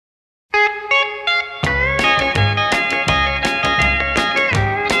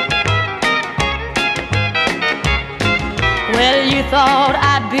thought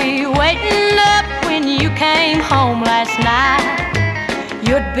I'd be waiting up when you came home last night.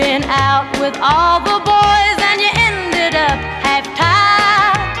 You'd been out with all the boys and you ended up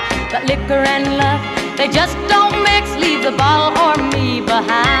half-tied. But liquor and love, they just don't mix. Leave the ball or me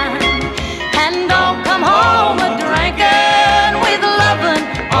behind. And don't come home a-drinking with lovin'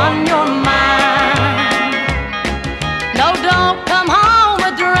 on your mind. No, don't come home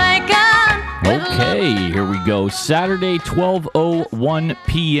a-drinking with Okay, here we go. Saturday, 12:01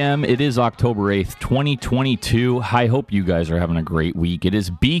 p.m. It is October 8th, 2022. I hope you guys are having a great week. It is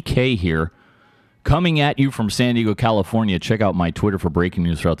BK here, coming at you from San Diego, California. Check out my Twitter for breaking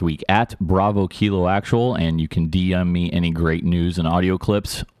news throughout the week, at Bravo Kilo Actual, and you can DM me any great news and audio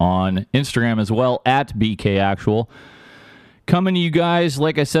clips on Instagram as well, at BK Actual. Coming to you guys,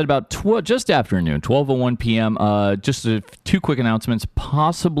 like I said, about just afternoon, 12:01 p.m. Just two quick announcements.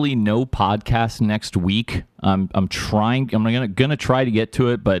 Possibly no podcast next week. I'm trying. I'm gonna try to get to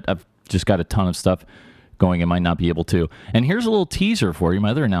it, but I've just got a ton of stuff going. I might not be able to. And here's a little teaser for you. My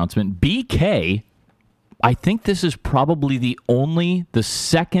other announcement: BK. I think this is probably the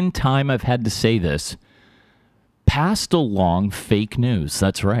second time I've had to say this. Passed along fake news.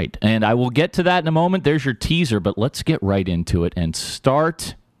 That's right. And I will get to that in a moment. There's your teaser, but let's get right into it and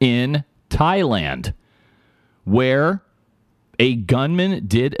start in Thailand, where a gunman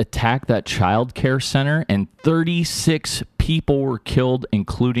did attack that child care center and 36 people were killed,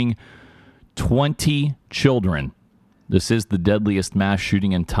 including 20 children. This is the deadliest mass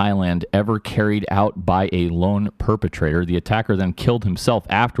shooting in Thailand ever carried out by a lone perpetrator. The attacker then killed himself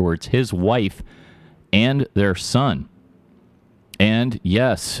afterwards, his wife, and their son. And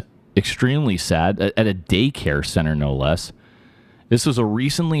yes, extremely sad, at a daycare center, no less. This was a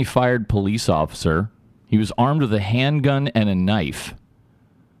recently fired police officer. He was armed with a handgun and a knife.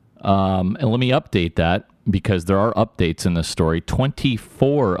 And let me update that, because there are updates in this story.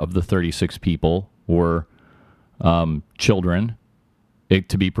 24 of the 36 people were children,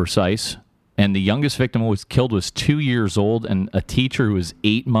 to be precise. And the youngest victim who was killed was 2 years old, and a teacher who was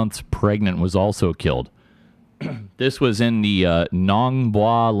 8 months pregnant was also killed. This was in the Nong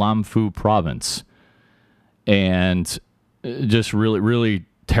Bua Lam Phu province. And just really, really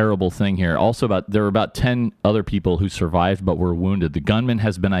terrible thing here. Also, there were about 10 other people who survived but were wounded. The gunman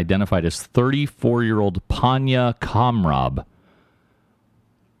has been identified as 34-year-old Panya Kamrab.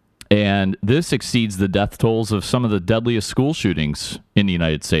 And this exceeds the death tolls of some of the deadliest school shootings in the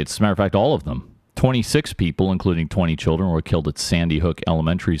United States. As a matter of fact, all of them. 26 people, including 20 children, were killed at Sandy Hook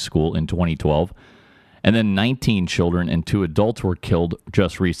Elementary School in 2012. And then 19 children and 2 adults were killed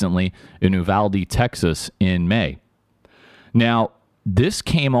just recently in Uvalde, Texas in May. Now, this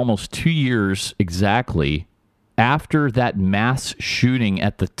came almost 2 years exactly after that mass shooting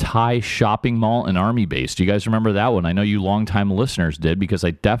at the Thai shopping mall and Army base. Do you guys remember that one? I know you longtime listeners did, because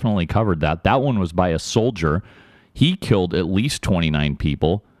I definitely covered that. That one was by a soldier. He killed at least 29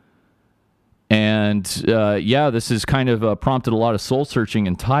 people. And this has kind of prompted a lot of soul searching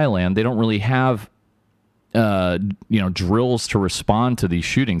in Thailand. They don't really have drills to respond to these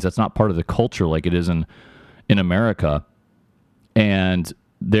shootings. That's not part of the culture like it is in America. And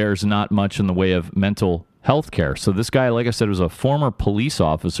there's not much in the way of mental health care. So this guy, like I said, was a former police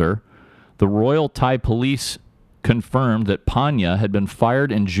officer. The Royal Thai Police confirmed that Panya had been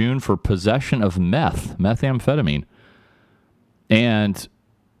fired in June for possession of methamphetamine. And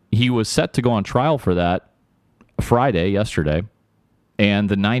he was set to go on trial for that yesterday. And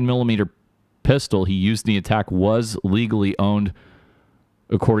the 9mm pistol he used in the attack was legally owned,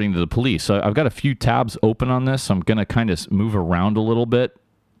 according to the police. So I've got a few tabs open on this. I'm going to kind of move around a little bit.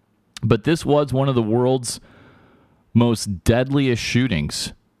 But this was one of the world's most deadliest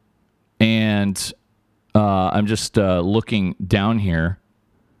shootings. And I'm just looking down here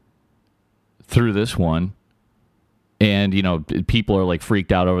through this one. And, people are like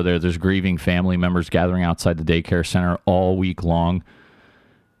freaked out over there. There's grieving family members gathering outside the daycare center all week long.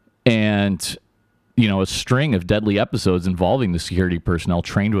 And, a string of deadly episodes involving the security personnel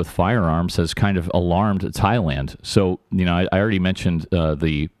trained with firearms has kind of alarmed Thailand. So, I already mentioned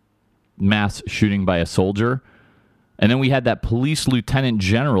the mass shooting by a soldier. And then we had that police lieutenant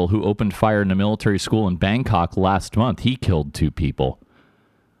general who opened fire in a military school in Bangkok last month. He killed 2 people.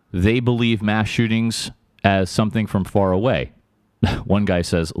 They believe mass shootings as something from far away. One guy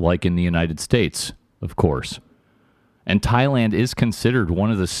says, like in the United States, of course. And Thailand is considered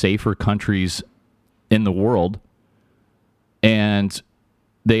one of the safer countries in the world. And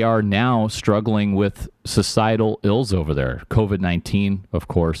they are now struggling with societal ills over there. COVID-19, of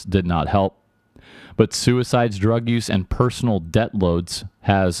course, did not help. But suicides, drug use, and personal debt loads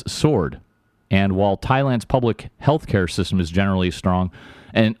has soared. And while Thailand's public healthcare system is generally strong,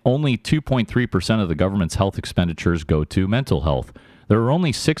 and only 2.3% of the government's health expenditures go to mental health, there are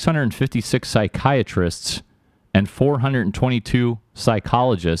only 656 psychiatrists and 422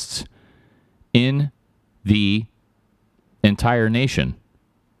 psychologists in the entire nation.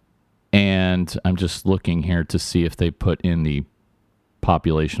 And I'm just looking here to see if they put in the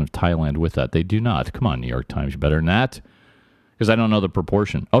population of Thailand with that. They do not. Come on, New York Times, you better than that. Because I don't know the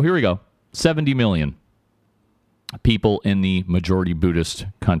proportion. Oh, here we go. 70 million people in the majority Buddhist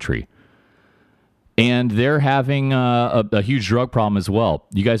country. And they're having a huge drug problem as well.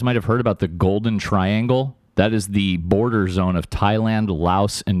 You guys might have heard about the Golden Triangle. That is the border zone of Thailand,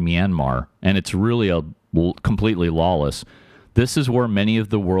 Laos, and Myanmar. And it's really completely lawless. This is where many of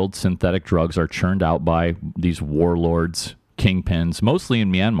the world's synthetic drugs are churned out by these warlords, kingpins, mostly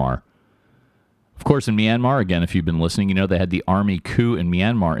in Myanmar. Of course, in Myanmar, again, if you've been listening, you know they had the army coup in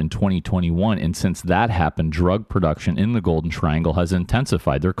Myanmar in 2021. And since that happened, drug production in the Golden Triangle has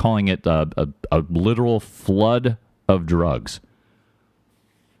intensified. They're calling it a literal flood of drugs.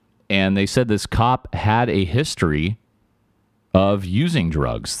 And they said this cop had a history of using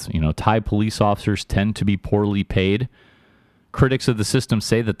drugs. You know, Thai police officers tend to be poorly paid. Critics of the system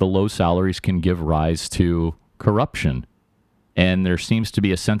say that the low salaries can give rise to corruption. And there seems to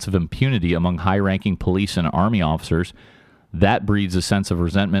be a sense of impunity among high-ranking police and army officers. That breeds a sense of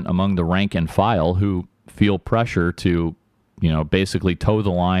resentment among the rank and file who feel pressure to, you know, basically toe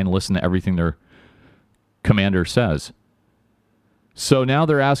the line, listen to everything their commander says. So now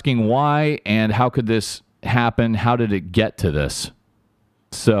they're asking why and how could this happen? How did it get to this?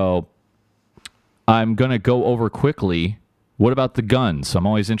 So I'm going to go over quickly. What about the guns? I'm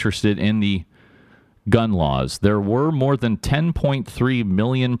always interested in the gun laws. There were more than 10.3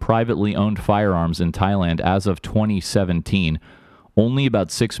 million privately owned firearms in Thailand as of 2017. Only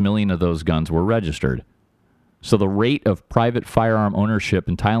about 6 million of those guns were registered. So the rate of private firearm ownership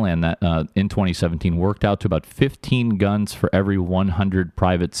in Thailand that in 2017 worked out to about 15 guns for every 100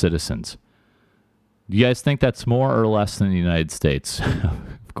 private citizens. Do you guys think that's more or less than the United States?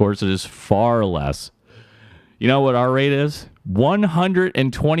 Of course, it is far less. You know what our rate is?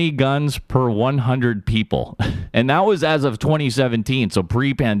 120 guns per 100 people. And that was as of 2017, so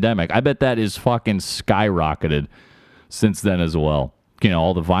pre-pandemic. I bet that is fucking skyrocketed since then as well. You know,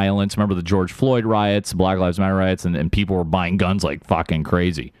 all the violence. Remember the George Floyd riots, Black Lives Matter riots, and people were buying guns like fucking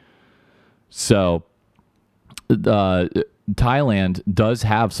crazy. So Thailand does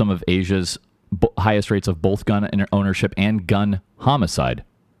have some of Asia's highest rates of both gun ownership and gun homicide.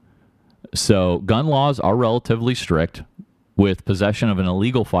 So gun laws are relatively strict, with possession of an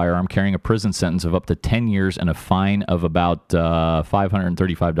illegal firearm carrying a prison sentence of up to 10 years and a fine of about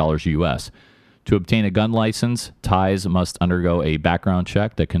 $535 U.S. To obtain a gun license, Thais must undergo a background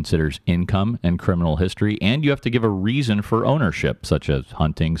check that considers income and criminal history, and you have to give a reason for ownership, such as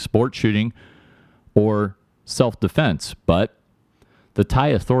hunting, sport shooting, or self-defense. But the Thai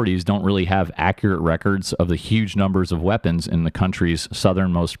authorities don't really have accurate records of the huge numbers of weapons in the country's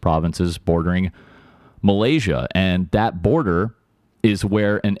southernmost provinces bordering Malaysia, and that border is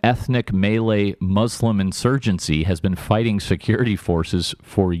where an ethnic Malay Muslim insurgency has been fighting security forces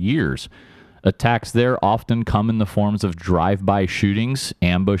for years. Attacks there often come in the forms of drive-by shootings,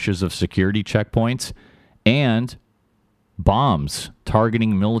 ambushes of security checkpoints, and bombs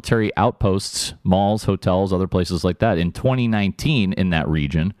targeting military outposts, malls, hotels, other places like that. In 2019, in that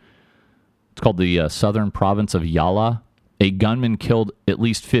region, it's called the southern province of Yala, a gunman killed at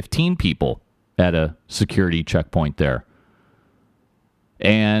least 15 people at a security checkpoint there.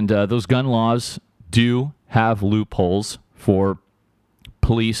 And those gun laws do have loopholes for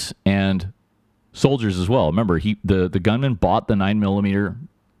police and soldiers as well. Remember, the gunman bought the 9mm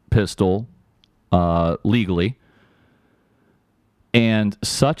pistol legally. And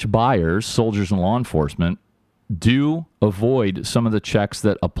such buyers, soldiers and law enforcement, do avoid some of the checks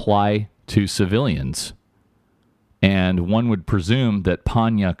that apply to civilians. And one would presume that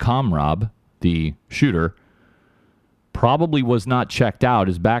Panya Kamrab, the shooter, probably was not checked out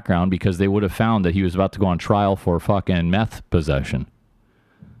his background because they would have found that he was about to go on trial for fucking meth possession.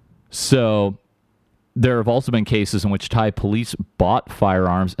 So there have also been cases in which Thai police bought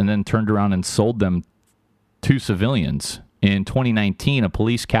firearms and then turned around and sold them to civilians. In 2019, a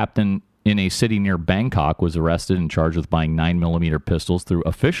police captain in a city near Bangkok was arrested and charged with buying 9mm pistols through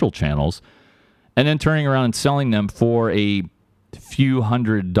official channels and then turning around and selling them for a few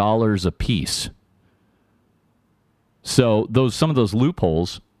 $100s a piece. So some of those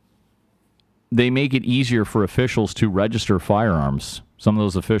loopholes, they make it easier for officials to register firearms. Some of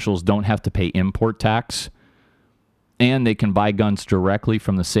those officials don't have to pay import tax. And they can buy guns directly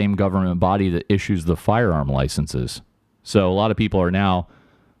from the same government body that issues the firearm licenses. So a lot of people are now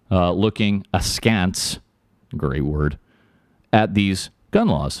looking askance, great word, at these gun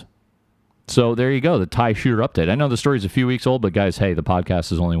laws. So there you go, the Thai shooter update. I know the story's a few weeks old, but guys, hey, the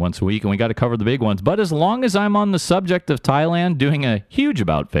podcast is only once a week, and we got to cover the big ones. But as long as I'm on the subject of Thailand doing a huge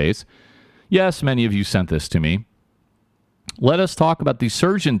about face, yes, many of you sent this to me. Let us talk about the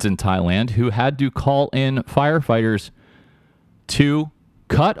surgeons in Thailand who had to call in firefighters to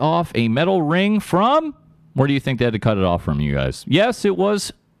cut off a metal ring from... Where do you think they had to cut it off from, you guys? Yes, it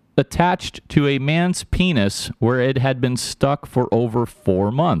was attached to a man's penis where it had been stuck for over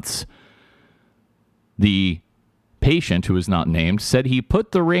 4 months. The patient, who is not named, said he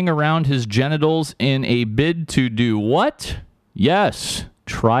put the ring around his genitals in a bid to do what? Yes,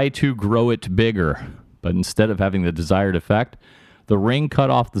 try to grow it bigger. But instead of having the desired effect, the ring cut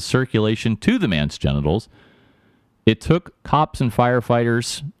off the circulation to the man's genitals. It took cops and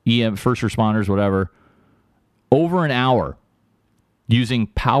firefighters, first responders, whatever, over an hour using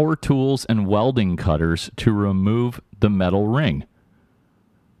power tools and welding cutters to remove the metal ring.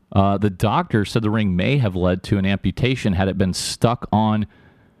 The doctor said the ring may have led to an amputation had it been stuck on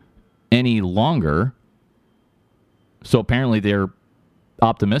any longer. So apparently they're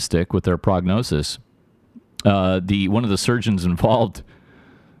optimistic with their prognosis. One of the surgeons involved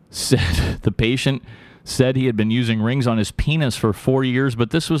said the patient said he had been using rings on his penis for 4 years,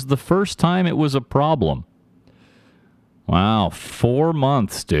 but this was the first time it was a problem. Wow, 4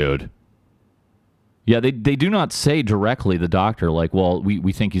 months, dude. Yeah, they do not say directly, the doctor, like, well,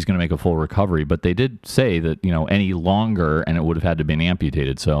 we think he's going to make a full recovery, but they did say that, any longer and it would have had to been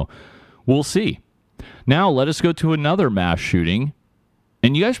amputated. So we'll see. Now let us go to another mass shooting.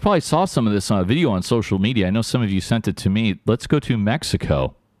 And you guys probably saw some of this on a video on social media. I know some of you sent it to me. Let's go to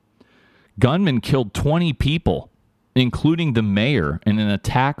Mexico. Gunmen killed 20 people, including the mayor, in an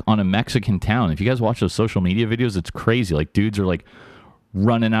attack on a Mexican town. If you guys watch those social media videos, it's crazy. Like, dudes are like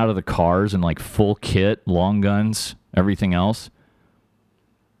running out of the cars in like full kit, long guns, everything else.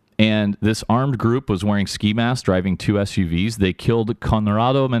 And this armed group was wearing ski masks, driving 2 SUVs. They killed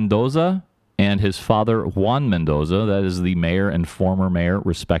Conrado Mendoza and his father, Juan Mendoza, that is the mayor and former mayor,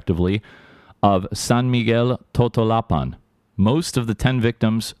 respectively, of San Miguel Totolapan. Most of the 10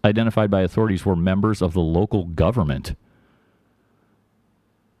 victims identified by authorities were members of the local government.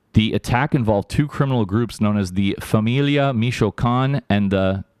 The attack involved 2 criminal groups known as the Familia Michoacan and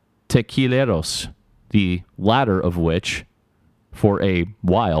the Tequileros, the latter of which, for a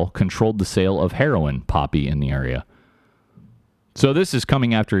while, controlled the sale of heroin poppy in the area. So this is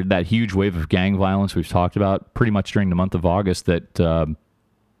coming after that huge wave of gang violence we've talked about pretty much during the month of August, that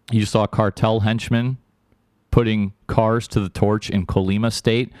you saw cartel henchmen putting cars to the torch in Colima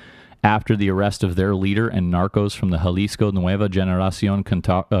State after the arrest of their leader and narcos from the Jalisco Nueva Generacion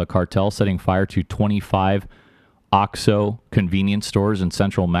cartel, setting fire to 25 OXXO convenience stores in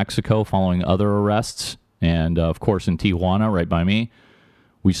central Mexico following other arrests. And, of course, in Tijuana, right by me,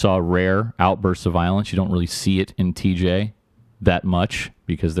 we saw rare outbursts of violence. You don't really see it in TJ that much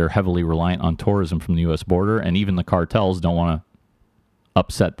because they're heavily reliant on tourism from the U.S. border, and even the cartels don't want to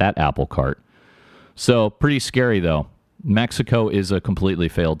upset that apple cart. So pretty scary, though. Mexico is a completely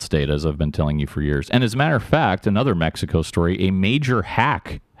failed state, as I've been telling you for years. And as a matter of fact, another Mexico story, a major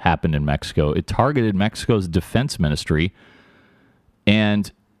hack happened in Mexico. It targeted Mexico's defense ministry,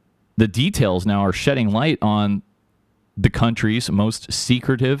 and the details now are shedding light on the country's most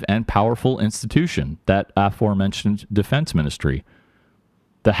secretive and powerful institution, that aforementioned defense ministry.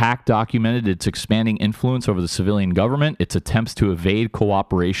 The hack documented its expanding influence over the civilian government, its attempts to evade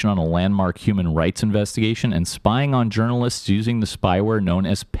cooperation on a landmark human rights investigation, and spying on journalists using the spyware known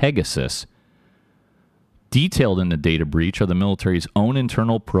as Pegasus. Detailed in the data breach are the military's own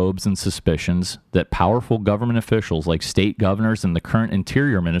internal probes and suspicions that powerful government officials like state governors and the current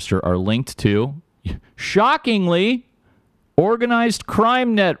interior minister are linked to, shockingly, organized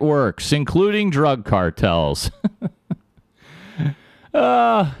crime networks, including drug cartels.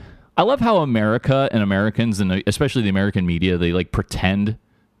 I love how America and Americans, and especially the American media, they like pretend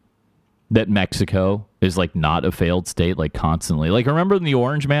that Mexico is like not a failed state, like constantly. Like, remember in the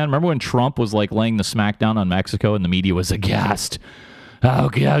Orange Man? Remember when Trump was like laying the smackdown on Mexico and the media was aghast? How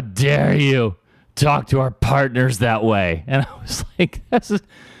dare you talk to our partners that way? And I was like,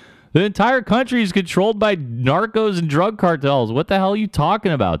 the entire country is controlled by narcos and drug cartels. What the hell are you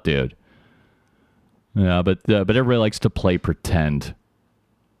talking about, dude? Yeah, but everybody likes to play pretend.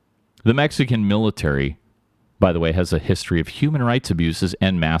 The Mexican military, by the way, has a history of human rights abuses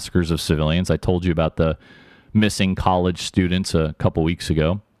and massacres of civilians. I told you about the missing college students a couple weeks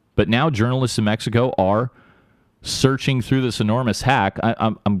ago. But now journalists in Mexico are searching through this enormous hack.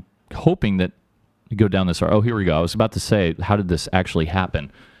 I'm hoping that we go down this. Oh, here we go. I was about to say, how did this actually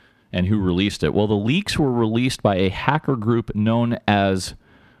happen and who released it? Well, the leaks were released by a hacker group known as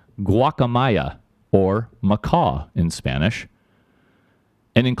Guacamaya, or Macaw in Spanish,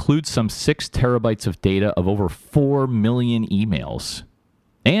 and includes some 6 terabytes of data of over 4 million emails.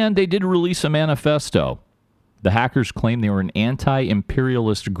 And they did release a manifesto. The hackers claim they were an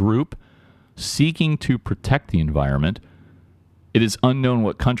anti-imperialist group seeking to protect the environment. It is unknown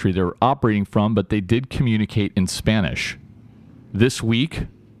what country they were operating from, but they did communicate in Spanish. This week,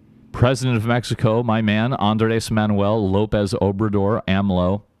 President of Mexico, my man, Andrés Manuel López Obrador,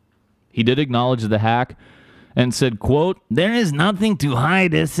 AMLO, he did acknowledge the hack and said, quote, "There is nothing to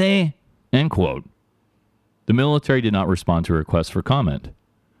hide, ese," end quote. The military did not respond to a request for comment.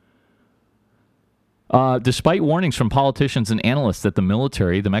 Despite warnings from politicians and analysts that the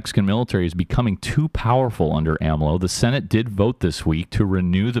Mexican military, is becoming too powerful under AMLO, the Senate did vote this week to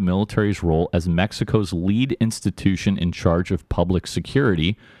renew the military's role as Mexico's lead institution in charge of public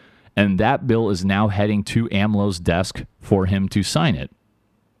security, and that bill is now heading to AMLO's desk for him to sign it.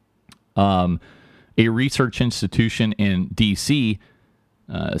 A research institution in D.C.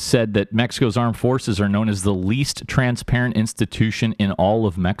 Said that Mexico's armed forces are known as the least transparent institution in all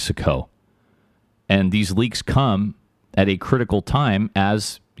of Mexico. And these leaks come at a critical time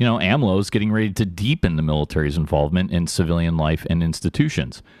as, AMLO is getting ready to deepen the military's involvement in civilian life and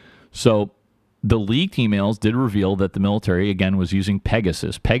institutions. So the leaked emails did reveal that the military, again, was using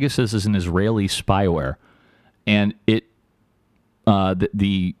Pegasus. Pegasus is an Israeli spyware. And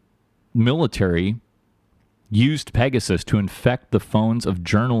the military used Pegasus to infect the phones of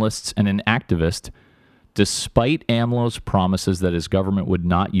journalists and an activist, despite AMLO's promises that his government would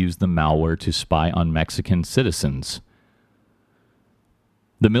not use the malware to spy on Mexican citizens.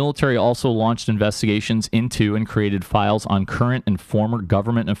 The military also launched investigations into and created files on current and former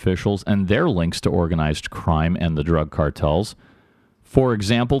government officials and their links to organized crime and the drug cartels. For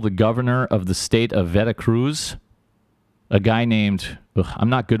example, the governor of the state of Veracruz, a guy named, I'm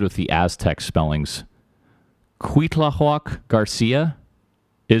not good with the Aztec spellings, Cuitlahuac Garcia,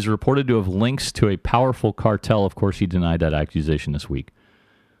 is reported to have links to a powerful cartel. Of course, he denied that accusation this week.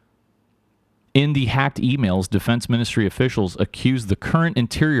 In the hacked emails, Defense Ministry officials accused the current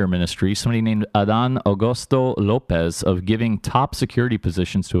Interior Ministry, somebody named Adán Augusto López, of giving top security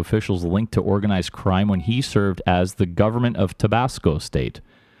positions to officials linked to organized crime when he served as the government of Tabasco state.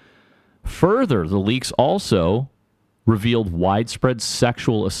 Further, the leaks also revealed widespread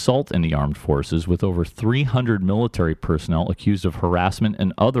sexual assault in the armed forces, with over 300 military personnel accused of harassment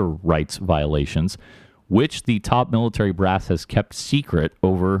and other rights violations, which the top military brass has kept secret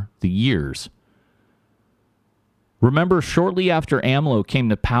over the years. Remember, shortly after AMLO came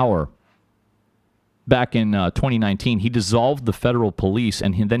to power, back in 2019, he dissolved the federal police,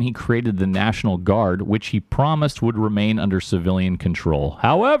 and then he created the National Guard, which he promised would remain under civilian control.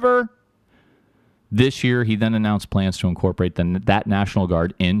 However, this year, he then announced plans to incorporate that National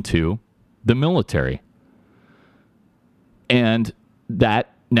Guard into the military. And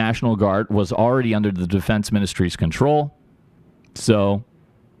that National Guard was already under the Defense Ministry's control. So,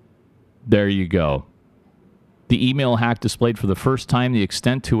 there you go. The email hack displayed for the first time the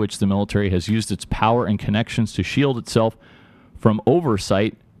extent to which the military has used its power and connections to shield itself from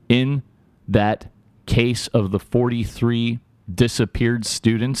oversight in that case of the 43 disappeared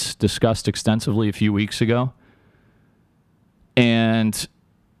students discussed extensively a few weeks ago. And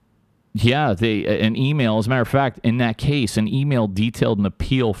yeah, an email, as a matter of fact, in that case, an email detailed an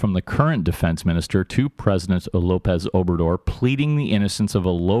appeal from the current defense minister to President López Obrador, pleading the innocence of a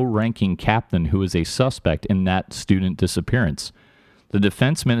low-ranking captain who is a suspect in that student disappearance. The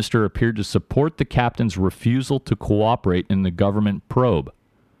defense minister appeared to support the captain's refusal to cooperate in the government probe.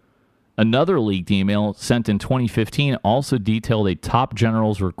 Another leaked email sent in 2015 also detailed a top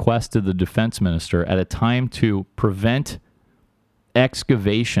general's request to the defense minister at a time to prevent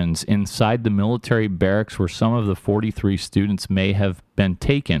excavations inside the military barracks where some of the 43 students may have been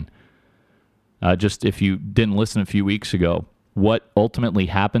taken. Just if you didn't listen a few weeks ago, what ultimately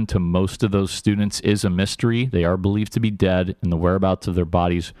happened to most of those students is a mystery. They are believed to be dead, and the whereabouts of their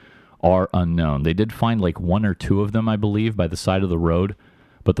bodies are unknown. They did find like 1 or 2 of them, I believe, by the side of the road,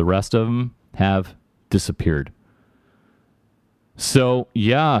 but the rest of them have disappeared. So,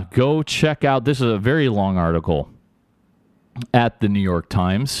 yeah, go check out. This is a very long article at the New York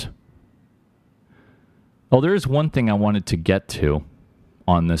Times. Oh, there is one thing I wanted to get to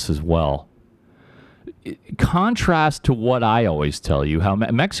on this as well. Contrast to what I always tell you, how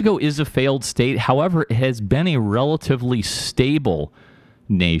Mexico is a failed state. However, it has been a relatively stable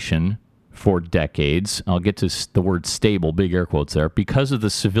nation for decades. I'll get to the word stable, big air quotes there, because of the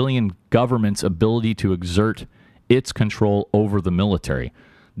civilian government's ability to exert its control over the military.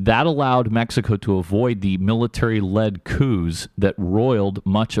 That allowed Mexico to avoid the military-led coups that roiled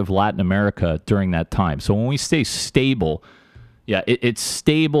much of Latin America during that time. So when we say stable, yeah, it's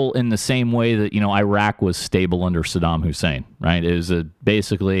stable in the same way that, Iraq was stable under Saddam Hussein, right? It was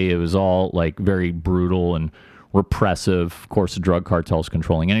basically all like very brutal and repressive. Of course, the drug cartels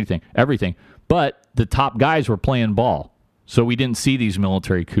controlling everything. But the top guys were playing ball. So we didn't see these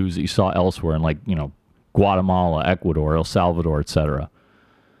military coups that you saw elsewhere in Guatemala, Ecuador, El Salvador, etc.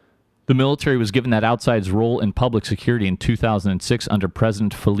 The military was given that outsized role in public security in 2006 under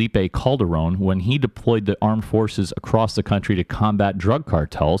President Felipe Calderón when he deployed the armed forces across the country to combat drug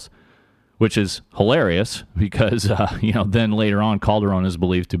cartels, which is hilarious because, then later on, Calderón is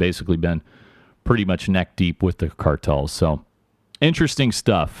believed to basically been pretty much neck deep with the cartels. So interesting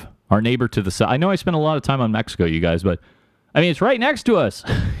stuff. Our neighbor to the south. I know I spent a lot of time on Mexico, you guys, but it's right next to us.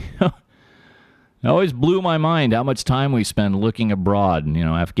 It always blew my mind how much time we spend looking abroad,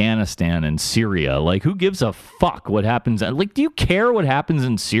 Afghanistan and Syria. Like, who gives a fuck what happens? Do you care what happens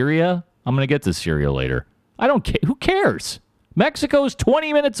in Syria? I'm going to get to Syria later. I don't care. Who cares? Mexico's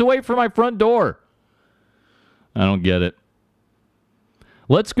 20 minutes away from my front door. I don't get it.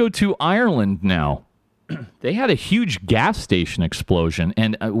 Let's go to Ireland now. They had a huge gas station explosion,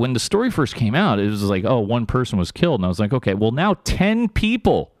 and when the story first came out, it was like, one person was killed, and I was like, okay, well, now 10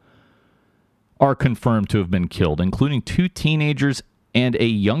 people are confirmed to have been killed, including 2 teenagers and a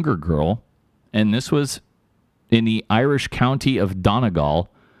younger girl. And this was in the Irish county of Donegal.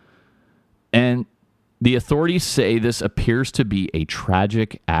 And the authorities say this appears to be a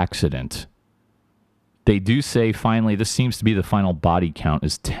tragic accident. They do say, finally, this seems to be the final body count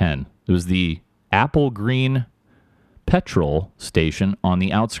is 10. It was the Apple Green petrol station on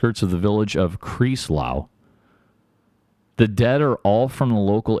the outskirts of the village of Creeslough. The dead are all from the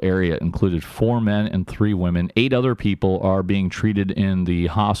local area, included 4 men and 3 women. 8 other people are being treated in the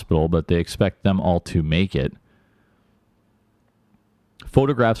hospital, but they expect them all to make it.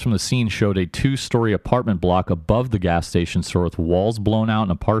 Photographs from the scene showed a 2-story apartment block above the gas station store with walls blown out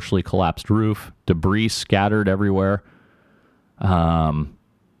and a partially collapsed roof, debris scattered everywhere. They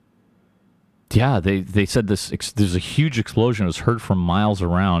said there's a huge explosion. It was heard from miles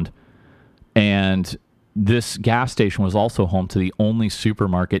around, and this gas station was also home to the only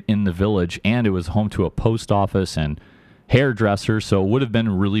supermarket in the village, and it was home to a post office and hairdresser, so it would have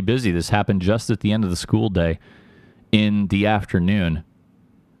been really busy. This happened just at the end of the school day in the afternoon,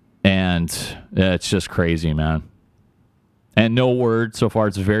 and it's just crazy, man. And no word so far.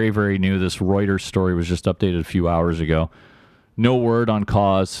 It's very, very new. This Reuters story was just updated a few hours ago. No word on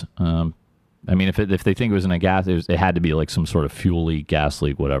cause. If they think it was in a gas, it had to be like some sort of fuel leak, gas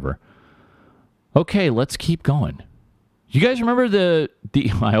leak, whatever. Okay, let's keep going. You guys remember the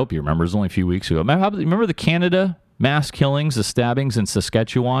I hope you remember, it was only a few weeks ago. Remember the Canada mass killings, the stabbings in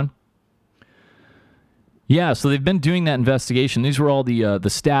Saskatchewan? Yeah, so they've been doing that investigation. These were all the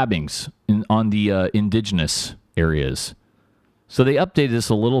stabbings on the indigenous areas. So they updated this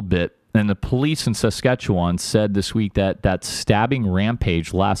a little bit, and the police in Saskatchewan said this week that stabbing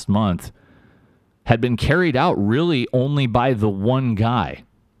rampage last month had been carried out really only by the one guy.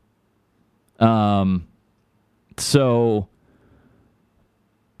 So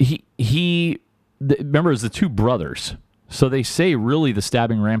remember, it was the 2 brothers. So they say really the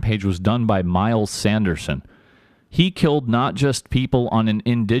stabbing rampage was done by Miles Sanderson. He killed not just people on an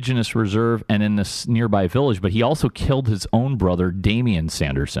indigenous reserve and in this nearby village, but he also killed his own brother, Damian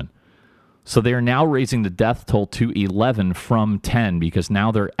Sanderson. So they are now raising the death toll to 11 from 10 because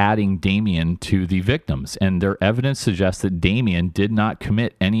now they're adding Damian to the victims. And their evidence suggests that Damian did not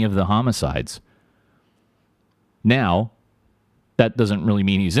commit any of the homicides. Now, that doesn't really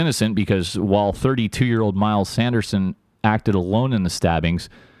mean he's innocent because while 32-year-old Miles Sanderson acted alone in the stabbings,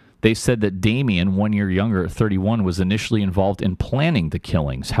 they said that Damian, 1 year younger at 31, was initially involved in planning the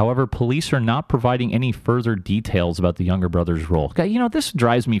killings. However, police are not providing any further details about the younger brother's role. This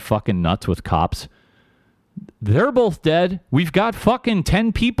drives me fucking nuts with cops. They're both dead. We've got fucking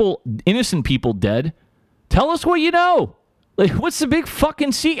 10 people, innocent people dead. Tell us what you know. Like, what's the big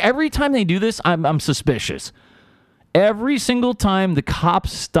fucking secret? Every time they do this, I'm suspicious. Every single time the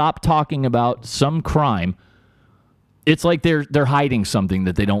cops stop talking about some crime, it's like they're hiding something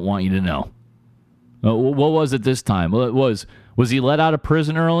that they don't want you to know. What was it this time? Well, was he let out of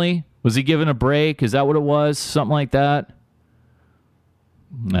prison early? Was he given a break? Is that what it was? Something like that?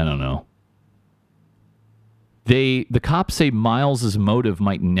 I don't know. The cops say Miles's motive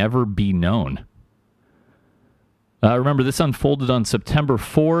might never be known. Remember, this unfolded on September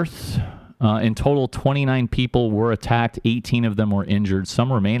 4th. In total, 29 people were attacked. 18 of them were injured.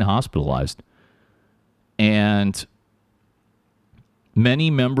 Some remain hospitalized. And many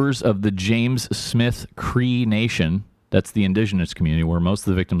members of the James Smith Cree Nation, that's the indigenous community where most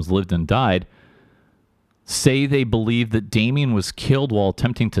of the victims lived and died, say they believe that Damien was killed while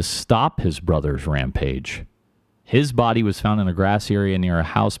attempting to stop his brother's rampage. His body was found in a grassy area near a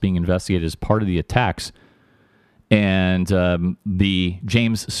house being investigated as part of the attacks. And the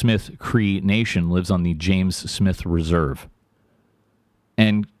James Smith Cree Nation lives on the James Smith Reserve.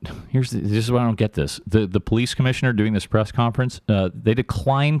 And this is why I don't get this. The police commissioner doing this press conference, they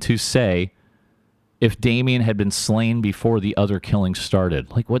declined to say if Damien had been slain before the other killings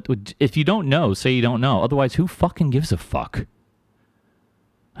started. Like, what? If you don't know, say you don't know. Otherwise, who fucking gives a fuck?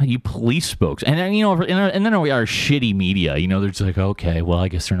 You police spokes. And then, and then we are shitty media. They're just like, okay, well, I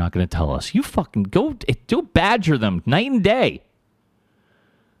guess they're not going to tell us. You fucking go badger them night and day.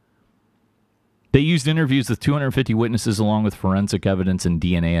 They used interviews with 250 witnesses along with forensic evidence and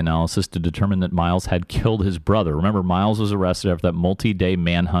DNA analysis to determine that Miles had killed his brother. Remember, Miles was arrested after that multi-day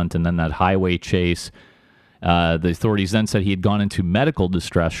manhunt and then that highway chase. The authorities then said he had gone into medical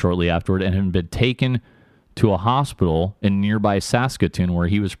distress shortly afterward and had been taken to a hospital in nearby Saskatoon where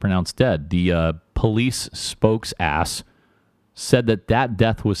he was pronounced dead. The police spokes ass said that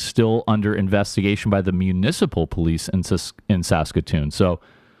death was still under investigation by the municipal police in Saskatoon. So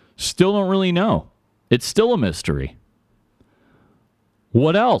still don't really know. It's still a mystery.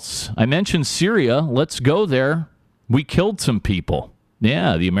 What else? I mentioned Syria. Let's go there. We killed some people.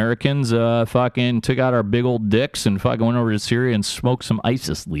 Yeah, the Americans fucking took out our big old dicks and fucking went over to Syria and smoked some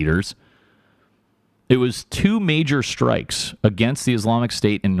ISIS leaders. It was 2 major strikes against the Islamic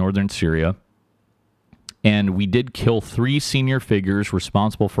State in northern Syria, and we did kill 3 senior figures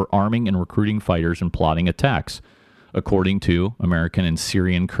responsible for arming and recruiting fighters and plotting attacks, according to American and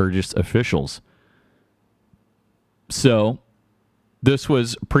Syrian Kurdish officials. So this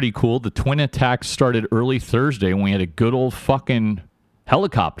was pretty cool. The twin attacks started early Thursday when we had a good old fucking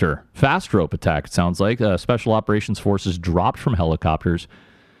helicopter fast rope attack, it sounds like. Special Operations Forces dropped from helicopters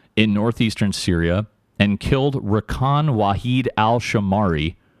in northeastern Syria and killed Rakan Wahid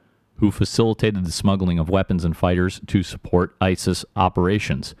al-Shamari, who facilitated the smuggling of weapons and fighters to support ISIS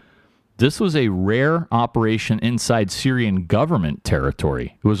operations. This was a rare operation inside Syrian government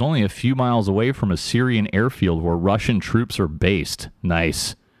territory. It was only a few miles away from a Syrian airfield where Russian troops are based.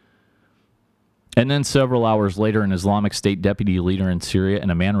 Nice. And then several hours later, an Islamic State deputy leader in Syria and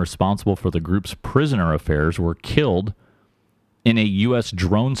a man responsible for the group's prisoner affairs were killed in a U.S.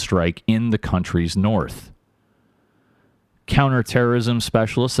 drone strike in the country's north. Counterterrorism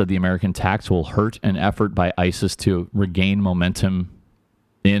specialists said the American attacks will hurt an effort by ISIS to regain momentum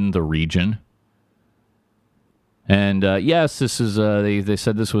in the region. And yes, this is they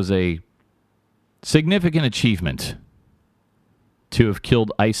said this was a significant achievement to have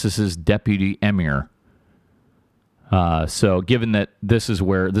killed ISIS's deputy emir. So given that this is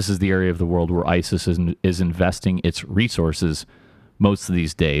the area of the world where ISIS is investing its resources most of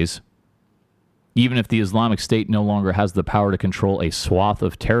these days, even if the Islamic State no longer has the power to control a swath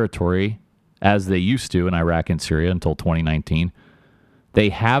of territory as they used to in Iraq and Syria until 2019, they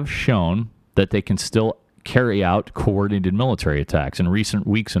have shown that they can still carry out coordinated military attacks. In recent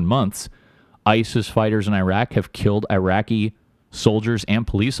weeks and months, ISIS fighters in Iraq have killed Iraqi soldiers and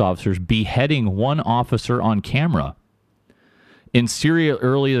police officers, beheading one officer on camera. In Syria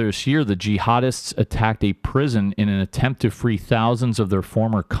earlier this year, the jihadists attacked a prison in an attempt to free thousands of their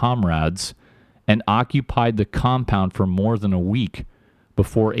former comrades and occupied the compound for more than a week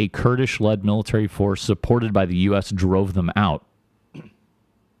before a Kurdish-led military force supported by the U.S. drove them out.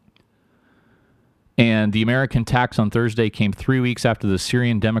 And the American attacks on Thursday came 3 weeks after the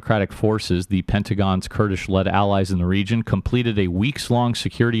Syrian Democratic Forces, the Pentagon's Kurdish-led allies in the region, completed a weeks-long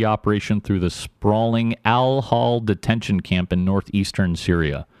security operation through the sprawling Al-Hol detention camp in northeastern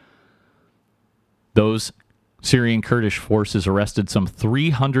Syria. Those Syrian Kurdish forces arrested some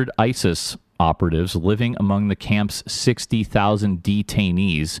 300 ISIS operatives living among the camp's 60,000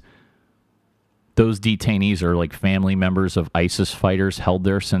 detainees. Those detainees are like family members of ISIS fighters held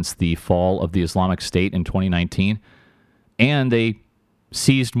there since the fall of the Islamic State in 2019. And they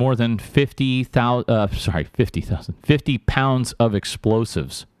seized more than 50 pounds of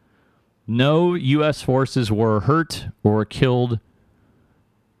explosives. No U.S. forces were hurt or killed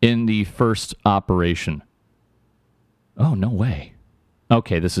in the first operation. Oh, no way.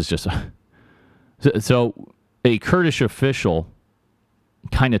 Okay, this is just... So a Kurdish official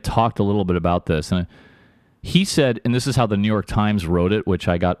kind of talked a little bit about this, and he said, and this is how the New York Times wrote it, which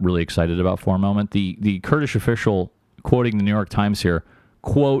I got really excited about for a moment. The Kurdish official, quoting the New York Times here,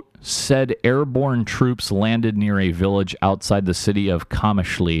 quote, said airborne troops landed near a village outside the city of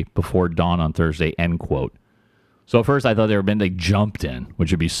Kamishli before dawn on Thursday, end quote. So at first I thought they jumped in,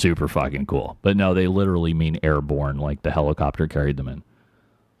 which would be super fucking cool. But no, they literally mean airborne, like the helicopter carried them in.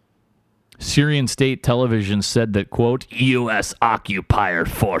 Syrian state television said that, quote, U.S. occupier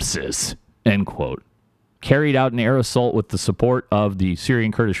forces, end quote, carried out an air assault with the support of the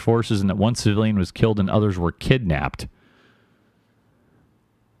Syrian Kurdish forces and that one civilian was killed and others were kidnapped.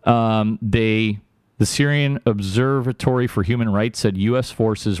 The Syrian Observatory for Human Rights said U.S.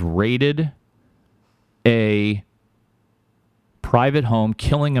 forces raided a private home,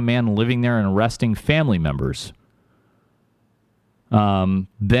 killing a man living there and arresting family members. Then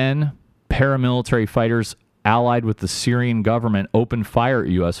paramilitary fighters allied with the Syrian government opened fire at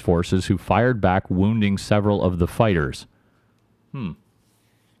U.S. forces who fired back, wounding several of the fighters.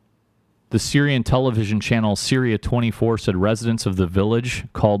 The Syrian television channel Syria 24 said residents of the village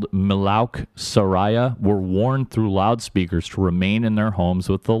called Milauk Saraya were warned through loudspeakers to remain in their homes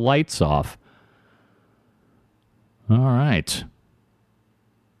with the lights off. All right.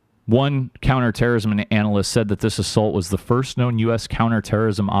 One counterterrorism analyst said that this assault was the first known U.S.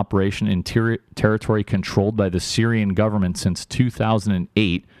 counterterrorism operation in territory controlled by the Syrian government since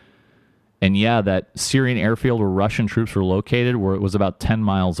 2008. And yeah, that Syrian airfield where Russian troops were located was about 10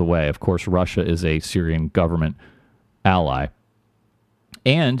 miles away. Of course, Russia is a Syrian government ally.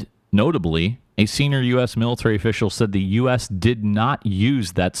 And notably, a senior U.S. military official said the U.S. did not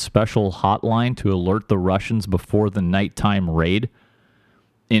use that special hotline to alert the Russians before the nighttime raid.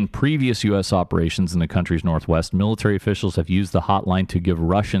 In previous U.S. operations in the country's northwest, military officials have used the hotline to give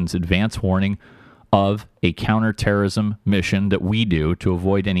Russians advance warning of a counterterrorism mission that we do to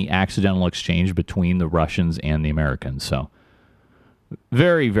avoid any accidental exchange between the Russians and the Americans. So,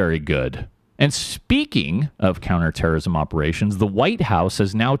 very, very good. And speaking of counterterrorism operations, the White House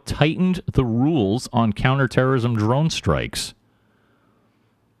has now tightened the rules on counterterrorism drone strikes.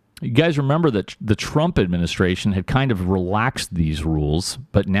 You guys remember that the Trump administration had kind of relaxed these rules,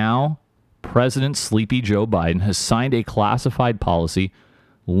 but now President Sleepy Joe Biden has signed a classified policy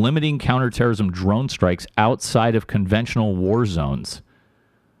limiting counterterrorism drone strikes outside of conventional war zones.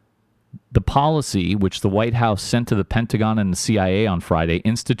 The policy, which the White House sent to the Pentagon and the CIA on Friday,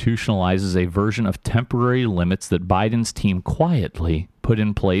 institutionalizes a version of temporary limits that Biden's team quietly put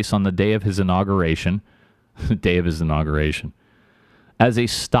in place on the day of his inauguration, as a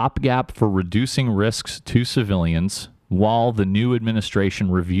stopgap for reducing risks to civilians while the new administration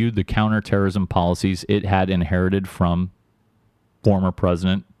reviewed the counterterrorism policies it had inherited from former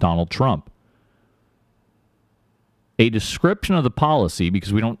President Donald Trump. A description of the policy,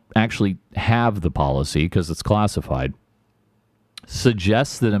 because we don't actually have the policy because it's classified,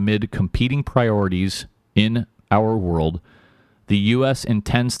 suggests that amid competing priorities in our world, the U.S.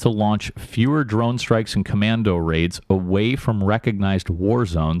 intends to launch fewer drone strikes and commando raids away from recognized war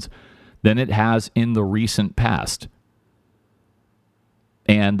zones than it has in the recent past.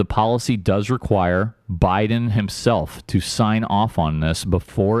 And the policy does require Biden himself to sign off on this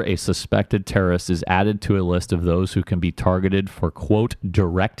before a suspected terrorist is added to a list of those who can be targeted for, quote,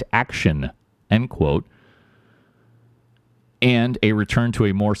 direct action, end quote, and a return to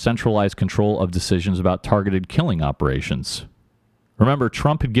a more centralized control of decisions about targeted killing operations. Remember,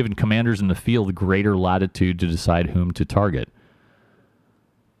 Trump had given commanders in the field greater latitude to decide whom to target.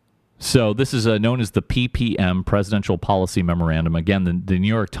 So this is known as the PPM, Presidential Policy Memorandum. Again, the New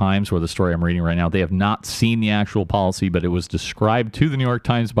York Times, or the story I'm reading right now, they have not seen the actual policy, but it was described to the New York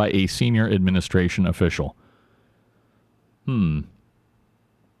Times by a senior administration official. Yeah,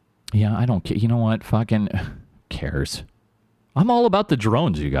 I don't care. You know what? Fucking cares. I'm all about the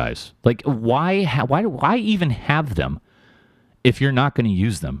drones, you guys. Like, why even have them if you're not going to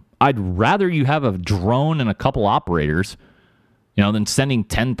use them? I'd rather you have a drone and a couple operators, than sending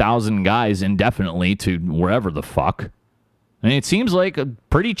 10,000 guys indefinitely to wherever the fuck. I mean, it seems like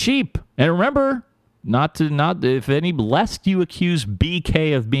pretty cheap. And remember, not if any, lest you accuse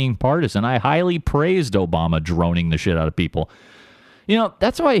BK of being partisan. I highly praised Obama droning the shit out of people.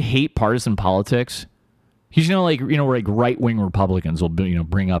 That's why I hate partisan politics. Because, like right-wing Republicans will,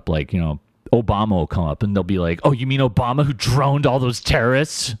 bring up, Obama will come up and they'll be like, oh, you mean Obama who droned all those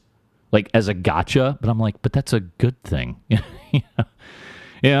terrorists? Like, as a gotcha. But I'm like, but that's a good thing.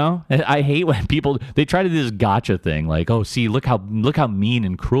 I hate when people, they try to do this gotcha thing. Like, oh, see, look how mean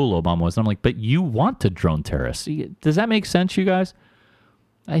and cruel Obama was. And I'm like, but you want to drone terrorists. Does that make sense, you guys?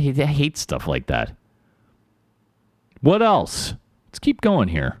 I hate stuff like that. What else? Let's keep going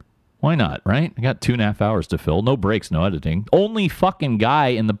here. Why not, right? I got 2.5 hours to fill. No breaks, no editing. Only fucking guy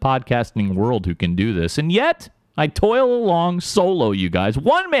in the podcasting world who can do this. And yet, I toil along solo, you guys.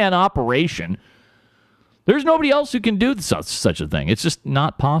 One-man operation. There's nobody else who can do such a thing. It's just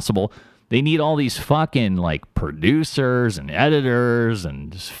not possible. They need all these fucking, like, producers and editors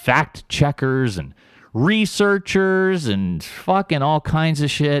and fact checkers and researchers and fucking all kinds of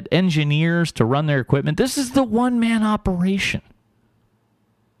shit, engineers to run their equipment. This is the one-man operation.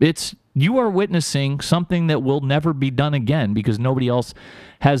 You are witnessing something that will never be done again because nobody else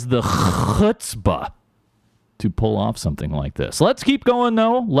has the chutzpah to pull off something like this. Let's keep going,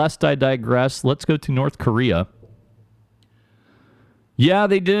 though, lest I digress. Let's go to North Korea. Yeah,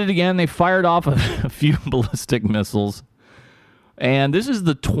 they did it again. They fired off a few ballistic missiles. And this is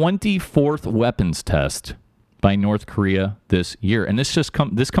the 24th weapons test by North Korea this year. And this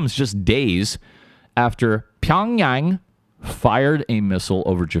comes just days after Pyongyang fired a missile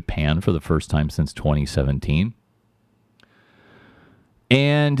over Japan for the first time since 2017.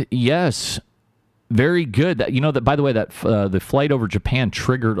 And yes, very good. That by the way, that the flight over Japan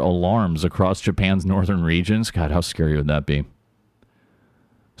triggered alarms across Japan's northern regions. God, how scary would that be?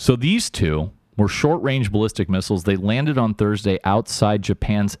 So these two were short-range ballistic missiles. They landed on Thursday outside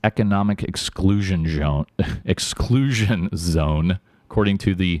Japan's economic exclusion zone, according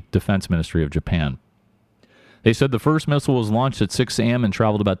to the Defense Ministry of Japan. They said the first missile was launched at 6 a.m. and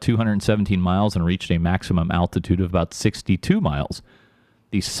traveled about 217 miles and reached a maximum altitude of about 62 miles.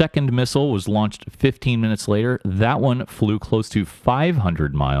 The second missile was launched 15 minutes later. That one flew close to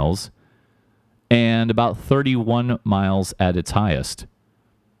 500 miles and about 31 miles at its highest.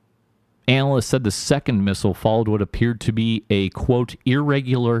 Analysts said the second missile followed what appeared to be a, quote,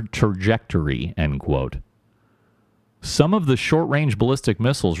 irregular trajectory, end quote. Some of the short-range ballistic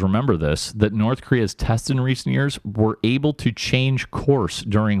missiles, remember this, that North Korea has tested in recent years were able to change course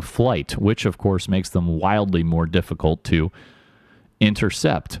during flight, which, of course, makes them wildly more difficult to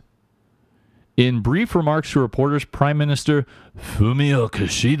intercept. In brief remarks to reporters, Prime Minister Fumio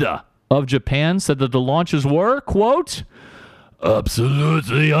Kishida of Japan said that the launches were, quote,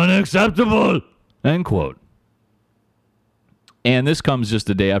 absolutely unacceptable, end quote. And this comes just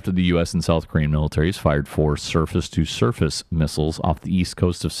a day after the U.S. and South Korean militaries fired 4 surface-to-surface missiles off the east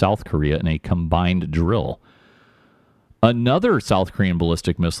coast of South Korea in a combined drill. Another South Korean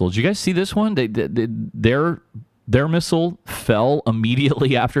ballistic missile. Did you guys see this one? Their missile fell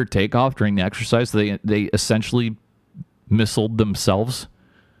immediately after takeoff during the exercise. They essentially missiled themselves.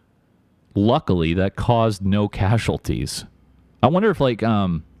 Luckily, that caused no casualties. I wonder if, like,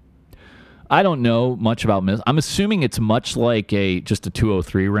 I don't know much about missiles. I'm assuming it's much like just a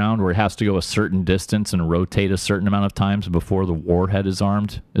 203 round where it has to go a certain distance and rotate a certain amount of times before the warhead is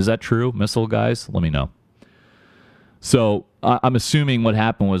armed. Is that true, missile guys? Let me know. So I'm assuming what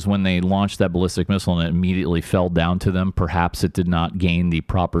happened was when they launched that ballistic missile and it immediately fell down to them, perhaps it did not gain the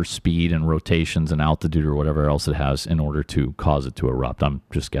proper speed and rotations and altitude or whatever else it has in order to cause it to erupt. I'm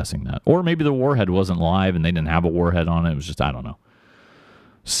just guessing that. Or maybe the warhead wasn't live and they didn't have a warhead on it. It was just, I don't know.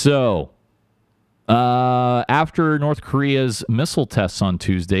 So after North Korea's missile tests on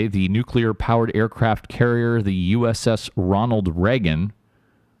Tuesday, the nuclear-powered aircraft carrier, the USS Ronald Reagan,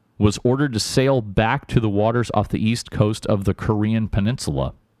 was ordered to sail back to the waters off the east coast of the Korean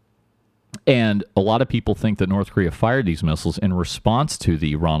peninsula. And a lot of people think that North Korea fired these missiles in response to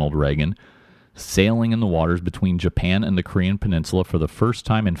the Ronald Reagan sailing in the waters between Japan and the Korean peninsula for the first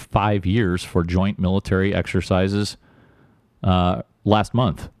time in 5 years for joint military exercises last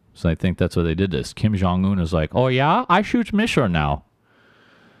month. So I think that's why they did this. Kim Jong-un is like, oh yeah, I shoot missile now.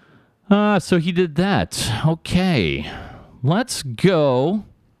 So he did that. Okay, let's go.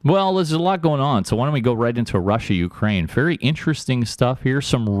 Well, there's a lot going on, so why don't we go right into Russia, Ukraine. Very interesting stuff here.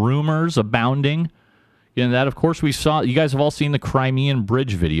 Some rumors abounding. And that, of course, we saw. You guys have all seen the Crimean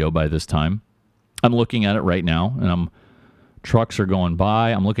Bridge video by this time. I'm looking at it right now, and trucks are going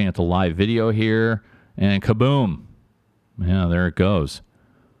by. I'm looking at the live video here, and kaboom. Yeah, there it goes.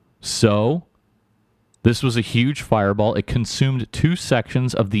 So, this was a huge fireball. It consumed 2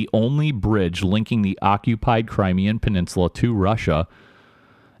 sections of the only bridge linking the occupied Crimean Peninsula to Russia.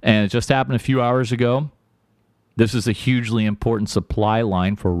 And it just happened a few hours ago. This is a hugely important supply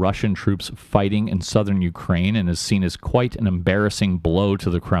line for Russian troops fighting in southern Ukraine and is seen as quite an embarrassing blow to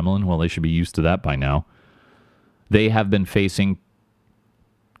the Kremlin. Well, they should be used to that by now. They have been facing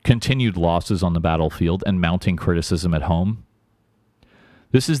continued losses on the battlefield and mounting criticism at home.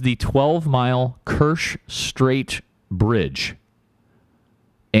 This is the 12-mile Kerch Strait Bridge.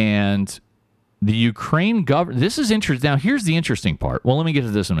 And the Ukraine government, this is interesting. Now, here's the interesting part. Well, let me get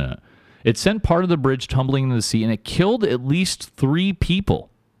to this in a minute. It sent part of the bridge tumbling into the sea, and it killed at least 3 people,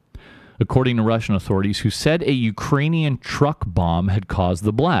 according to Russian authorities, who said a Ukrainian truck bomb had caused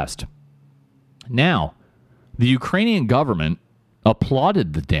the blast. Now, The Ukrainian government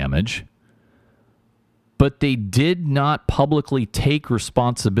applauded the damage, but they did not publicly take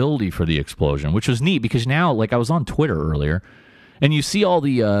responsibility for the explosion, which was neat because now, like I was on Twitter earlier, and you see all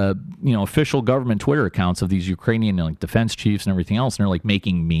the official government Twitter accounts of these Ukrainian like defense chiefs and everything else, and they're like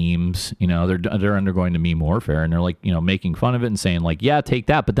making memes. They're undergoing the meme warfare, and they're like making fun of it and saying like, yeah, take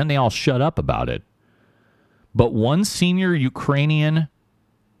that. But then they all shut up about it. But one senior Ukrainian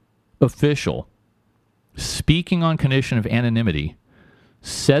official, speaking on condition of anonymity,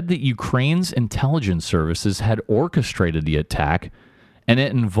 said that Ukraine's intelligence services had orchestrated the attack, and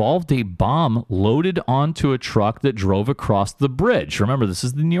it involved a bomb loaded onto a truck that drove across the bridge. Remember, this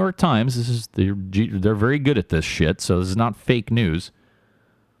is the New York Times. They're very good at this shit, so this is not fake news.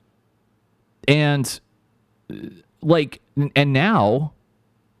 And now,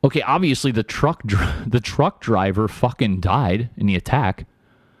 okay, obviously the truck driver fucking died in the attack.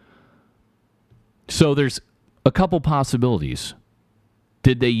 So there's a couple possibilities.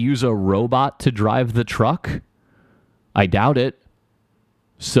 Did they use a robot to drive the truck? I doubt it.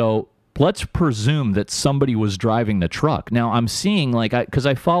 So let's presume that somebody was driving the truck. Now, I'm seeing, because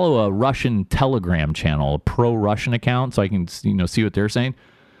I follow a Russian Telegram channel, a pro-Russian account, so I can see what they're saying.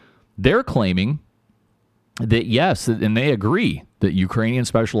 They're claiming that, yes, and they agree, that Ukrainian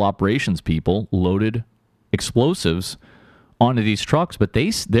special operations people loaded explosives onto these trucks, but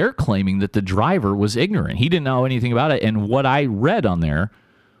they're claiming that the driver was ignorant. He didn't know anything about it. And what I read on there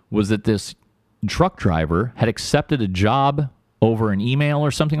was that this truck driver had accepted a job over an email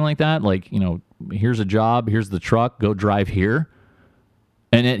or something like that. Like, here's a job, here's the truck, go drive here.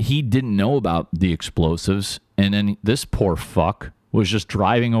 And that he didn't know about the explosives. And then this poor fuck was just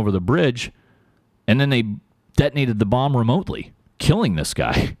driving over the bridge, and then they detonated the bomb remotely, killing this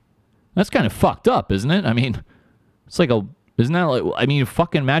guy. That's kind of fucked up, isn't it? I mean, it's like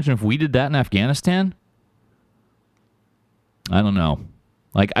fucking imagine if we did that in Afghanistan. I don't know.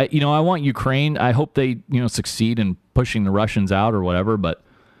 I want Ukraine. I hope they, succeed in pushing the Russians out or whatever. But,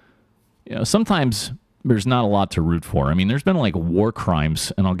 sometimes there's not a lot to root for. I mean, there's been war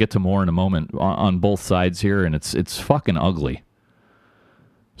crimes, and I'll get to more in a moment on both sides here, and it's fucking ugly.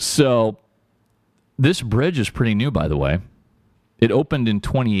 So this bridge is pretty new, by the way. It opened in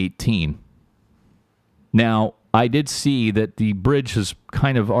 2018. Now, I did see that the bridge has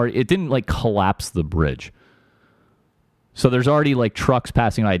kind of already, it didn't collapse the bridge. So there's already trucks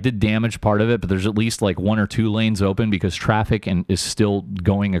passing by. It did damage part of it, but there's at least 1 or 2 lanes open because traffic is still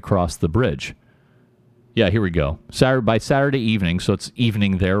going across the bridge. Yeah, here we go. By Saturday evening, so it's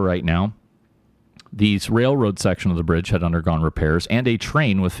evening there right now, the railroad section of the bridge had undergone repairs, and a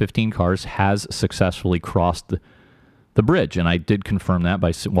train with 15 cars has successfully crossed the bridge. And I did confirm that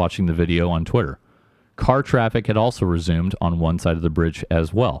by watching the video on Twitter. Car traffic had also resumed on one side of the bridge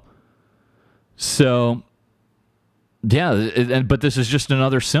as well. So, yeah, but this is just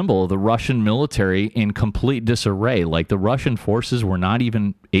another symbol of the Russian military in complete disarray. The Russian forces were not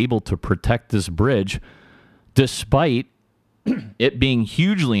even able to protect this bridge, despite it being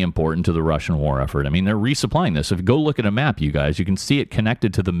hugely important to the Russian war effort. I mean, they're resupplying this. If you go look at a map, you guys, you can see it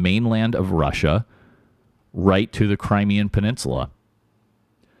connected to the mainland of Russia, right to the Crimean Peninsula.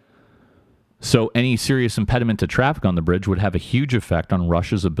 So any serious impediment to traffic on the bridge would have a huge effect on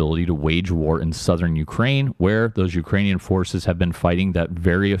Russia's ability to wage war in southern Ukraine, where those Ukrainian forces have been fighting that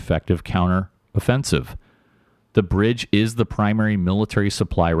very effective counter-offensive. The bridge is the primary military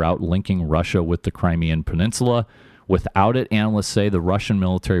supply route linking Russia with the Crimean Peninsula. Without it, analysts say the Russian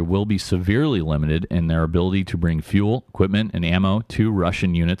military will be severely limited in their ability to bring fuel, equipment, and ammo to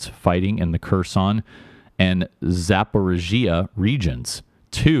Russian units fighting in the Kherson and Zaporizhia regions,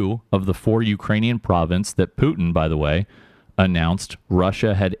 2 of the 4 Ukrainian provinces that Putin, by the way, announced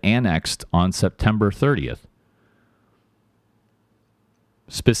Russia had annexed on September 30th.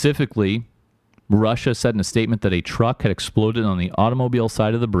 Specifically, Russia said in a statement that a truck had exploded on the automobile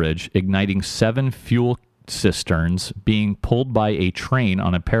side of the bridge, igniting 7 fuel cisterns being pulled by a train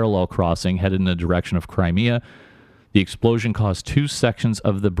on a parallel crossing headed in the direction of Crimea. The explosion caused 2 sections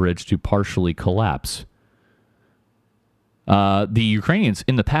of the bridge to partially collapse. The Ukrainians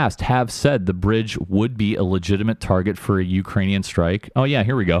in the past have said the bridge would be a legitimate target for a Ukrainian strike. Oh, yeah,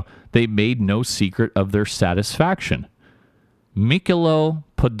 here we go. They made no secret of their satisfaction. Mikhailo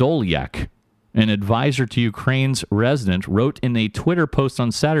Podolyak, an advisor to Ukraine's resident, wrote in a Twitter post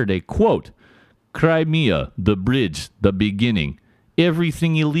on Saturday, quote, "Crimea, the bridge, the beginning.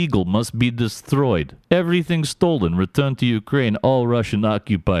 Everything illegal must be destroyed. Everything stolen, returned to Ukraine. All Russian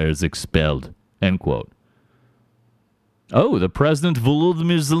occupiers expelled." End quote. Oh, the President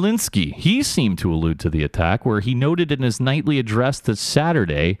Volodymyr Zelensky, he seemed to allude to the attack, where he noted in his nightly address this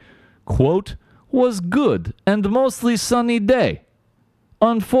Saturday, quote, was good and mostly sunny day.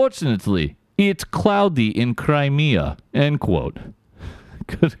 Unfortunately, it's cloudy in Crimea, end quote.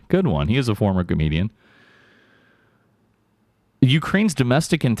 Good one. He is a former comedian. Ukraine's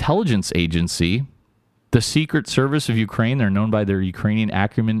domestic intelligence agency, the Secret Service of Ukraine, they're known by their Ukrainian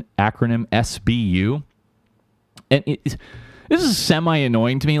acronym SBU. And this is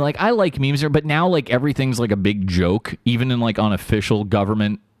semi-annoying to me. Like, I like memes here, but now, like, everything's like a big joke, even in, like, on official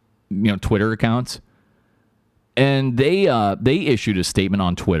government, Twitter accounts. And they issued a statement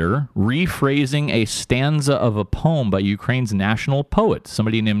on Twitter rephrasing a stanza of a poem by Ukraine's national poet,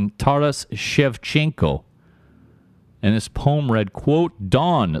 somebody named Taras Shevchenko. And this poem read, quote,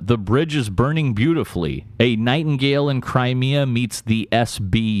 "Dawn, the bridge is burning beautifully. A nightingale in Crimea meets the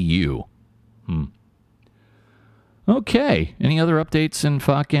SBU." Okay. Any other updates in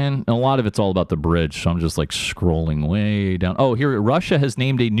fucking... A lot of it's all about the bridge, so I'm just like scrolling way down. Oh, here, Russia has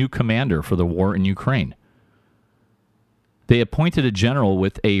named a new commander for the war in Ukraine. They appointed a general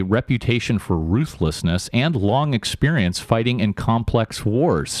with a reputation for ruthlessness and long experience fighting in complex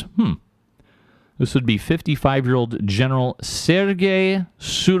wars. This would be 55-year-old General Sergei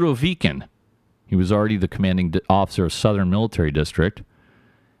Surovikin. He was already the commanding officer of Southern Military District.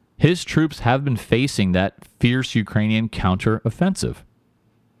 His troops have been facing that fierce Ukrainian counteroffensive.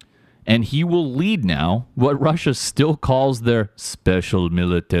 And he will lead now what Russia still calls their special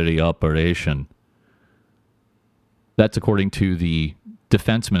military operation. That's according to the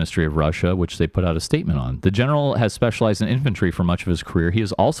Defense Ministry of Russia, which they put out a statement on. The general has specialized in infantry for much of his career. He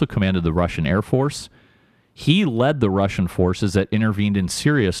has also commanded the Russian Air Force. He led the Russian forces that intervened in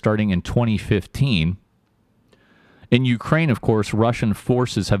Syria starting in 2015. In Ukraine, of course, Russian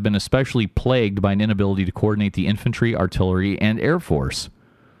forces have been especially plagued by an inability to coordinate the infantry, artillery, and air force.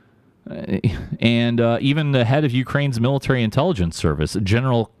 And even the head of Ukraine's military intelligence service,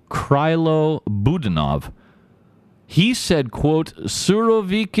 General Krylo Budanov, he said, quote,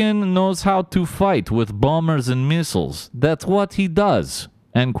 "Surovikin knows how to fight with bombers and missiles. That's what he does,"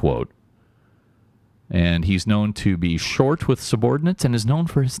 end quote. And he's known to be short with subordinates and is known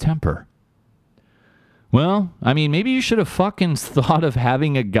for his temper. Well, I mean, maybe you should have fucking thought of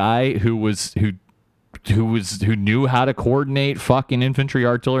having a guy who knew how to coordinate fucking infantry,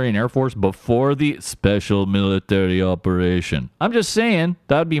 artillery, and air force before the special military operation. I'm just saying,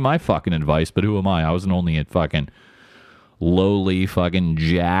 that'd be my fucking advice, but who am I? I wasn't only a fucking lowly, fucking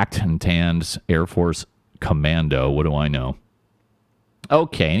jacked and tanned Air Force commando. What do I know?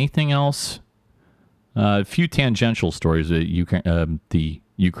 Okay, anything else? A few tangential stories, the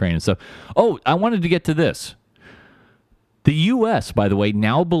Ukraine and stuff. Oh, I wanted to get to this. The U.S., by the way,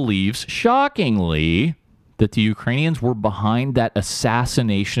 now believes, shockingly, that the Ukrainians were behind that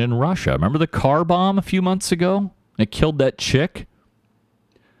assassination in Russia. Remember the car bomb a few months ago? It killed that chick?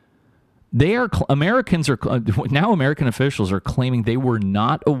 American officials are claiming they were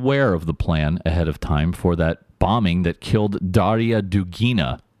not aware of the plan ahead of time for that bombing that killed Daria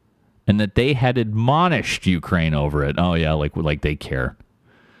Dugina, and that they had admonished Ukraine over it. Oh yeah, like they care.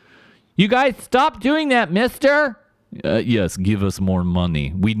 You guys stop doing that, mister. Yes, give us more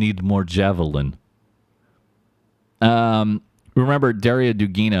money. We need more javelin. Remember, Daria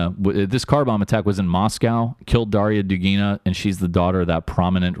Dugina, this car bomb attack was in Moscow, killed Daria Dugina, and she's the daughter of that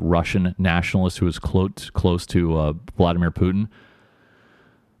prominent Russian nationalist who was close to Vladimir Putin.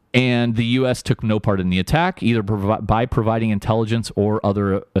 And the U.S. took no part in the attack, either by providing intelligence or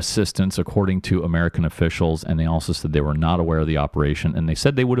other assistance, according to American officials. And they also said they were not aware of the operation, and they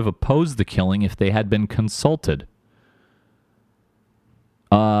said they would have opposed the killing if they had been consulted.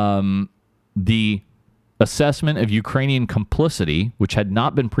 The assessment of Ukrainian complicity, which had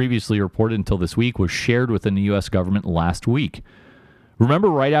not been previously reported until this week, was shared within the U.S. government last week. Remember,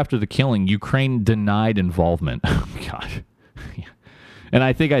 right after the killing, Ukraine denied involvement. Oh, God. And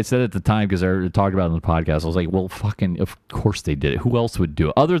I think I said at the time, because I talked about it on the podcast, I was like, well, fucking, of course they did it. Who else would do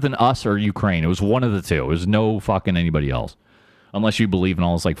it? Other than us or Ukraine. It was one of the two. It was no fucking anybody else. Unless you believe in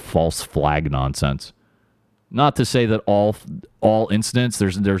all this, like, false flag nonsense. Not to say that all incidents,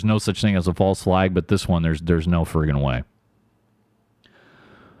 there's no such thing as a false flag, but this one, there's no friggin' way.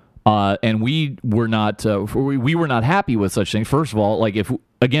 And we were not happy with such things. First of all, like,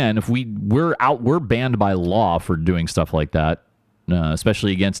 we're banned by law for doing stuff like that,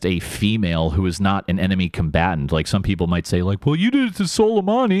 especially against a female who is not an enemy combatant. Like, some people might say, like, well, you did it to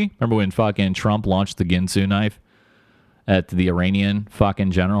Soleimani. Remember when fucking Trump launched the Ginsu knife at the Iranian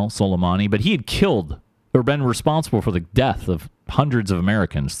fucking general Soleimani? But he had killed or been responsible for the death of hundreds of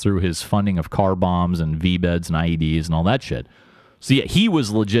Americans through his funding of car bombs and V-beds and IEDs and all that shit. So yeah, he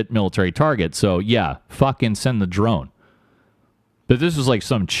was a legit military target. So yeah, fucking send the drone. But this was like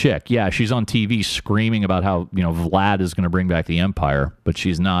some chick. Yeah, she's on TV screaming about how, Vlad is going to bring back the empire, but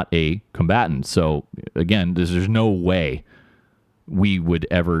she's not a combatant. So, again, there's no way we would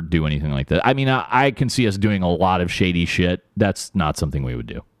ever do anything like that. I mean, I can see us doing a lot of shady shit. That's not something we would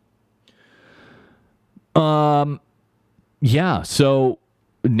do. Yeah, so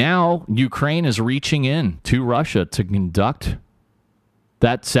now Ukraine is reaching in to Russia to conduct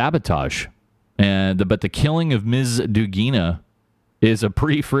that sabotage. But the killing of Ms. Dugina is a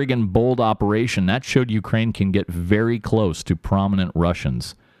pretty friggin' bold operation. That showed Ukraine can get very close to prominent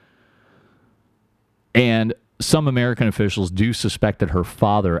Russians. And some American officials do suspect that her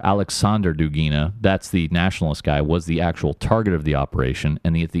father, Alexander Dugina, that's the nationalist guy, was the actual target of the operation,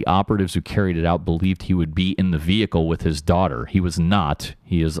 and the operatives who carried it out believed he would be in the vehicle with his daughter. He was not.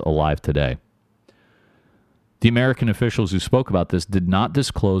 He is alive today. The American officials who spoke about this did not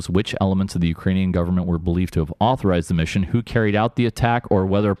disclose which elements of the Ukrainian government were believed to have authorized the mission, who carried out the attack, or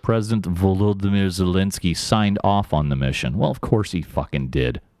whether President Volodymyr Zelensky signed off on the mission. Well, of course he fucking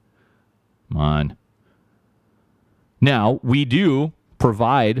did. Come on. Now, we do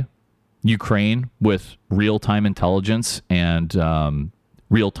provide Ukraine with real-time intelligence and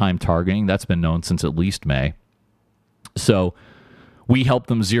real-time targeting. That's been known since at least May. So we help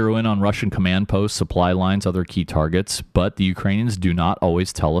them zero in on Russian command posts, supply lines, other key targets, but the Ukrainians do not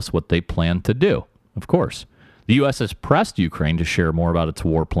always tell us what they plan to do, of course. The U.S. has pressed Ukraine to share more about its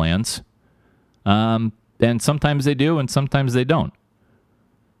war plans, and sometimes they do and sometimes they don't.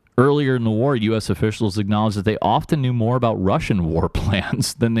 Earlier in the war, U.S. officials acknowledged that they often knew more about Russian war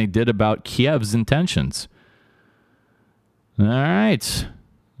plans than they did about Kiev's intentions. All right.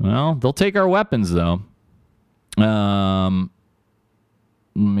 Well, they'll take our weapons, though.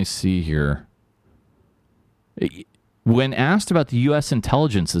 Let me see here. When asked about the U.S.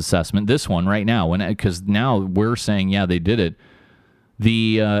 intelligence assessment, this one right now, because now we're saying, yeah, they did it,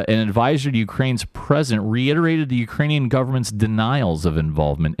 an advisor to Ukraine's president reiterated the Ukrainian government's denials of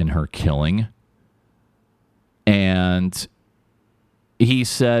involvement in her killing. And he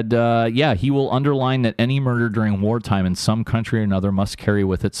said, he will underline that any murder during wartime in some country or another must carry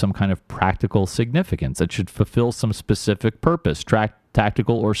with it some kind of practical significance. It should fulfill some specific purpose,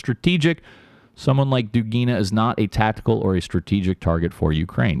 tactical or strategic. Someone like Dugina is not a tactical or a strategic target for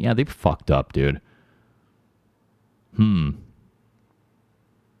Ukraine. Yeah, they fucked up, dude.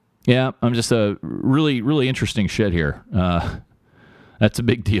 Yeah, I'm just a really, really interesting shit here. That's a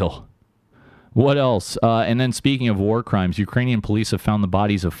big deal. What else? And then speaking of war crimes, Ukrainian police have found the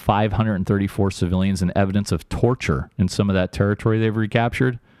bodies of 534 civilians and evidence of torture in some of that territory they've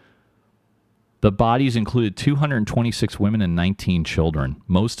recaptured. The bodies included 226 women and 19 children.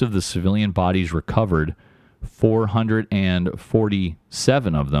 Most of the civilian bodies recovered,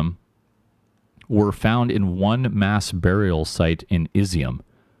 447 of them, were found in one mass burial site in Izium.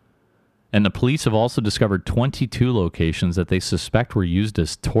 And the police have also discovered 22 locations that they suspect were used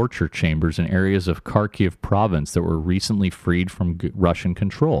as torture chambers in areas of Kharkiv province that were recently freed from Russian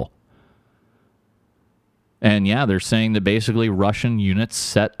control. And yeah, they're saying that basically Russian units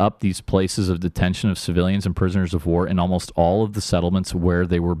set up these places of detention of civilians and prisoners of war in almost all of the settlements where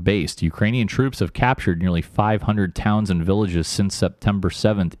they were based. Ukrainian troops have captured nearly 500 towns and villages since September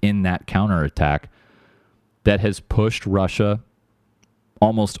 7th in that counterattack that has pushed Russia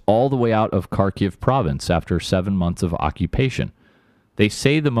almost all the way out of Kharkiv province after 7 months of occupation. They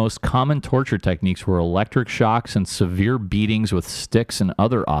say the most common torture techniques were electric shocks and severe beatings with sticks and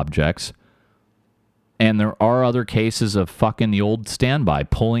other objects. And there are other cases of fucking the old standby,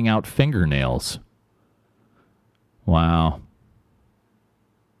 pulling out fingernails. Wow.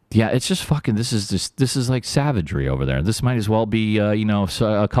 Yeah, it's just fucking, this is like savagery over there. This might as well be,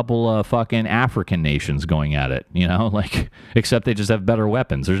 a couple of fucking African nations going at it, except they just have better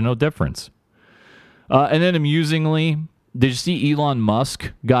weapons. There's no difference. And then amusingly, did you see Elon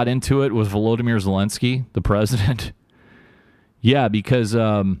Musk got into it with Volodymyr Zelensky, the president? Yeah, because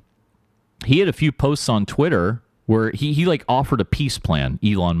he had a few posts on Twitter where he offered a peace plan.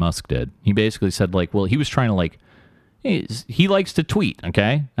 Elon Musk did. He basically said he was trying to he likes to tweet,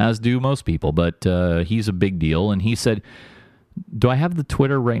 okay, as do most people, but he's a big deal. And he said, do I have the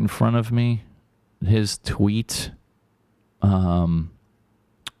Twitter right in front of me? His tweet. Yeah,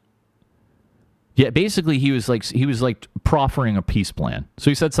 basically he was proffering a peace plan.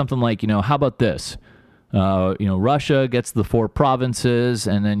 So he said something like, how about this? Russia gets the 4 provinces,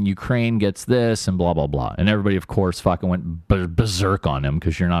 and then Ukraine gets this, and blah, blah, blah. And everybody, of course, fucking went berserk on him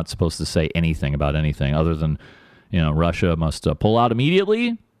because you're not supposed to say anything about anything other than, Russia must pull out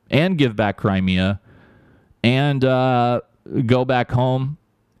immediately and give back Crimea and go back home,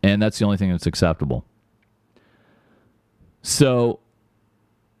 and that's the only thing that's acceptable. So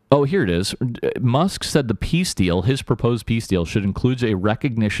Oh, here it is. Musk said the peace deal, his proposed peace deal, should include a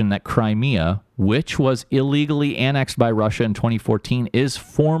recognition that Crimea, which was illegally annexed by Russia in 2014, is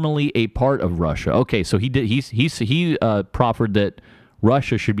formally a part of Russia. Okay, so he proffered that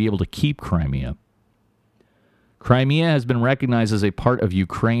Russia should be able to keep Crimea. Crimea has been recognized as a part of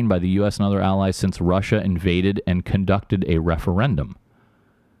Ukraine by the U.S. and other allies since Russia invaded and conducted a referendum.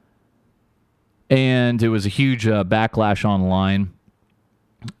 And it was a huge backlash online.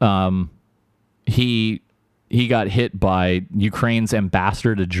 He got hit by Ukraine's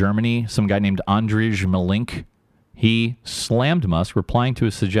ambassador to Germany, some guy named Andrzej Malink. He slammed Musk, replying to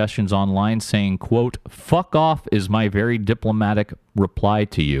his suggestions online, saying, quote, "Fuck off is my very diplomatic reply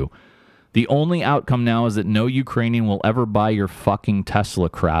to you. The only outcome now is that no Ukrainian will ever buy your fucking Tesla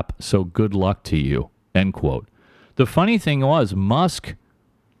crap, so good luck to you," end quote. The funny thing was, Musk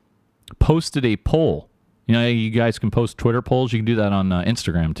posted a poll. You know, you guys can post Twitter polls. You can do that on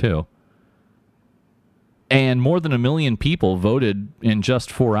Instagram, too. And more than 1 million people voted in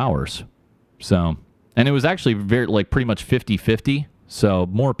just 4 hours. So, and it was actually pretty much 50-50. So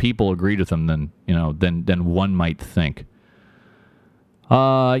more people agreed with him than one might think.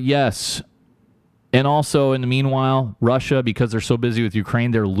 Yes. And also, in the meanwhile, Russia, because they're so busy with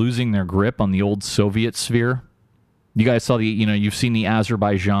Ukraine, they're losing their grip on the old Soviet sphere. You guys saw you've seen the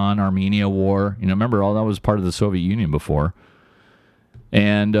Azerbaijan-Armenia war. Remember, all that was part of the Soviet Union before.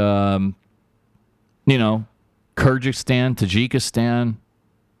 And, Kyrgyzstan, Tajikistan,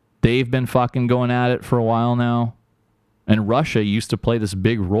 they've been fucking going at it for a while now. And Russia used to play this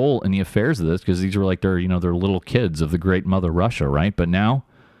big role in the affairs of this because these were they're little kids of the great mother Russia, right? But now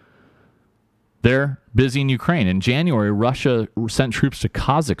they're busy in Ukraine. In January, Russia sent troops to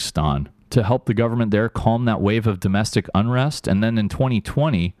Kazakhstan to help the government there calm that wave of domestic unrest. And then in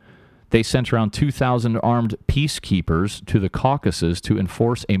 2020, they sent around 2,000 armed peacekeepers to the Caucasus to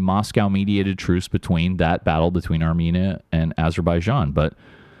enforce a Moscow-mediated truce between that battle between Armenia and Azerbaijan. But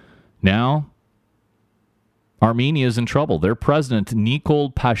now Armenia is in trouble. Their president,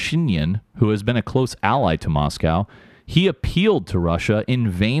 Nikol Pashinyan, who has been a close ally to Moscow, he appealed to Russia in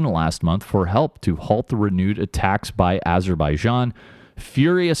vain last month for help to halt the renewed attacks by Azerbaijan.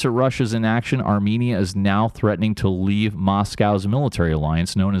 Furious at Russia's inaction, Armenia is now threatening to leave Moscow's military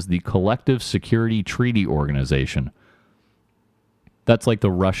alliance known as the Collective Security Treaty Organization. That's like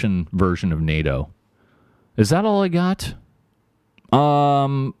the Russian version of NATO. Is that all I got?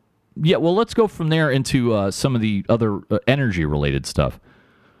 Yeah, well, let's go from there into some of the other energy-related stuff.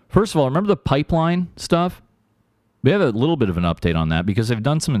 First of all, remember the pipeline stuff? We have a little bit of an update on that because they've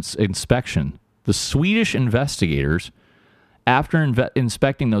done some inspection. The Swedish investigators, after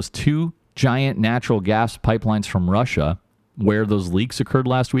inspecting those 2 giant natural gas pipelines from Russia, where those leaks occurred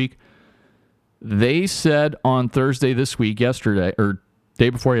last week, they said on Thursday this week, day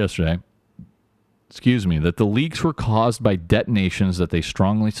before yesterday, that the leaks were caused by detonations that they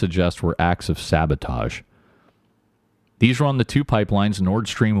strongly suggest were acts of sabotage. These were on the 2 pipelines, Nord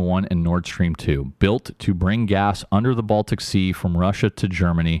Stream 1 and Nord Stream 2, built to bring gas under the Baltic Sea from Russia to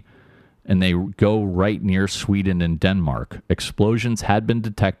Germany, and they go right near Sweden and Denmark. Explosions had been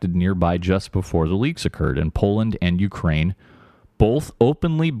detected nearby just before the leaks occurred, and Poland and Ukraine both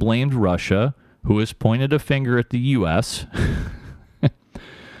openly blamed Russia, who has pointed a finger at the U.S.,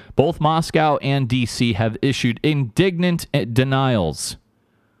 Both Moscow and D.C. have issued indignant denials.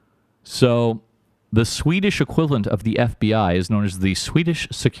 So the Swedish equivalent of the FBI is known as the Swedish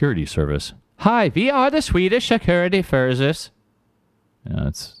Security Service. Hi, we are the Swedish Security Service. Yeah,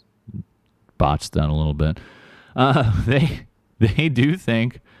 it's botched down a little bit. They do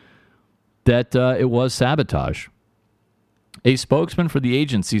think that it was sabotage. A spokesman for the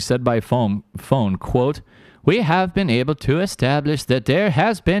agency said by phone, quote, "We have been able to establish that there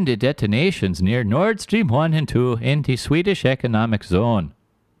has been the detonations near Nord Stream 1 and 2 in the Swedish economic zone."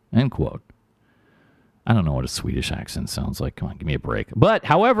 End quote. I don't know what a Swedish accent sounds like. Come on, give me a break. But,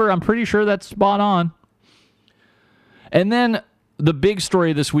 however, I'm pretty sure that's spot on. And then the big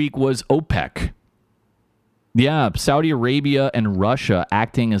story this week was OPEC. Yeah, Saudi Arabia and Russia,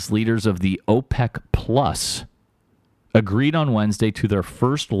 acting as leaders of the OPEC Plus, agreed on Wednesday to their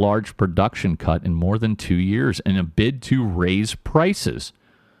first large production cut in more than 2 years in a bid to raise prices.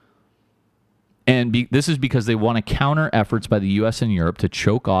 And this is because they want to counter efforts by the U.S. and Europe to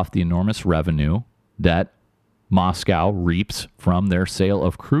choke off the enormous revenue that Moscow reaps from their sale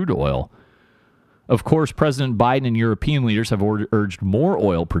of crude oil. Of course, President Biden and European leaders have urged more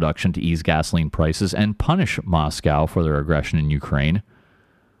oil production to ease gasoline prices and punish Moscow for their aggression in Ukraine.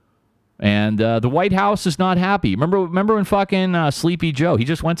 And the White House is not happy. Remember when fucking Sleepy Joe, he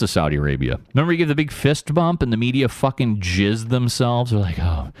just went to Saudi Arabia. Remember he gave the big fist bump and the media fucking jizzed themselves? They're like,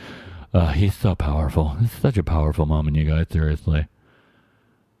 he's so powerful. It's such a powerful moment, you guys, seriously.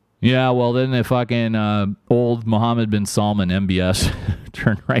 Yeah, well, then the fucking old Mohammed bin Salman MBS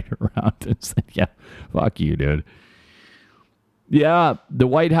turned right around and said, yeah, fuck you, dude. Yeah, the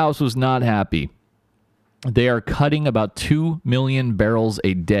White House was not happy. They are cutting about 2 million barrels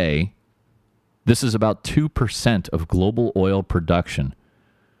a day. This is about 2% of global oil production.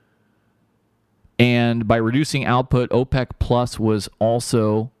 And by reducing output, OPEC Plus was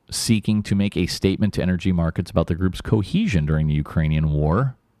also seeking to make a statement to energy markets about the group's cohesion during the Ukrainian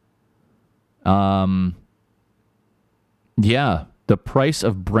war. The price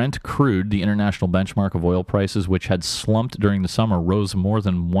of Brent crude, the international benchmark of oil prices, which had slumped during the summer, rose more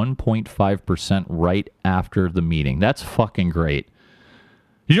than 1.5% right after the meeting. That's fucking great.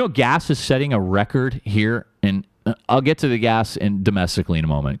 You know, gas is setting a record here, and I'll get to the gas domestically in a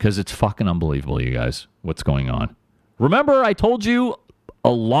moment because it's fucking unbelievable, you guys, what's going on. Remember, I told you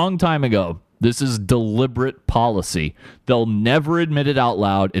a long time ago, this is deliberate policy. They'll never admit it out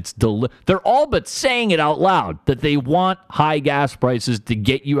loud. They're all but saying it out loud that they want high gas prices to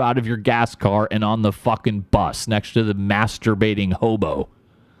get you out of your gas car and on the fucking bus next to the masturbating hobo.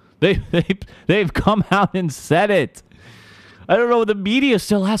 They've come out and said it. I don't know. The media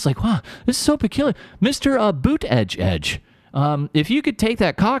still asks, like, wow, this is so peculiar. Mr. Boot Edge, if you could take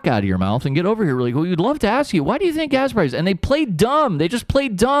that cock out of your mouth and get over here really quick, we'd love to ask you, why do you think gas prices? And they played dumb. They just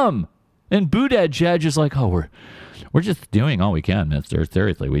played dumb. And Boot Edge is like, oh, we're just doing all we can, mister.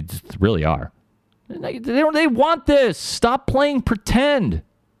 Seriously, we just really are. And they want this. Stop playing pretend.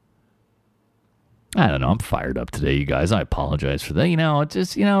 I don't know. I'm fired up today, you guys. I apologize for that. You know, it's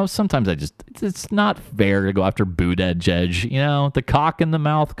just, sometimes it's not fair to go after Boot Edge. The cock in the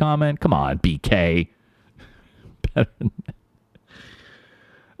mouth comment. Come on, BK.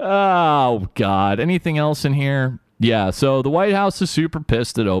 Oh, God. Anything else in here? Yeah, so the White House is super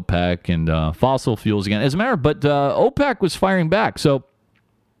pissed at OPEC and fossil fuels again. As a matter of fact, OPEC was firing back. So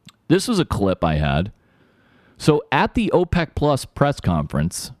this was a clip I had. So at the OPEC Plus press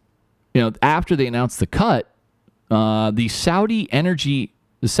conference, after they announced the cut, the Saudi energy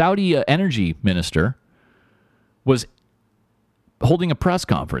minister was holding a press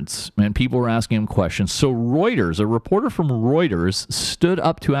conference, and people were asking him questions. So Reuters, a reporter from Reuters, stood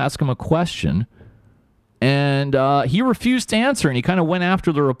up to ask him a question. And he refused to answer, and he kind of went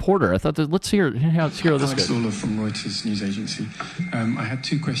after the reporter. I thought, let's hear this guy. Alex Lawler from Reuters News Agency. I had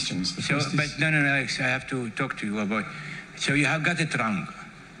two questions. The first is... No, Alex, I have to talk to you about... So you have got it wrong.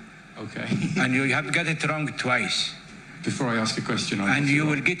 Okay. And you have got it wrong twice. Before I ask a question... And you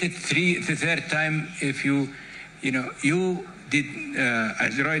will get it the third time if you did,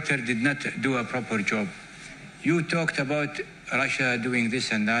 as Reuters did not do a proper job. You talked about Russia doing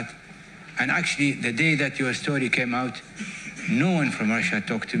this and that. And actually, the day that your story came out, no one from Russia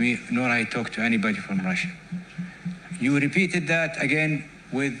talked to me, nor I talked to anybody from Russia. You repeated that again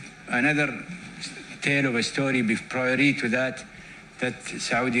with another tale of a story prior to that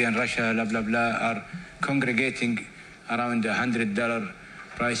Saudi and Russia, blah, blah, blah, are congregating around $100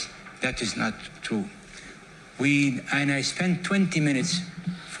 price. That is not true. And I spent 20 minutes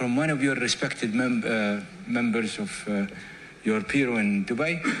from one of your respected members of your bureau in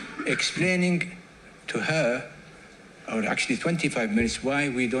Dubai, explaining to her, or actually 25 minutes, why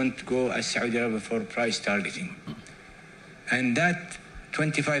we don't go as Saudi Arabia for price targeting. And that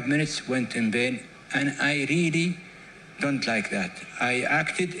 25 minutes went in vain, and I really don't like that. I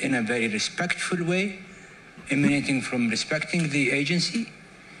acted in a very respectful way, emanating from respecting the agency,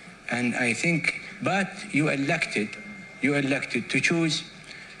 and I think, but you elected to choose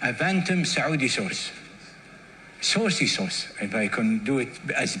a phantom Saudi source. Saucy sauce, if I can do it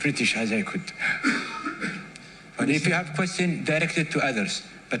as British as I could. But if you have questions, direct it to others,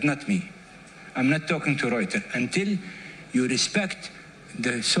 but not me. I'm not talking to Reuters until you respect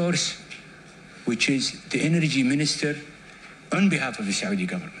the source, which is the energy minister on behalf of the Saudi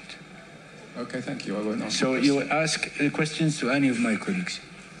government. Okay, thank you. I won't ask. So you will ask the questions to any of my colleagues.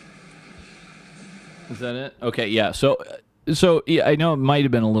 Is that it? Okay, yeah. So yeah, I know it might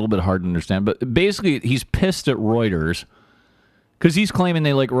have been a little bit hard to understand, but basically he's pissed at Reuters because he's claiming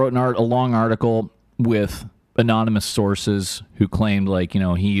they wrote a long article with anonymous sources who claimed he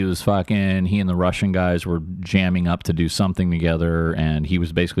and the Russian guys were jamming up to do something together, and he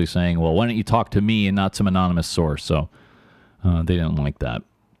was basically saying, well, why don't you talk to me and not some anonymous source? So they didn't like that.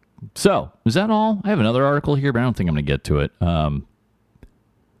 So is that all? I have another article here, but I don't think I'm going to get to it.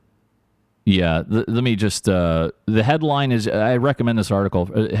 Yeah, let me just, the headline is, I recommend this article.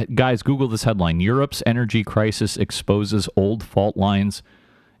 Guys, Google this headline. Europe's energy crisis exposes old fault lines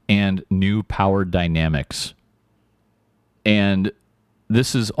and new power dynamics. And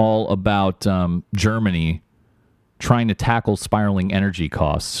this is all about Germany trying to tackle spiraling energy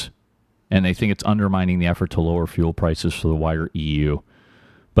costs. And they think it's undermining the effort to lower fuel prices for the wider EU.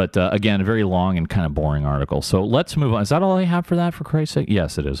 But again, a very long and kind of boring article. So let's move on. Is that all I have for that, for Christ's sake?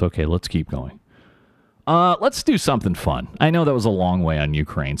 Yes, it is. Okay, let's keep going. Let's do something fun. I know that was a long way on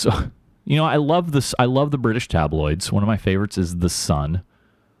Ukraine. So, I love this. I love the British tabloids. One of my favorites is The Sun.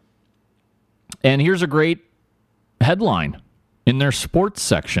 And here's a great headline in their sports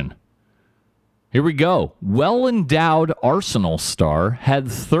section. Here we go. Well-endowed Arsenal star had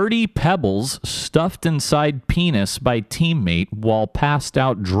 30 pebbles stuffed inside penis by teammate while passed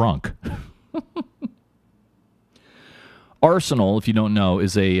out drunk. Arsenal, if you don't know,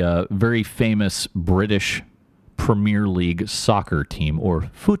 is a very famous British Premier League soccer team,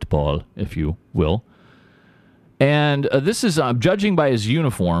 or football, if you will. And this is, judging by his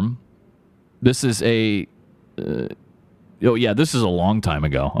uniform, this is a... this is a long time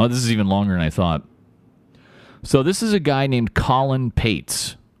ago. Oh, this is even longer than I thought. So this is a guy named Colin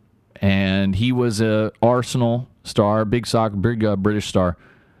Pates, and he was a Arsenal star, big British star,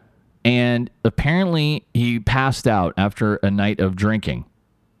 and apparently he passed out after a night of drinking.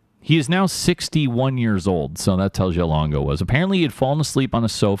 He is now 61 years old, so that tells you how long ago it was. Apparently he had fallen asleep on a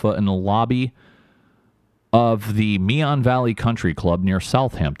sofa in the lobby of the Meon Valley Country Club near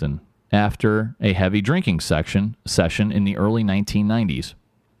Southampton after a heavy drinking session in the early 1990s.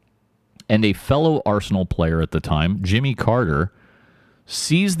 And a fellow Arsenal player at the time, Jimmy Carter,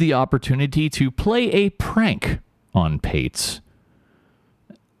 seized the opportunity to play a prank on Pates.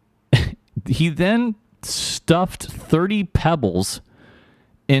 He then stuffed 30 pebbles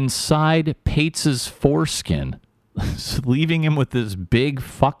inside Pates's foreskin, leaving him with this big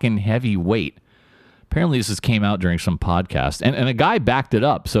fucking heavy weight. Apparently this came out during some podcast, and a guy backed it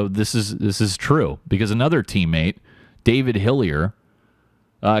up. So this is true, because another teammate, David Hillier,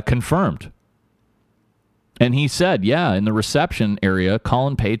 confirmed. And he said, in the reception area,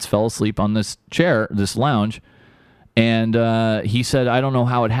 Colin Pates fell asleep on this chair, this lounge, and he said, I don't know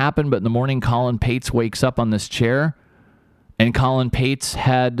how it happened, but in the morning Colin Pates wakes up on this chair, and Colin Pates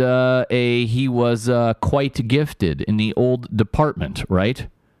had he was quite gifted in the old department, right?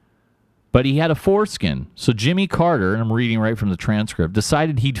 But he had a foreskin. So Jimmy Carter, and I'm reading right from the transcript,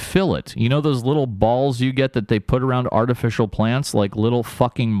 decided he'd fill it. You know those little balls you get that they put around artificial plants, like little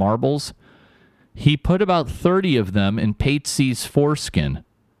fucking marbles? He put about 30 of them in Pates's foreskin.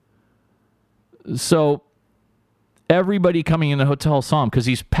 So everybody coming in the hotel saw him because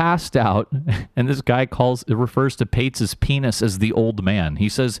he's passed out, and this guy refers to Pates's penis as the old man. He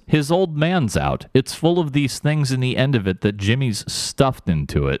says, his old man's out. It's full of these things in the end of it that Jimmy's stuffed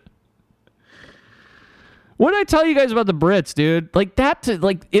into it. What did I tell you guys about the Brits, dude? Like that,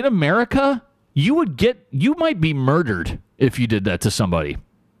 in America, you might be murdered if you did that to somebody.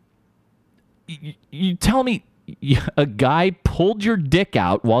 You tell me a guy pulled your dick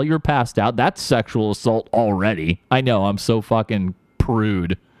out while you're passed out. That's sexual assault already. I know, I'm so fucking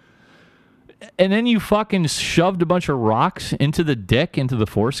prude. And then you fucking shoved a bunch of rocks into the dick, into the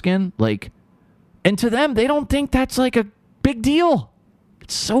foreskin. And to them, they don't think that's like a big deal.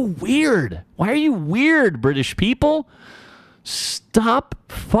 It's so weird. Why are you weird, British people? Stop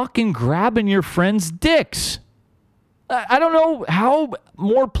fucking grabbing your friends' dicks. I don't know how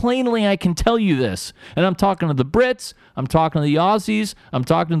more plainly I can tell you this. And I'm talking to the Brits, I'm talking to the Aussies, I'm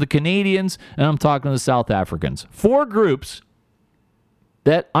talking to the Canadians, and I'm talking to the South Africans. 4 groups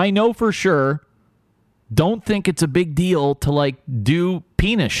that I know for sure don't think it's a big deal to do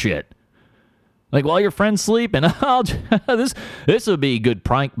penis shit. While your friend's sleeping, this will be a good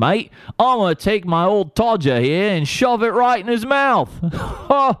prank, mate. I'm going to take my old Todger here and shove it right in his mouth.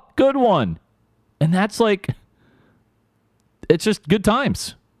 Oh, good one. And that's it's just good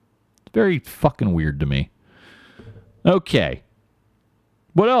times. It's very fucking weird to me. Okay.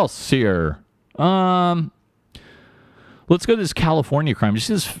 What else here? Let's go to this California crime. Did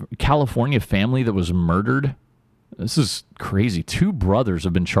you see this California family that was murdered? This is crazy. 2 brothers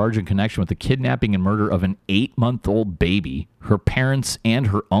have been charged in connection with the kidnapping and murder of an 8-month-old baby, her parents, and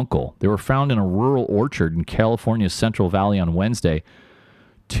her uncle. They were found in a rural orchard in California's Central Valley on Wednesday,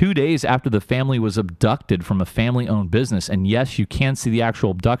 2 days after the family was abducted from a family-owned business. And yes, you can see the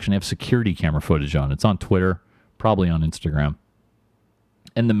actual abduction. They have security camera footage on it. It's on Twitter, probably on Instagram.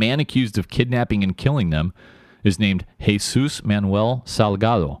 And the man accused of kidnapping and killing them is named Jesus Manuel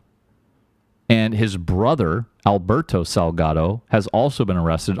Salgado. And his brother, Alberto Salgado, has also been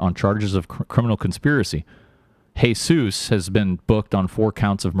arrested on charges of criminal conspiracy. Jesus has been booked on 4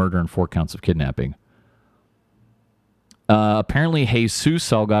 counts of murder and 4 counts of kidnapping. Apparently, Jesus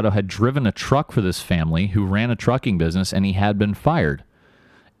Salgado had driven a truck for this family who ran a trucking business, and he had been fired.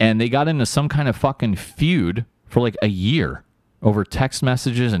 And they got into some kind of fucking feud for like a year over text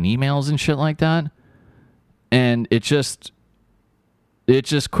messages and emails and shit like that. And it just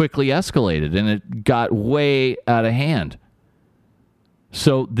quickly escalated, and it got way out of hand.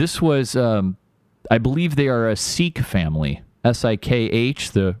 So this was, I believe they are a Sikh family,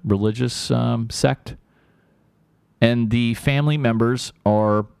 S-I-K-H, the religious sect. And the family members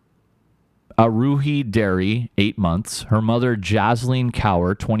are Aruhi Derry, 8 months, her mother Jasleen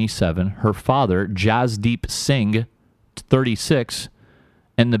Kaur, 27, her father Jasdeep Singh, 36,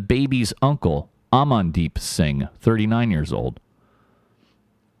 and the baby's uncle Amandeep Singh, 39 years old.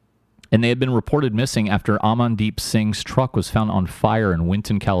 And they had been reported missing after Amandeep Singh's truck was found on fire in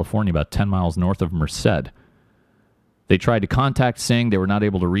Winton, California, about 10 miles north of Merced. They tried to contact Singh. They were not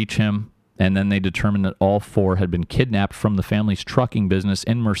able to reach him. And then they determined that all 4 had been kidnapped from the family's trucking business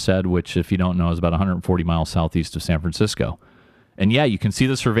in Merced, which, if you don't know, is about 140 miles southeast of San Francisco. And yeah, you can see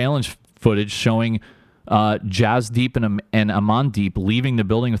the surveillance footage showing Jasdeep and Amandeep leaving the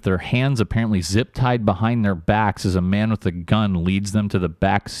building with their hands apparently zip-tied behind their backs as a man with a gun leads them to the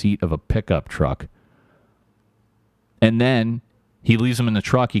back seat of a pickup truck. And then he leaves them in the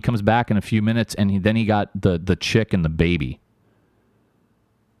truck. He comes back in a few minutes, and then he got the chick and the baby.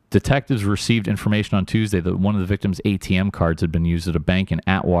 Detectives received information on Tuesday that one of the victim's ATM cards had been used at a bank in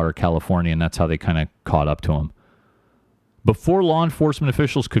Atwater, California, and that's how they kind of caught up to him. Before law enforcement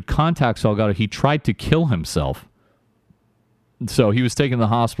officials could contact Salgado, he tried to kill himself. So he was taken to the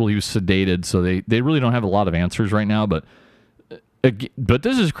hospital. He was sedated. So they really don't have a lot of answers right now. But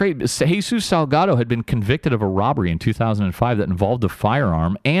this is great. Jesus Salgado had been convicted of a robbery in 2005 that involved a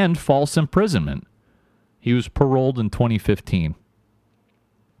firearm and false imprisonment. He was paroled in 2015.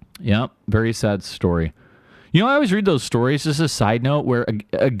 Yep, very sad story. You know, I always read those stories, just a side note, where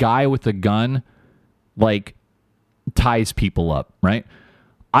a guy with a gun, like, ties people up, right?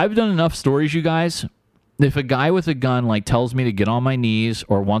 I've done enough stories, you guys. If a guy with a gun, like, tells me to get on my knees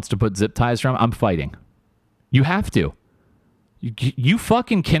or wants to put zip ties around, I'm fighting. You have to. You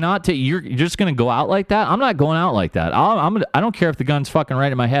fucking cannot take... You're just going to go out like that? I'm not going out like that. I don't care if the gun's fucking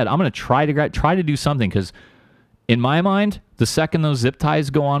right in my head. I'm going to try to do something, because in my mind, the second those zip ties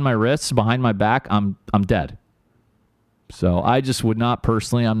go on my wrists behind my back, I'm dead. So I just would not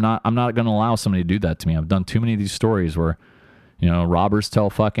personally, I'm not going to allow somebody to do that to me. I've done too many of these stories where, you know, robbers tell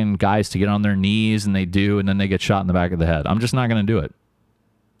fucking guys to get on their knees, and they do, and then they get shot in the back of the head. I'm just not going to do it.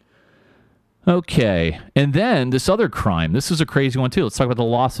 Okay. And then this other crime. This is a crazy one too. Let's talk about the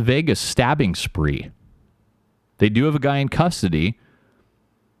Las Vegas stabbing spree. They do have a guy in custody,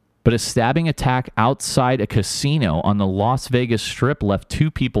 but a stabbing attack outside a casino on the Las Vegas Strip left 2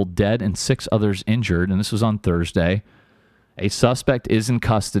 people dead and 6 others injured, and this was on Thursday. A suspect is in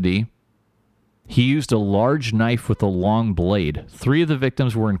custody. He used a large knife with a long blade. 3 of the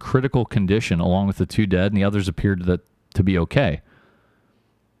victims were in critical condition, along with the 2 dead, and the others appeared to be okay.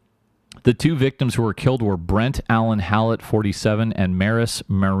 The 2 victims who were killed were Brent Allen Hallett, 47, and Maris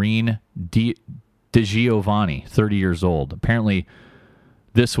Marine DeGiovanni, 30 years old. Apparently,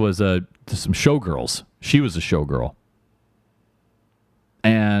 this was some showgirls. She was a showgirl.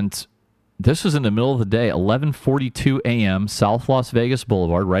 And this was in the middle of the day, 11:42 a.m., South Las Vegas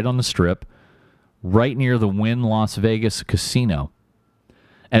Boulevard, right on the Strip, right near the Wynn Las Vegas Casino.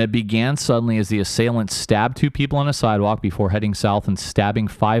 And it began suddenly as the assailant stabbed 2 people on a sidewalk before heading south and stabbing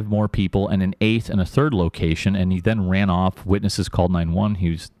 5 more people in an 8th and a 3rd location, and he then ran off. Witnesses called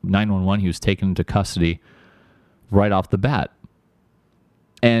 911. He was taken into custody right off the bat.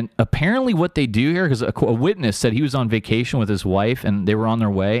 And apparently what they do here, because a witness said he was on vacation with his wife and they were on their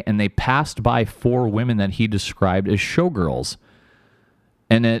way, and they passed by 4 women that he described as showgirls.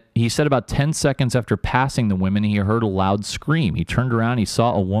 And he said about 10 seconds after passing the women, he heard a loud scream. He turned around, he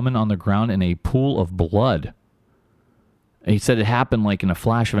saw a woman on the ground in a pool of blood. And he said it happened like in a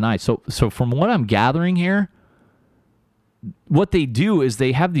flash of an eye. So from what I'm gathering here, what they do is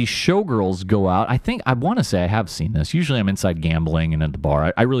they have these showgirls go out. I want to say I have seen this. Usually I'm inside gambling and at the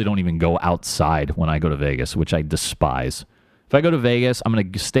bar. I really don't even go outside when I go to Vegas, which I despise. If I go to Vegas, I'm going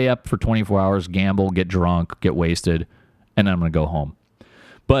to stay up for 24 hours, gamble, get drunk, get wasted, and then I'm going to go home.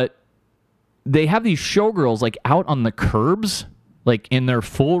 But they have these showgirls like out on the curbs, like in their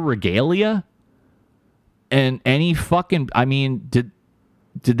full regalia. And any fucking,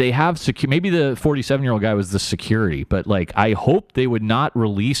 did they have maybe the 47-year-old guy was the security, but like I hope they would not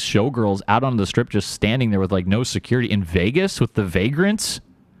release showgirls out on the strip just standing there with like no security in Vegas with the vagrants.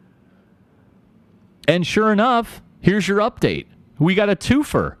 And sure enough, here's your update. We got a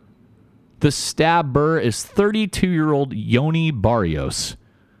twofer. The stabber is 32-year-old Yoni Barrios.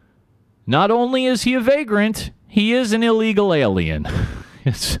 Not only is he a vagrant, he is an illegal alien.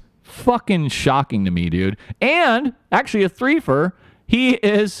 It's fucking shocking to me, dude. And actually a threefer, he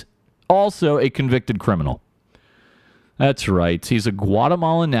is also a convicted criminal. That's right. He's a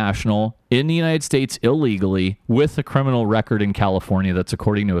Guatemalan national in the United States illegally with a criminal record in California. That's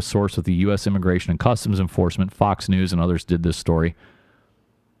according to a source with the U.S. Immigration and Customs Enforcement. Fox News and others did this story.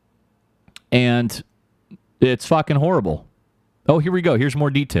 And it's fucking horrible. Oh, here we go. Here's more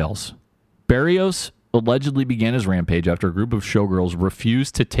details. Barrios allegedly began his rampage after a group of showgirls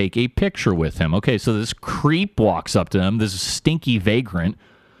refused to take a picture with him. Okay, so this creep walks up to him, this stinky vagrant,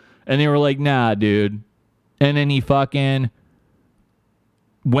 and they were like, nah, dude. And then he fucking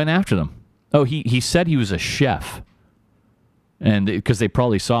went after them. Oh, he said he was a chef. And because they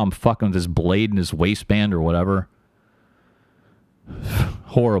probably saw him fucking with his blade in his waistband or whatever.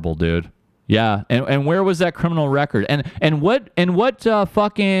 Horrible, dude. Yeah, and where was that criminal record? And what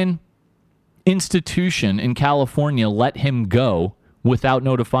fucking institution in California let him go without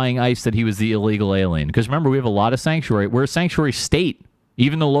notifying ICE that he was the illegal alien? Because remember, we have a lot of sanctuary. We're a sanctuary state.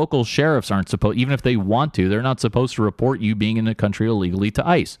 Even the local sheriffs aren't supposed, even if they want to, they're not supposed to report you being in the country illegally to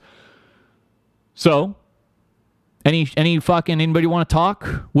ICE. So, anybody want to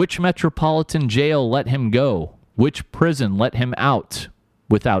talk? Which metropolitan jail let him go? Which prison let him out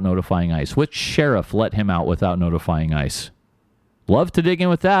without notifying ICE? Which sheriff let him out without notifying ICE? Love to dig in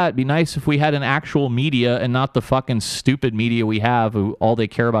with that. It'd be nice if we had an actual media and not the fucking stupid media we have who all they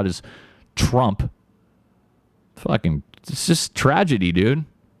care about is Trump. Fucking, it's just tragedy, dude.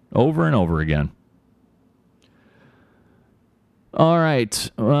 Over and over again. All right.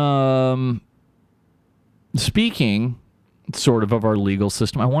 Speaking sort of our legal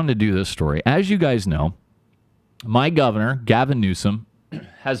system, I wanted to do this story. As you guys know, my governor, Gavin Newsom,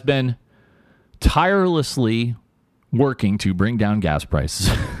 has been tirelessly working to bring down gas prices.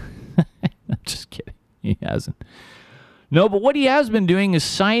 I'm just kidding. He hasn't. No, but what he has been doing is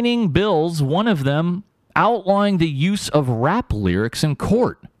signing bills, one of them outlawing the use of rap lyrics in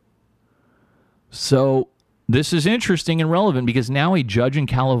court. So this is interesting and relevant because now a judge in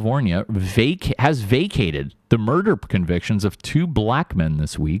California has vacated the murder convictions of 2 black men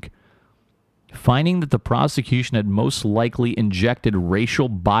this week, finding that the prosecution had most likely injected racial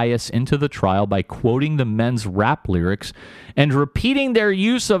bias into the trial by quoting the men's rap lyrics and repeating their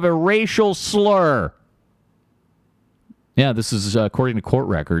use of a racial slur. Yeah, this is according to court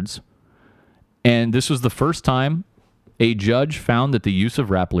records. And this was the first time a judge found that the use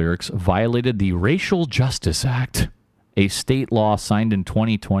of rap lyrics violated the Racial Justice Act, a state law signed in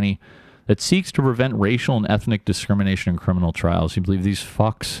 2020 that seeks to prevent racial and ethnic discrimination in criminal trials. You believe these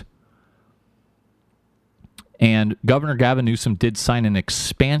fucks? And Governor Gavin Newsom did sign an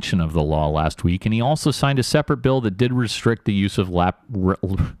expansion of the law last week, and he also signed a separate bill that did restrict the use of rap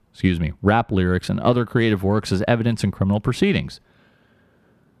lyrics and other creative works as evidence in criminal proceedings.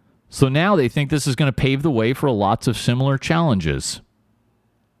 So now they think this is going to pave the way for lots of similar challenges.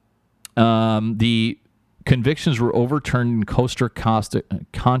 The convictions were overturned in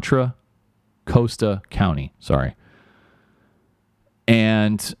Contra Costa County.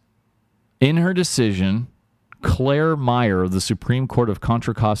 And in her decision, Claire Meyer of the Supreme Court of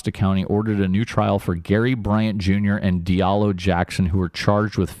Contra Costa County ordered a new trial for Gary Bryant Jr. and Diallo Jackson, who were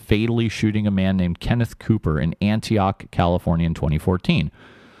charged with fatally shooting a man named Kenneth Cooper in Antioch, California in 2014.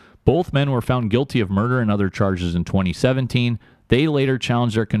 Both men were found guilty of murder and other charges in 2017. They later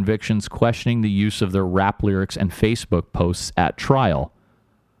challenged their convictions, questioning the use of their rap lyrics and Facebook posts at trial.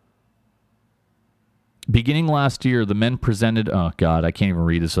 Beginning last year, the men presented... Oh, God, I can't even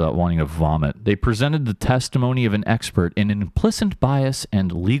read this without wanting to vomit. They presented the testimony of an expert in implicit bias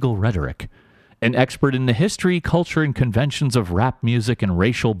and legal rhetoric, an expert in the history, culture, and conventions of rap music and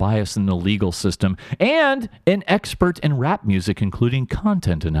racial bias in the legal system, and an expert in rap music, including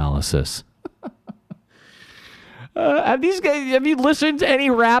content analysis. Have you listened to any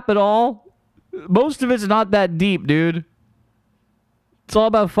rap at all? Most of it's not that deep, dude. It's all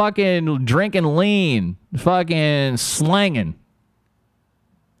about fucking drinking lean, fucking slanging.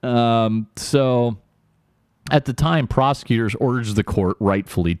 So at the time, prosecutors urged the court,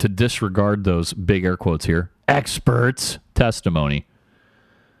 rightfully, to disregard those big air quotes here, experts' testimony.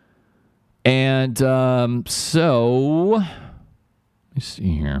 And so, let me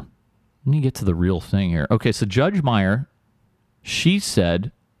see here. Let me get to the real thing here. Okay, so Judge Meyer She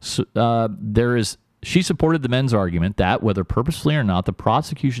said she supported the men's argument that, whether purposefully or not, the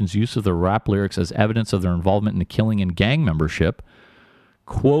prosecution's use of the rap lyrics as evidence of their involvement in the killing and gang membership,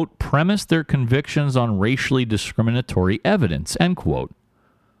 quote, premised their convictions on racially discriminatory evidence, end quote.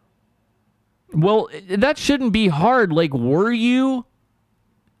 Well, that shouldn't be hard. Like, were you?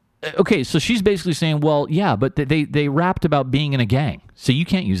 Okay, so she's basically saying, well, yeah, but they rapped about being in a gang, so you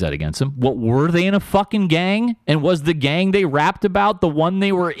can't use that against them. What, were they in a fucking gang? And was the gang they rapped about the one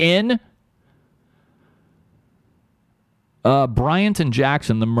they were in? Bryant and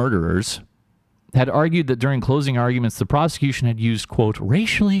Jackson, the murderers, had argued that during closing arguments, the prosecution had used, quote,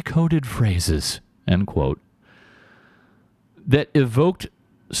 racially coded phrases, end quote, that evoked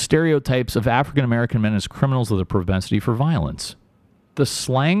stereotypes of African-American men as criminals with a propensity for violence. The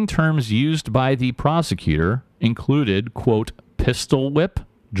slang terms used by the prosecutor included, quote, pistol whip,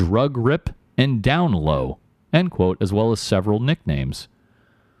 drug rip, and down low, end quote, as well as several nicknames.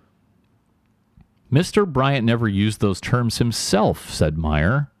 Mr. Bryant never used those terms himself, said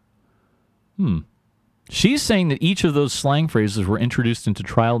Meyer. She's saying that each of those slang phrases were introduced into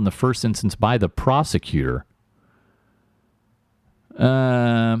trial in the first instance by the prosecutor.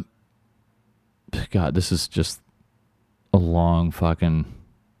 God, this is just a long fucking...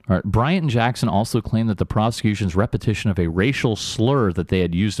 All right. Bryant and Jackson also claimed that the prosecution's repetition of a racial slur that they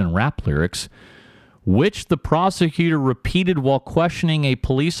had used in rap lyrics, which the prosecutor repeated while questioning a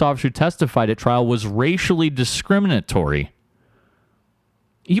police officer who testified at trial, was racially discriminatory.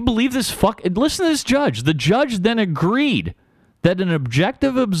 You believe this Listen to this judge. The judge then agreed that an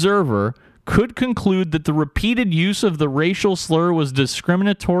objective observer could conclude that the repeated use of the racial slur was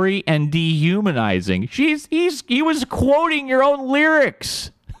discriminatory and dehumanizing. He was quoting your own lyrics.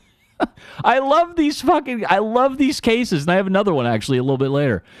 I love these cases, and I have another one actually a little bit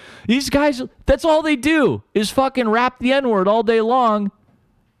later. These guys, that's all they do is fucking rap the N-word all day long,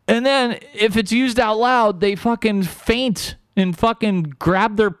 and then if it's used out loud, they fucking faint and fucking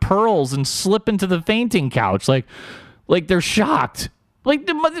grab their pearls and slip into the fainting couch like they're shocked. Like,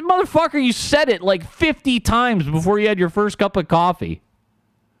 the motherfucker, you said it like 50 times before you had your first cup of coffee.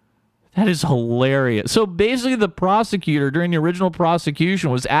 That is hilarious. So basically the prosecutor during the original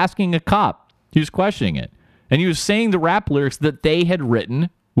prosecution was asking a cop. He was questioning it. And he was saying the rap lyrics that they had written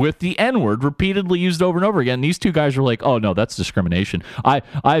with the N-word repeatedly used over and over again. And these two guys were like, oh, no, that's discrimination.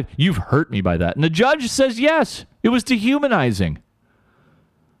 You've hurt me by that. And the judge says, yes, it was dehumanizing.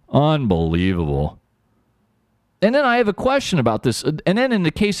 Unbelievable. And then I have a question about this. And then in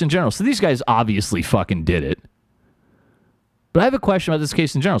the case in general. So these guys obviously fucking did it. But I have a question about this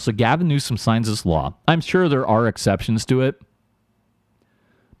case in general. So Gavin Newsom signs this law. I'm sure there are exceptions to it.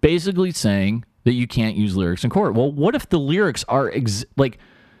 Basically saying that you can't use lyrics in court. Well, what if the lyrics are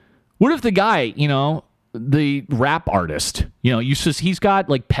what if the guy, the rap artist, he's got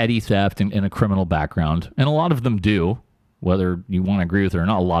like petty theft and a criminal background, and a lot of them do, whether you want to agree with it or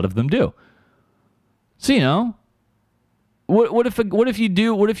not, a lot of them do. So, what if you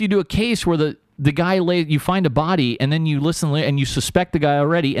do a case where the guy you find a body and then you listen and you suspect the guy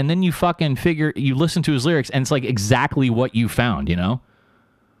already, and then you fucking you listen to his lyrics and it's like exactly what you found, and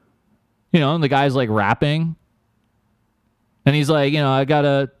the guy's like rapping and he's like,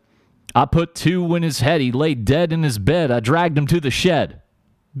 I put 2 in his head. He lay dead in his bed. I dragged him to the shed.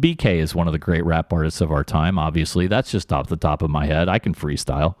 BK is one of the great rap artists of our time, obviously. That's just off the top of my head. I can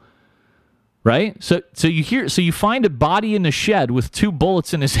freestyle. Right? So you find a body in the shed with 2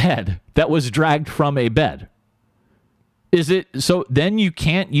 bullets in his head that was dragged from a bed. So then you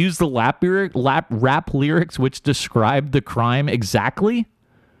can't use the rap lyrics which describe the crime exactly?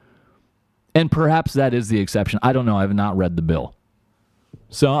 And perhaps that is the exception. I don't know. I have not read the bill.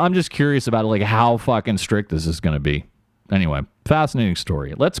 So I'm just curious about how fucking strict this is going to be. Anyway, fascinating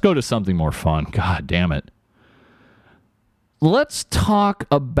story. Let's go to something more fun. God damn it. Let's talk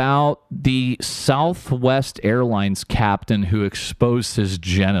about the Southwest Airlines captain who exposed his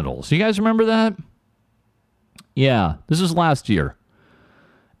genitals. You guys remember that? Yeah, this was last year.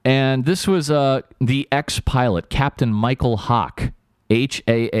 And this was the ex-pilot, Captain Michael Haak,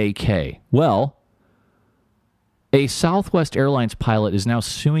 Haak. Well, a Southwest Airlines pilot is now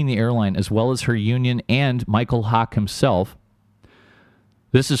suing the airline as well as her union and Michael Haak himself.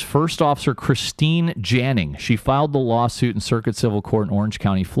 This is First Officer Christine Janning. She filed the lawsuit in Circuit Civil Court in Orange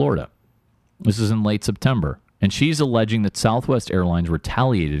County, Florida. This is in late September. And she's alleging that Southwest Airlines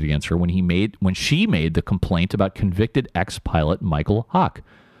retaliated against her when she made the complaint about convicted ex-pilot Michael Haak.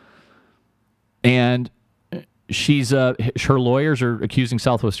 And her lawyers are accusing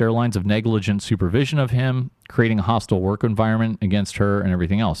Southwest Airlines of negligent supervision of him, creating a hostile work environment against her and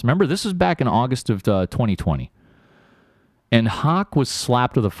everything else. Remember, this was back in August of 2020. And Hawk was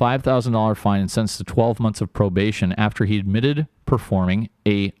slapped with a $5,000 fine and sentenced to 12 months of probation after he admitted performing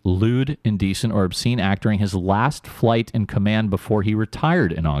a lewd, indecent, or obscene act during his last flight in command before he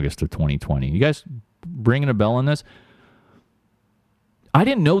retired in August of 2020. You guys ringing a bell on this? I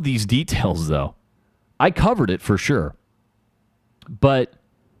didn't know these details, though. I covered it for sure. But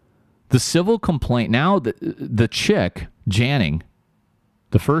the civil complaint, now the chick, Janning,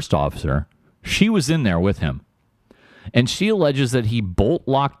 the first officer, she was in there with him. And she alleges that he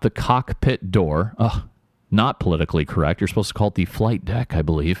bolt-locked the cockpit door. Not politically correct. You're supposed to call it the flight deck, I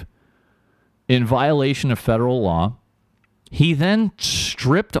believe. In violation of federal law. He then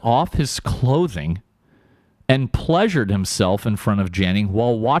stripped off his clothing and pleasured himself in front of Janning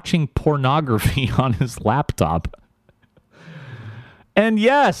while watching pornography on his laptop. And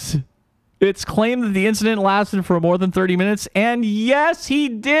yes, it's claimed that the incident lasted for more than 30 minutes. And yes, he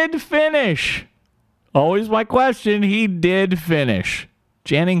did finish. Always my question, he did finish.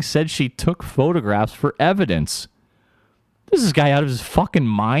 Janning said she took photographs for evidence. Is this guy out of his fucking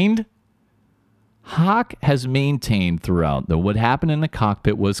mind? Hawk has maintained throughout that what happened in the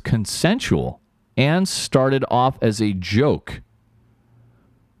cockpit was consensual and started off as a joke.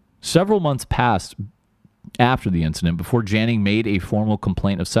 Several months passed after the incident before Janning made a formal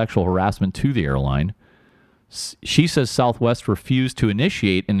complaint of sexual harassment to the airline. She says Southwest refused to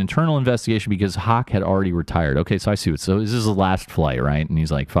initiate an internal investigation because Hawk had already retired. Okay, so I see. So this is the last flight, right? And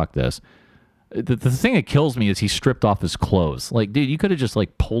he's like, fuck this. The thing that kills me is he stripped off his clothes. Like, dude, you could have just,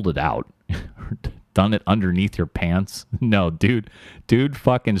 like, pulled it out. Or done it underneath your pants. No, dude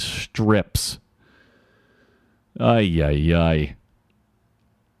fucking strips. Ay, ay, ay.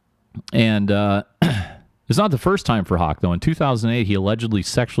 And it's not the first time for Hawk, though. In 2008, he allegedly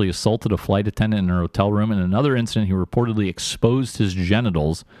sexually assaulted a flight attendant in her hotel room. In another incident, he reportedly exposed his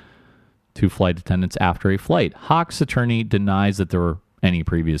genitals to flight attendants after a flight. Hawk's attorney denies that there were any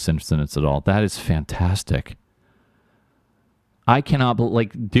previous incidents at all. That is fantastic. I cannot believe,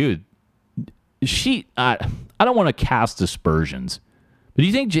 like, dude, I don't want to cast aspersions, but do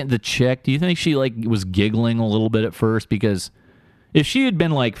you think the chick, do you think she, like, was giggling a little bit at first? Because if she had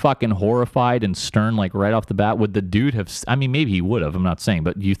been, like, fucking horrified and stern, like, right off the bat, would the dude have... I mean, maybe he would have. I'm not saying.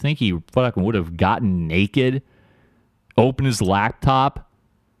 But do you think he fucking would have gotten naked, opened his laptop,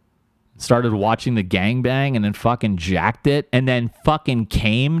 started watching the gangbang, and then fucking jacked it, and then fucking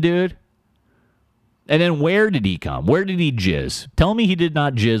came, dude? And then where did he come? Where did he jizz? Tell me he did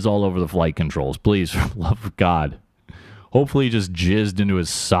not jizz all over the flight controls, please, for the love of God. Hopefully he just jizzed into his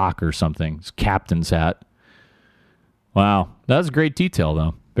sock or something. His captain's hat. Wow, that's great detail,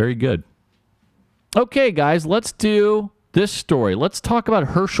 though. Very good. Okay, guys, let's do this story. Let's talk about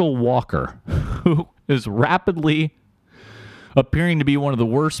Herschel Walker, who is rapidly appearing to be one of the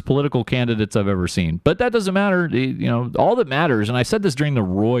worst political candidates I've ever seen. But that doesn't matter. You know, all that matters, and I said this during the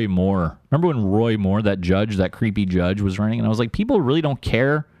Roy Moore. Remember when Roy Moore, that judge, that creepy judge, was running? And I was like, people really don't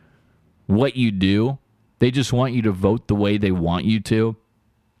care what you do. They just want you to vote the way they want you to.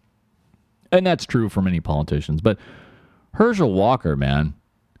 And that's true for many politicians. But Herschel Walker, man,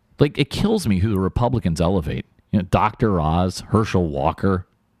 like, it kills me who the Republicans elevate. You know, Dr. Oz, Herschel Walker,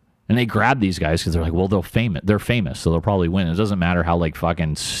 and they grab these guys because they're like, well, they're famous, so they'll probably win. It doesn't matter how, like,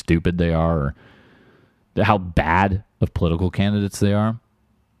 fucking stupid they are or how bad of political candidates they are.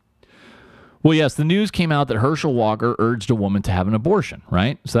 Well, yes, the news came out that Herschel Walker urged a woman to have an abortion,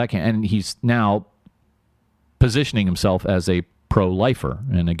 right? So and he's now positioning himself as a pro-lifer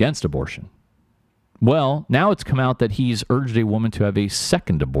and against abortion. Well, now it's come out that he's urged a woman to have a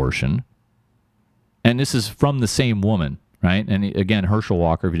second abortion. And this is from the same woman, right? And again, Herschel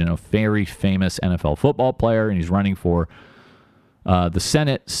Walker, if you don't know, very famous NFL football player, and he's running for the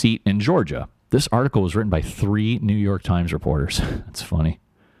Senate seat in Georgia. This article was written by 3 New York Times reporters. That's funny.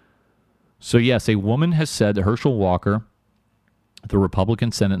 So yes, a woman has said that Herschel Walker, the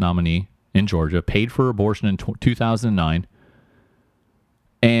Republican Senate nominee in Georgia, paid for abortion in 2009.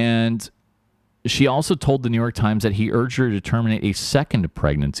 And she also told the New York Times that he urged her to terminate a second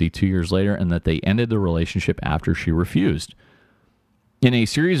pregnancy 2 years later and that they ended the relationship after she refused. In a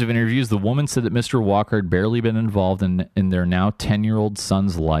series of interviews, the woman said that Mr. Walker had barely been involved in their now 10-year-old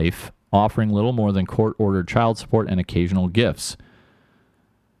son's life, offering little more than court-ordered child support and occasional gifts.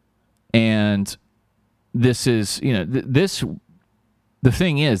 And this is, you know, the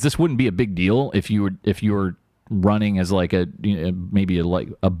thing is, this wouldn't be a big deal if you were running as like maybe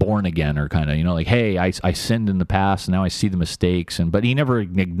a born again or kind of, you know, like, hey, I sinned in the past and now I see the mistakes, but he never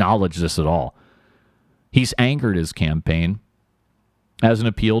acknowledged this at all. He's anchored his campaign as an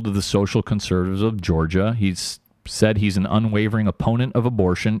appeal to the social conservatives of Georgia. He's said he's an unwavering opponent of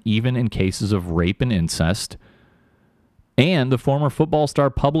abortion, even in cases of rape and incest. And the former football star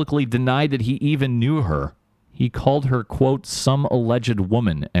publicly denied that he even knew her. He called her, quote, some alleged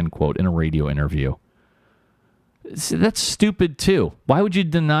woman, end quote, in a radio interview. See, that's stupid, too. Why would you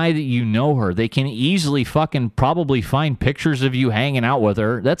deny that you know her? They can easily fucking probably find pictures of you hanging out with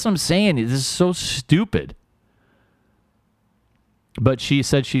her. That's what I'm saying. This is so stupid. But she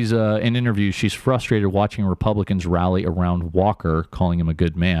said she's, in interviews, she's frustrated watching Republicans rally around Walker, calling him a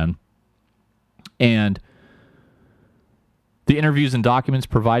good man. And the interviews and documents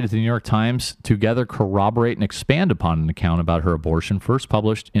provided to the New York Times together corroborate and expand upon an account about her abortion first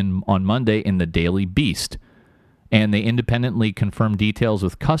published on Monday in the Daily Beast. And they independently confirmed details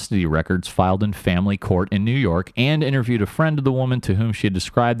with custody records filed in family court in New York and interviewed a friend of the woman to whom she had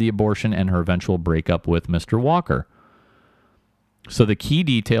described the abortion and her eventual breakup with Mr. Walker. So the key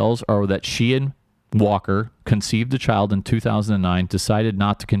details are that she and Walker conceived a child in 2009, decided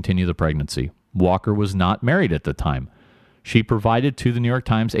not to continue the pregnancy. Walker was not married at the time. She provided to the New York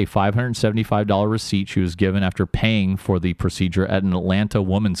Times a $575 receipt she was given after paying for the procedure at an Atlanta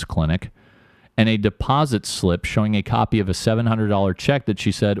women's clinic, and a deposit slip showing a copy of a $700 check that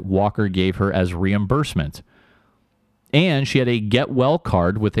she said Walker gave her as reimbursement. And she had a get well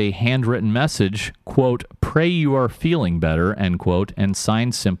card with a handwritten message, quote, pray you are feeling better, end quote, and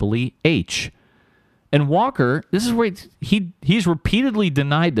signed simply H. And Walker, this is where he's repeatedly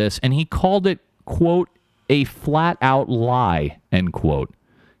denied this, and he called it, quote, a flat-out lie, end quote.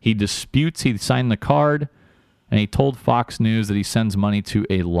 He disputes he signed the card, and he told Fox News that he sends money to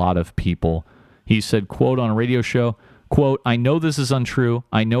a lot of people. He said, quote, on a radio show, quote, I know this is untrue.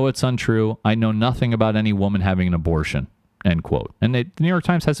 I know it's untrue. I know nothing about any woman having an abortion, end quote. And the New York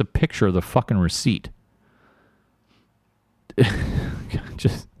Times has a picture of the fucking receipt.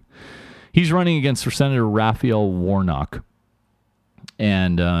 He's running against Senator Raphael Warnock.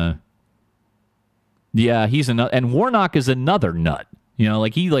 And, yeah, he's another, and Warnock is another nut. You know,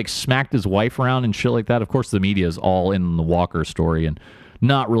 like he like smacked his wife around and shit like that. Of course, the media is all in the Walker story and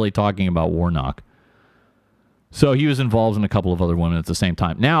not really talking about Warnock. So he was involved in a couple of other women at the same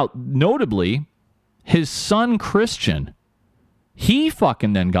time. Now, notably, his son Christian, he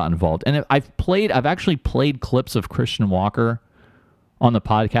fucking then got involved. And I've actually played clips of Christian Walker on the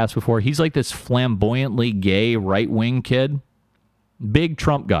podcast before. He's like this flamboyantly gay right-wing kid. Big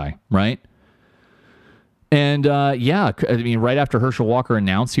Trump guy, right? And, yeah, I mean, right after Herschel Walker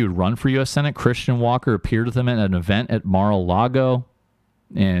announced he would run for U.S. Senate, Christian Walker appeared with him at an event at Mar-a-Lago.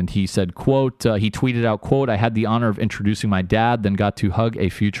 And he said, quote, he tweeted out, quote, I had the honor of introducing my dad, then got to hug a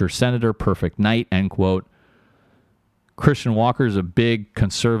future senator. Perfect night, end quote. Christian Walker is a big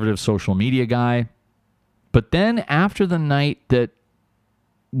conservative social media guy. But then after the night that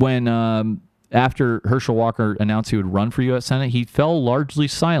after Herschel Walker announced he would run for U.S. Senate, he fell largely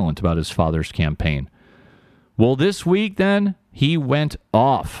silent about his father's campaign. Well, this week, then, he went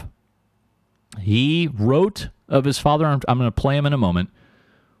off. He wrote of his father. I'm going to play him in a moment.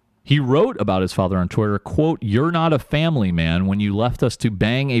 He wrote about his father on Twitter, quote, you're not a family man when you left us to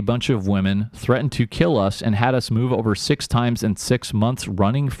bang a bunch of women, threatened to kill us, and had us move over 6 times in 6 months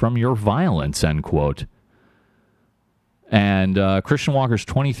running from your violence, end quote. And Christian Walker's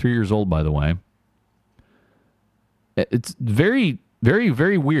 23 years old, by the way. It's very, very,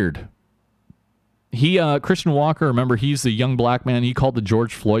 very weird. Christian Walker, remember, he's the young black man. He called the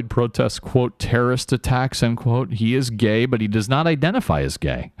George Floyd protests, quote, terrorist attacks, end quote. He is gay, but he does not identify as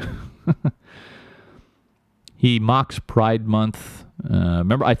gay. He mocks Pride Month.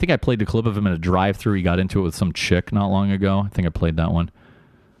 Remember, I think I played a clip of him in a drive-thru. He got into it with some chick not long ago. I think I played that one.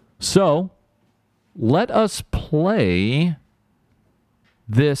 So, let us play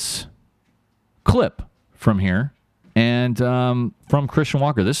this clip from here. And from Christian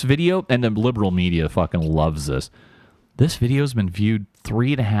Walker, this video, and the liberal media fucking loves this. This video has been viewed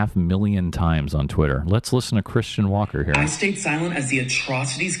 3.5 million times on Twitter. Let's listen to Christian Walker here. I stayed silent as the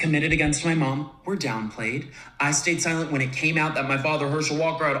atrocities committed against my mom were downplayed. I stayed silent when it came out that my father, Herschel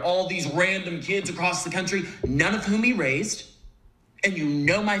Walker, had all these random kids across the country, none of whom he raised. And you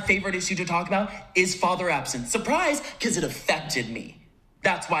know my favorite issue to talk about is father absence. Surprise, because it affected me.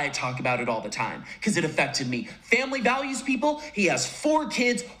 That's why I talk about it all the time, because it affected me. Family values, people. He has 4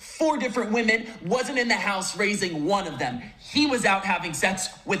 kids, 4 different women, wasn't in the house raising one of them. He was out having sex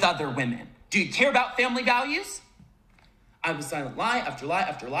with other women. Do you care about family values? I was silent, lie after lie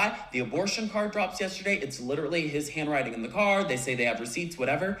after lie. The abortion card drops yesterday. It's literally his handwriting in the card. They say they have receipts,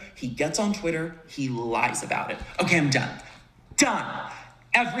 whatever. He gets on Twitter. He lies about it. Okay, I'm done. Done.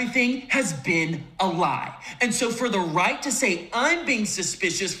 Everything has been a lie. And so for the right to say I'm being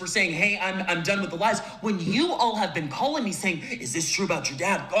suspicious for saying, hey, I'm done with the lies, when you all have been calling me saying, is this true about your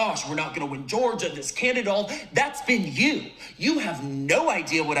dad? Gosh, we're not going to win Georgia, this candidate, all that's been you. You have no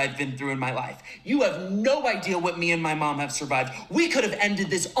idea what I've been through in my life. You have no idea what me and my mom have survived. We could have ended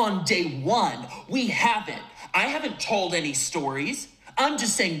this on day one. We haven't. I haven't told any stories. I'm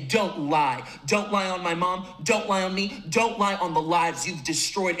just saying, don't lie. Don't lie on my mom. Don't lie on me. Don't lie on the lives you've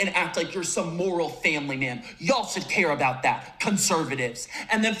destroyed and act like you're some moral family man. Y'all should care about that, conservatives.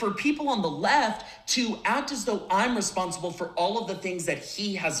 And then for people on the left to act as though I'm responsible for all of the things that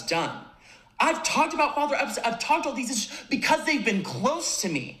he has done. I've talked about Father Epps. I've talked all these issues because they've been close to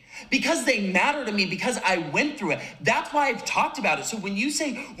me, because they matter to me, because I went through it. That's why I've talked about it. So when you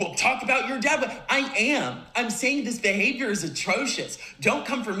say, well, talk about your dad, but I'm saying this behavior is atrocious. Don't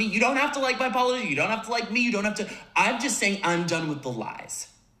come for me. You don't have to like my politics. You don't have to like me. You don't have to. I'm just saying I'm done with the lies.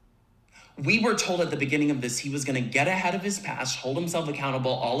 We were told at the beginning of this, he was going to get ahead of his past, hold himself accountable,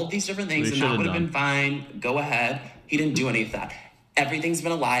 all of these different things, and that would have been fine. Go ahead. He didn't do any of that. Everything's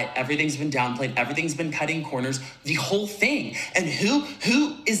been a lie. Everything's been downplayed. Everything's been cutting corners. The whole thing. And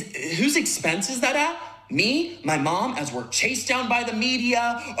whose expense is that at? Me, my mom, as we're chased down by the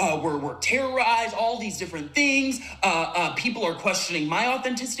media, we're terrorized, all these different things. People are questioning my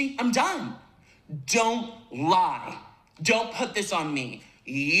authenticity. I'm done. Don't lie. Don't put this on me.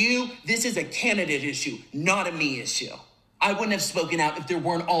 This is a candidate issue, not a me issue. I wouldn't have spoken out if there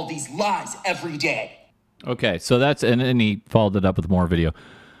weren't all these lies every day. Okay, so that's, and he followed it up with more video.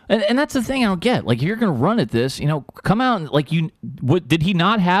 And that's the thing I don't get. Like, if you're going to run at this, come out and, like, did he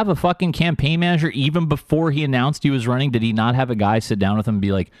not have a fucking campaign manager even before he announced he was running? Did he not have a guy sit down with him and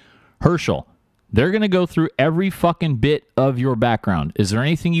be like, Herschel, they're going to go through every fucking bit of your background. Is there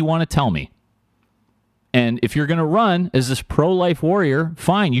anything you want to tell me? And if you're going to run as this pro-life warrior,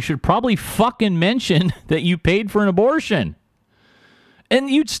 fine, you should probably fucking mention that you paid for an abortion. And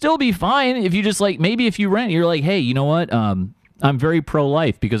you'd still be fine if you just, like, maybe if you ran, you're like, hey, you know what? I'm very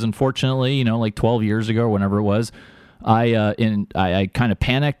pro-life because unfortunately, like 12 years ago or whenever it was, I kind of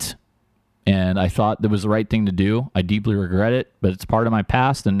panicked and I thought that was the right thing to do. I deeply regret it, but it's part of my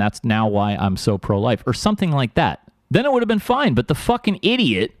past and that's now why I'm so pro-life or something like that. Then it would have been fine. But the fucking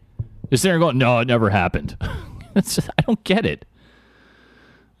idiot is there going, no, it never happened. I don't get it.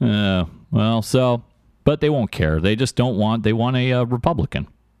 But they won't care. They just they want a Republican.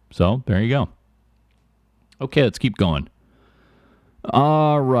 So there you go. Okay, let's keep going.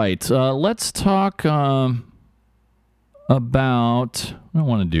 All right, let's talk about what I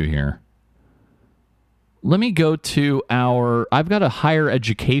want to do here. Let me go to I've got a higher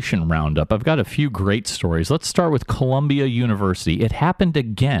education roundup. I've got a few great stories. Let's start with Columbia University. It happened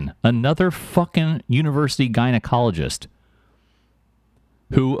again. Another fucking university gynecologist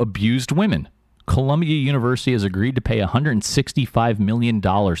who abused women. Columbia University has agreed to pay $165 million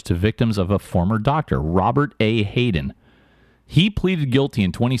to victims of a former doctor, Robert A. Hayden. He pleaded guilty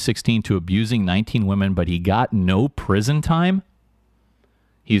in 2016 to abusing 19 women, but he got no prison time.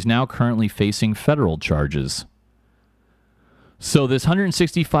 He's now currently facing federal charges. So this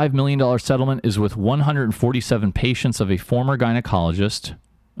 $165 million settlement is with 147 patients of a former gynecologist.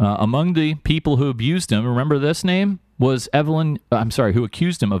 Among the people who abused him, remember this name? Who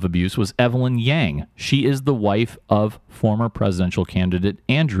accused him of abuse was Evelyn Yang. She is the wife of former presidential candidate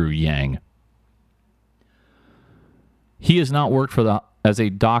Andrew Yang. He has not worked as a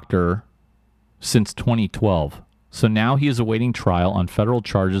doctor since 2012. So now he is awaiting trial on federal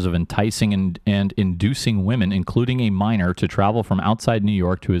charges of enticing and inducing women, including a minor, to travel from outside New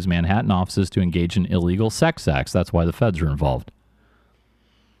York to his Manhattan offices to engage in illegal sex acts. That's why the feds are involved.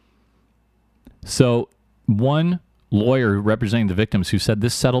 So one lawyer representing the victims who said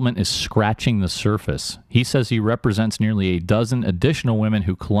this settlement is scratching the surface. He says he represents nearly a dozen additional women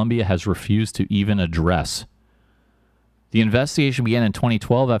who Columbia has refused to even address. The investigation began in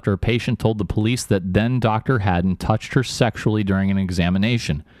 2012 after a patient told the police that then Dr. Haddon touched her sexually during an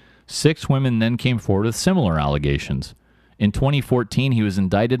examination. 6 women then came forward with similar allegations. In 2014, he was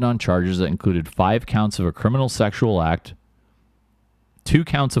indicted on charges that included 5 counts of a criminal sexual act, 2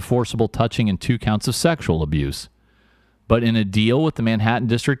 counts of forcible touching, and 2 counts of sexual abuse. But in a deal with the Manhattan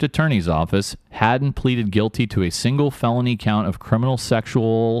District Attorney's Office, Haddon pleaded guilty to a single felony count of criminal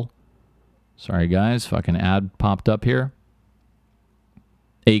sexual... Sorry, guys, fucking ad popped up here.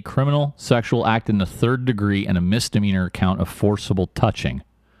 A criminal sexual act in the 3rd degree and a misdemeanor count of forcible touching.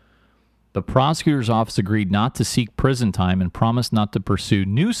 The prosecutor's office agreed not to seek prison time and promised not to pursue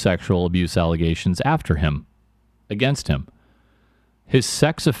new sexual abuse allegations against him. His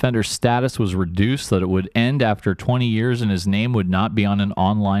sex offender status was reduced so that it would end after 20 years and his name would not be on an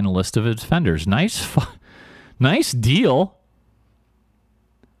online list of offenders. Nice deal.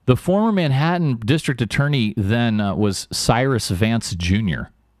 The former Manhattan district attorney then was Cyrus Vance Jr.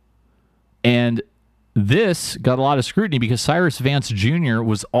 And this got a lot of scrutiny because Cyrus Vance Jr.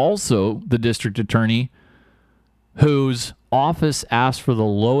 was also the district attorney whose office asked for the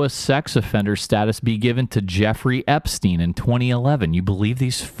lowest sex offender status be given to Jeffrey Epstein in 2011. You believe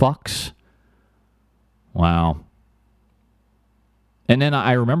these fucks? Wow. And then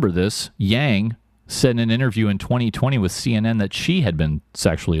I remember this. Yang said in an interview in 2020 with CNN that she had been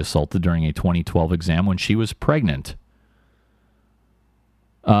sexually assaulted during a 2012 exam when she was pregnant.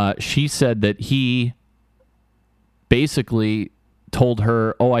 She said that he basically told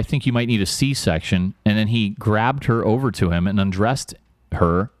her, "Oh, I think you might need a C-section," and then he grabbed her over to him and undressed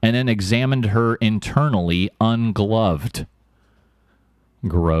her and then examined her internally ungloved.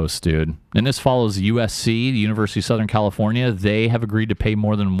 Gross, dude. And this follows USC, the University of Southern California. They have agreed to pay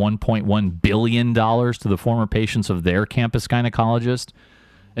more than $1.1 billion to the former patients of their campus gynecologist.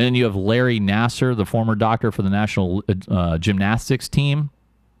 And then you have Larry Nassar, the former doctor for the national gymnastics team.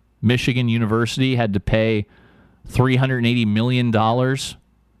 Michigan University had to pay $380 million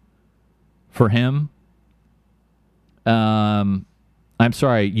for him. I'm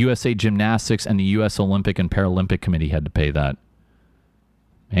sorry, USA Gymnastics and the U.S. Olympic and Paralympic Committee had to pay that.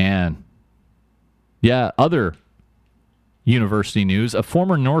 Man. Yeah, other university news. A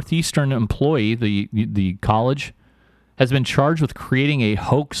former Northeastern employee, the college, has been charged with creating a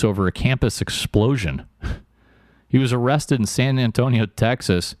hoax over a campus explosion. He was arrested in San Antonio,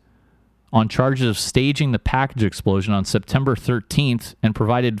 Texas, on charges of staging the package explosion on September 13th and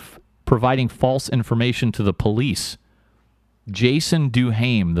providing false information to the police. Jason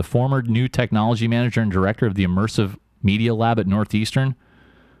Duhame, the former new technology manager and director of the Immersive Media Lab at Northeastern,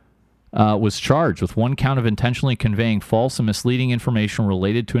 was charged with one count of intentionally conveying false and misleading information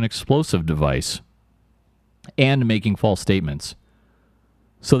related to an explosive device and making false statements.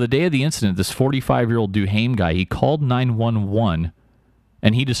 So the day of the incident, this 45-year-old Duhame guy, he called 911,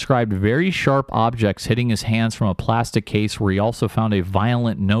 and he described very sharp objects hitting his hands from a plastic case where he also found a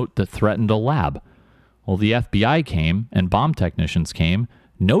violent note that threatened a lab. Well, the FBI came and bomb technicians came.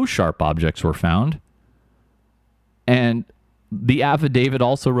 No sharp objects were found. And the affidavit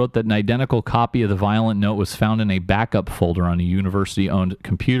also wrote that an identical copy of the violent note was found in a backup folder on a university-owned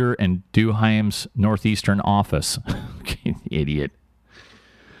computer in Duhame's Northeastern office. Idiot.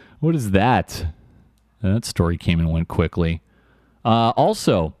 What is that? That story came and went quickly.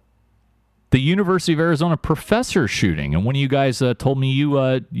 Also, the University of Arizona professor shooting. And one of you guys told me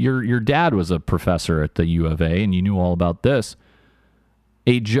your dad was a professor at the U of A, and you knew all about this.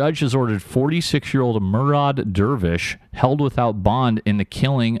 A judge has ordered 46-year-old Murad Dervish held without bond in the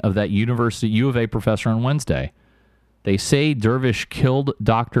killing of that University U of A professor on Wednesday. They say Dervish killed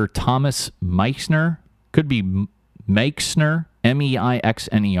Dr. Thomas Meixner. Could be Meixner,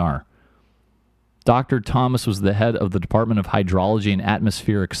 Meixner. Dr. Thomas was the head of the Department of Hydrology and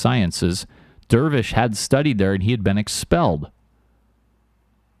Atmospheric Sciences. Dervish had studied there and he had been expelled.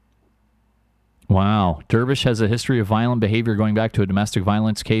 Wow. Dervish has a history of violent behavior going back to a domestic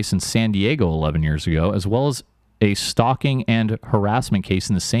violence case in San Diego 11 years ago, as well as a stalking and harassment case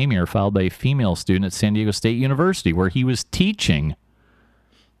in the same year filed by a female student at San Diego State University, where he was teaching.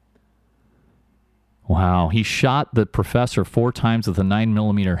 Wow. He shot the professor 4 times with a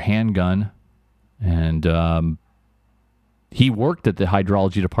 9mm handgun, and he worked at the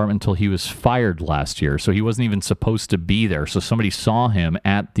hydrology department until he was fired last year, so he wasn't even supposed to be there. So somebody saw him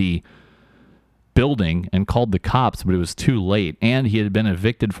at the building and called the cops, but it was too late. And he had been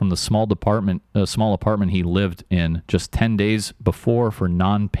evicted from the small apartment he lived in just 10 days before for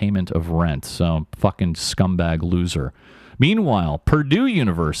non-payment of rent. So fucking scumbag loser. Meanwhile, Purdue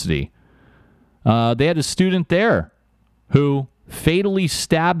University, they had a student there who fatally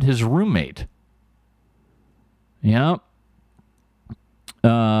stabbed his roommate. Yeah.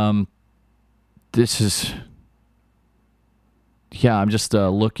 This is... Yeah, I'm just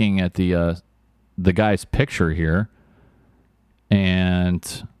looking at the guy's picture here, and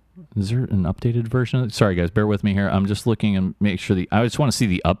is there an updated version of it? Sorry guys, bear with me here. I'm just looking and make sure I just want to see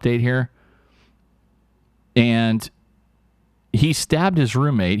the update here. And he stabbed his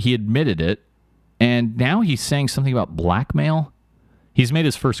roommate. He admitted it, and now he's saying something about blackmail. He's made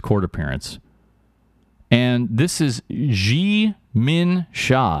his first court appearance, and this is Ji Min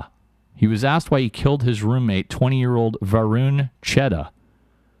Shah. He was asked why he killed his roommate, 20-year-old Varun Chedda.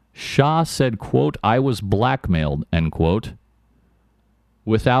 Shah said, quote, "I was blackmailed," end quote,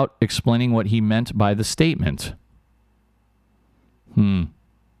 without explaining what he meant by the statement.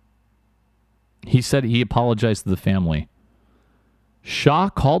 He said he apologized to the family. Shah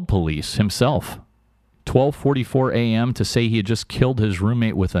called police himself, 12:44 a.m., to say he had just killed his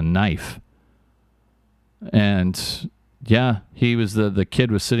roommate with a knife. And yeah, he was the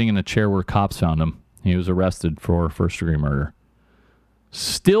kid was sitting in a chair where cops found him. He was arrested for first-degree murder.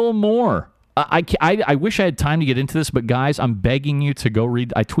 Still more. I wish I had time to get into this, but guys, I'm begging you to go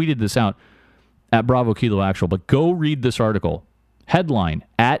read. I tweeted this out at Bravo Kilo Actual, but go read this article. Headline,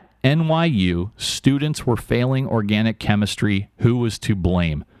 at NYU, students were failing organic chemistry. Who was to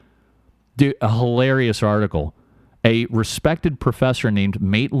blame? Dude, a hilarious article. A respected professor named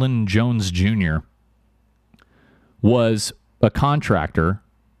Maitland Jones Jr. was a contractor.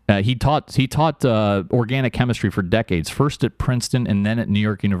 He taught organic chemistry for decades, first at Princeton and then at New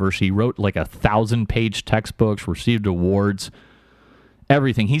York University. He wrote like 1,000-page textbooks, received awards,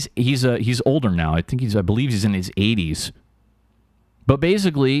 everything. He's older now. I believe he's in his 80s. But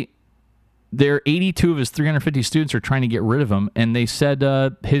basically, 82 of his 350 students are trying to get rid of him, and they said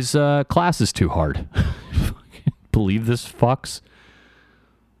his class is too hard. Believe this fucks?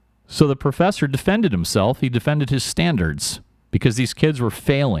 So the professor defended himself. He defended his standards because these kids were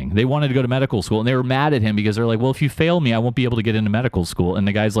failing. They wanted to go to medical school, and they were mad at him because they're like, well, if you fail me, I won't be able to get into medical school. And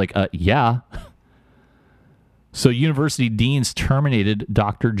the guy's like, yeah. So university deans terminated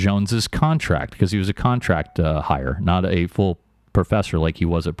Dr. Jones's contract because he was a contract hire, not a full professor like he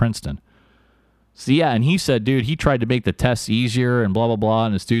was at Princeton. So yeah, and he said, dude, he tried to make the tests easier and blah, blah, blah,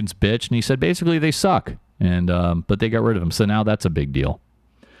 and the students bitched. And he said, basically, they suck. And but they got rid of him. So now that's a big deal.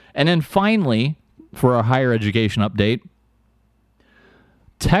 And then finally, for our higher education update,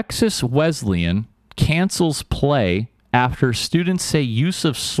 Texas Wesleyan cancels play after students say use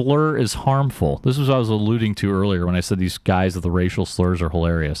of slur is harmful. This was what I was alluding to earlier when I said these guys with the racial slurs are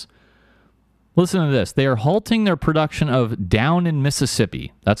hilarious. Listen to this. They are halting their production of Down in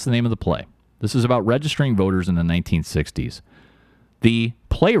Mississippi. That's the name of the play. This is about registering voters in the 1960s. The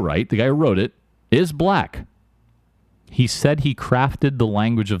playwright, the guy who wrote it, is black. He said he crafted the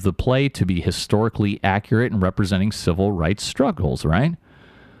language of the play to be historically accurate and representing civil rights struggles, right?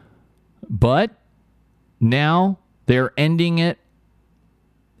 But now they're ending it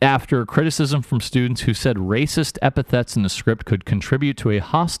after criticism from students who said racist epithets in the script could contribute to a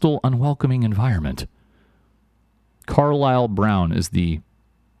hostile, unwelcoming environment. Carlisle Brown is the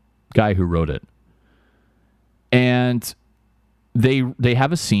guy who wrote it. And they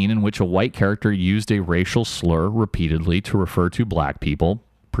have a scene in which a white character used a racial slur repeatedly to refer to black people,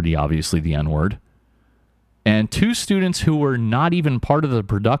 pretty obviously the N-word. And two students who were not even part of the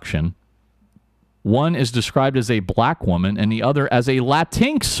production, one is described as a black woman and the other as a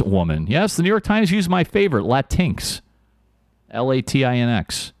Latinx woman. Yes, the New York Times used my favorite, Latinx.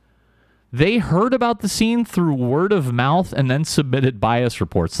 Latinx. They heard about the scene through word of mouth and then submitted bias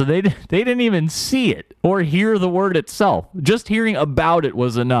reports. So they didn't even see it or hear the word itself. Just hearing about it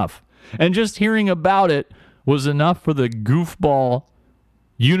was enough. And just hearing about it was enough for the goofball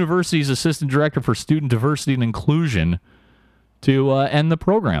university's assistant director for student diversity and inclusion to end the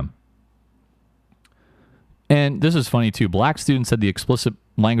program. And this is funny, too. Black students said the explicit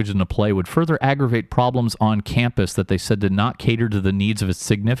language in the play would further aggravate problems on campus that they said did not cater to the needs of a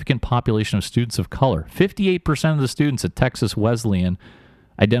significant population of students of color. 58% of the students at Texas Wesleyan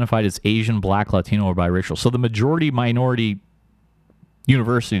identified as Asian, Black, Latino, or biracial. So the majority-minority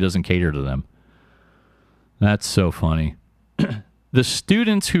university doesn't cater to them. That's so funny. The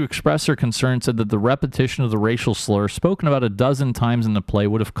students who expressed their concern said that the repetition of the racial slur, spoken about a dozen times in the play,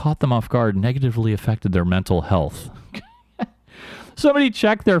 would have caught them off guard and negatively affected their mental health. Somebody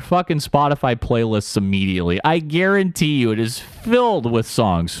check their fucking Spotify playlists immediately. I guarantee you it is filled with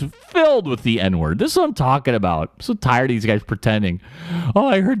songs, filled with the N-word. This is what I'm talking about. I'm so tired of these guys pretending. Oh,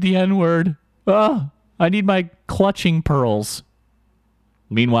 I heard the N-word. Oh, I need my clutching pearls.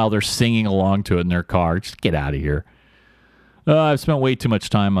 Meanwhile, they're singing along to it in their car. Just get out of here. I've spent way too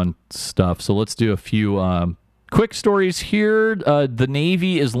much time on stuff, so let's do a few quick stories here. The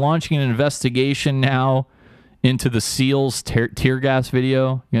Navy is launching an investigation now into the SEALs tear gas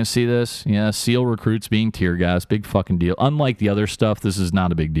video. You gonna see this? Yeah, SEAL recruits being tear gas. Big fucking deal. Unlike the other stuff, this is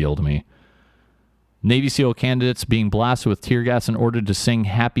not a big deal to me. Navy SEAL candidates being blasted with tear gas in order to sing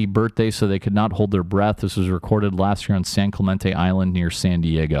happy birthday so they could not hold their breath. This was recorded last year on San Clemente Island near San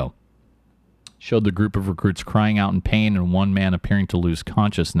Diego. Showed the group of recruits crying out in pain and one man appearing to lose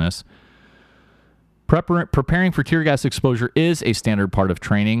consciousness. Preparing for tear gas exposure is a standard part of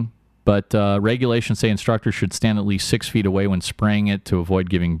training, but regulations say instructors should stand at least 6 feet away when spraying it to avoid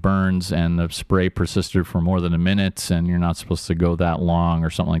giving burns, and the spray persisted for more than a minute, and you're not supposed to go that long or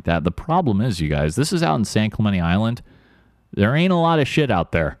something like that. The problem is, you guys, this is out in San Clemente Island. There ain't a lot of shit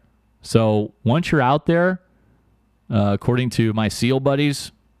out there. So once you're out there, according to my SEAL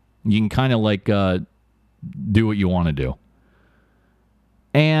buddies, you can kind of like do what you want to do.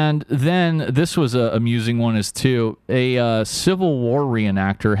 And then this was a amusing one as too. A Civil War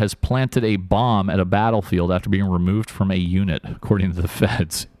reenactor has planted a bomb at a battlefield after being removed from a unit, according to the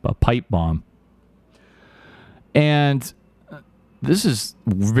feds. A pipe bomb. And this is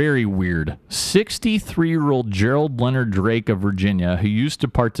very weird. 63-year-old Gerald Leonard Drake of Virginia, who used to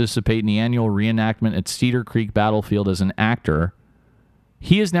participate in the annual reenactment at Cedar Creek Battlefield as an actor,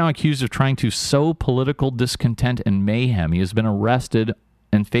 he is now accused of trying to sow political discontent and mayhem. He has been arrested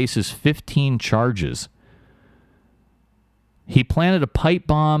and faces 15 charges. He planted a pipe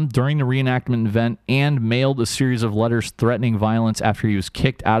bomb during the reenactment event and mailed a series of letters threatening violence after he was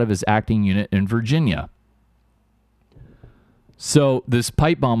kicked out of his acting unit in Virginia. So this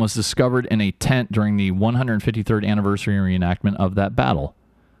pipe bomb was discovered in a tent during the 153rd anniversary reenactment of that battle.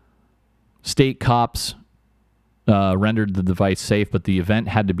 State cops rendered the device safe, but the event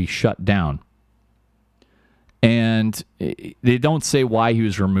had to be shut down. And they don't say why he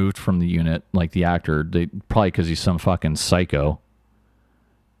was removed from the unit, like the actor. Probably because he's some fucking psycho.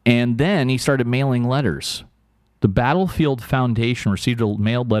 And then he started mailing letters. The Battlefield Foundation received a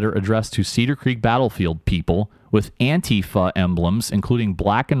mailed letter addressed to Cedar Creek Battlefield people with Antifa emblems, including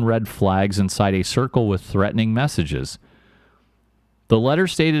black and red flags inside a circle with threatening messages. The letter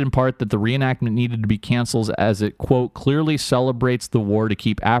stated in part that the reenactment needed to be canceled as it, quote, clearly celebrates the war to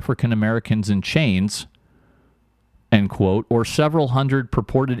keep African Americans in chains, end quote, or several hundred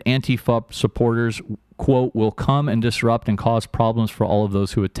purported Antifa supporters, quote, will come and disrupt and cause problems for all of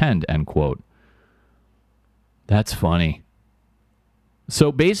those who attend, end quote. That's funny.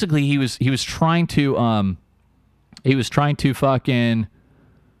 So basically he was trying to fucking he was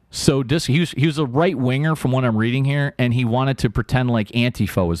a right winger from what I'm reading here, and he wanted to pretend like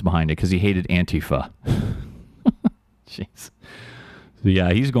Antifa was behind it because he hated Antifa. Jeez. So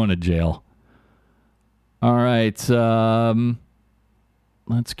yeah, he's going to jail. All right,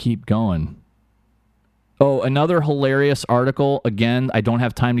 let's keep going. Oh, another hilarious article. Again, I don't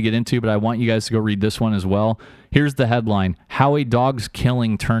have time to get into, but I want you guys to go read this one as well. Here's the headline: How a Dog's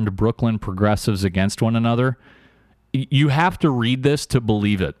Killing Turned Brooklyn Progressives Against One Another. You have to read this to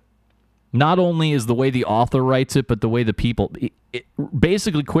believe it. Not only is the way the author writes it, but the way the people...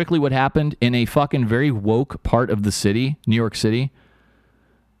 basically, quickly what happened in a fucking very woke part of the city, New York City,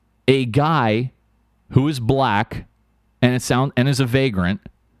 a guy who is black and is a vagrant,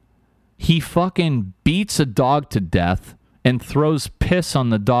 he fucking beats a dog to death and throws piss on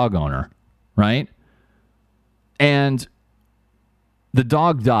the dog owner, right? And the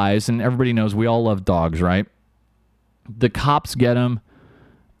dog dies, and everybody knows we all love dogs, right? The cops get him,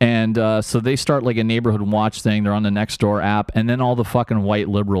 and so they start like a neighborhood watch thing. They're on the Nextdoor app, and then all the fucking white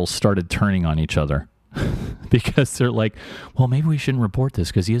liberals started turning on each other. Because they're like, well, maybe we shouldn't report this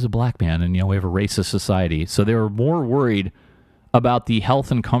because he is a black man and, we have a racist society. So they were more worried about the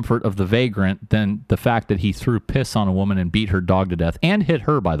health and comfort of the vagrant than the fact that he threw piss on a woman and beat her dog to death and hit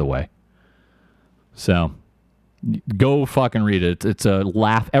her, by the way. So go fucking read it. It's a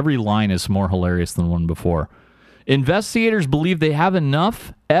laugh. Every line is more hilarious than one before. Investigators believe they have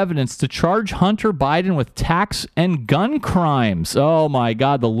enough evidence to charge Hunter Biden with tax and gun crimes. Oh my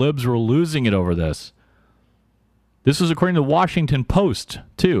God, the libs were losing it over this. This was according to the Washington Post,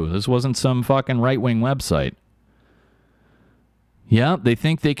 too. This wasn't some fucking right-wing website. Yeah, they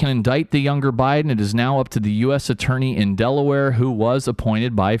think they can indict the younger Biden. It is now up to the U.S. attorney in Delaware, who was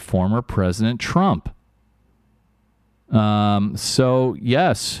appointed by former President Trump. So,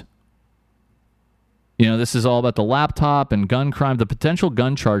 yes. This is all about the laptop and gun crime. The potential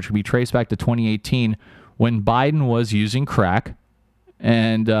gun charge could be traced back to 2018 when Biden was using crack,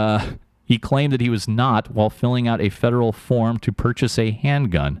 and he claimed that he was not while filling out a federal form to purchase a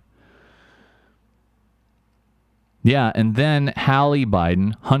handgun. Yeah, and then Hallie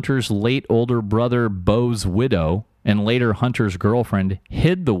Biden, Hunter's late older brother Beau's widow, and later Hunter's girlfriend,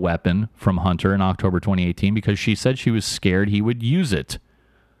 hid the weapon from Hunter in October 2018 because she said she was scared he would use it.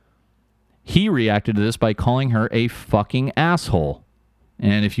 He reacted to this by calling her a fucking asshole.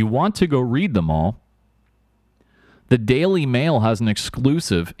 And if you want to go read them all, the Daily Mail has an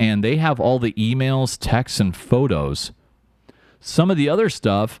exclusive, and they have all the emails, texts, and photos. Some of the other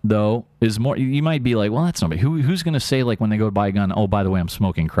stuff, though, is more... You might be like, well, that's not... Who's going to say, like, when they go to buy a gun, oh, by the way, I'm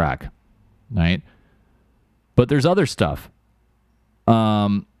smoking crack, right? But there's other stuff.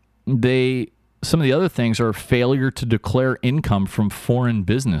 Some of the other things are failure to declare income from foreign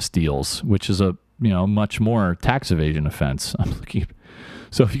business deals, which is a much more tax evasion offense. I'm looking.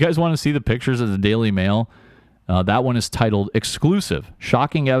 So if you guys want to see the pictures of the Daily Mail, That one is titled Exclusive.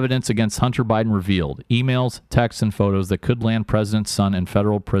 Shocking evidence against Hunter Biden revealed. Emails, texts, and photos that could land president's son in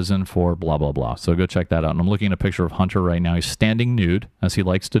federal prison for blah, blah, blah. So go check that out. And I'm looking at a picture of Hunter right now. He's standing nude, as he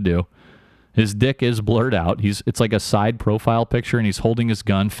likes to do. His dick is blurred out. It's like a side profile picture, and he's holding his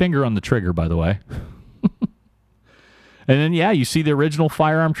gun. Finger on the trigger, by the way. And then, yeah, you see the original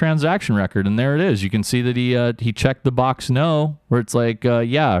firearm transaction record, and there it is. You can see that he checked the box no, where it's like,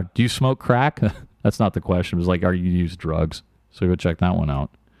 yeah, do you smoke crack? That's not the question. It was like, are you use drugs? So go check that one out.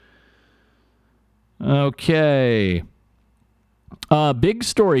 Okay. Big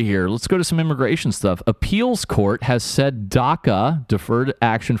story here. Let's go to some immigration stuff. Appeals court has said DACA, Deferred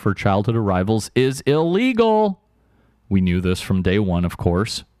Action for Childhood Arrivals, is illegal. We knew this from day one, of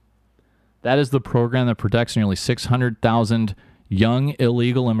course. That is the program that protects nearly 600,000 young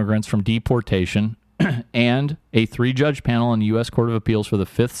illegal immigrants from deportation, and a 3-judge panel in the U.S. Court of Appeals for the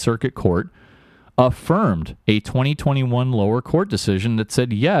Fifth Circuit Court affirmed a 2021 lower court decision that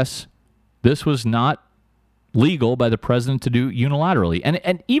said, yes, this was not legal by the president to do unilaterally.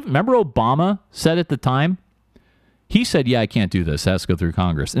 And even, remember Obama said at the time, he said, yeah, I can't do this. It has to go through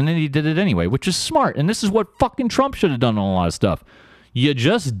Congress. And then he did it anyway, which is smart. And this is what fucking Trump should have done on a lot of stuff. You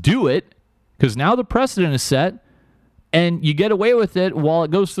just do it, because now the precedent is set, and you get away with it while it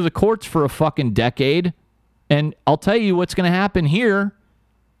goes through the courts for a fucking decade. And I'll tell you what's going to happen here.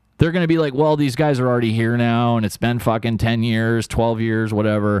 They're going to be like, well, these guys are already here now, and it's been fucking 10 years, 12 years,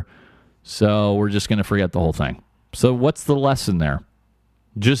 whatever. So we're just going to forget the whole thing. So what's the lesson there?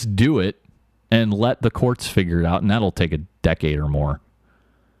 Just do it and let the courts figure it out, and that'll take a decade or more.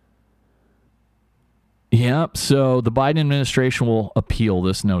 Yep, so the Biden administration will appeal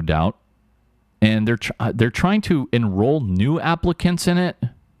this, no doubt. And they're trying to enroll new applicants in it.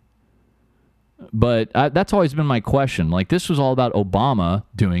 But that's always been my question. Like, this was all about Obama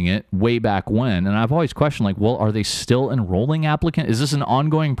doing it way back when. And I've always questioned, like, well, are they still enrolling applicants? Is this an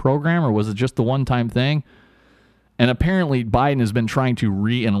ongoing program, or was it just the one-time thing? And apparently Biden has been trying to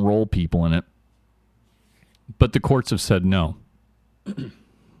re-enroll people in it. But the courts have said no.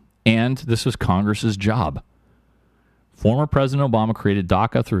 And this was Congress's job. Former President Obama created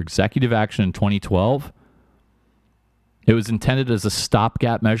DACA through executive action in 2012. It was intended as a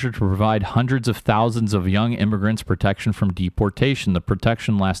stopgap measure to provide hundreds of thousands of young immigrants protection from deportation. The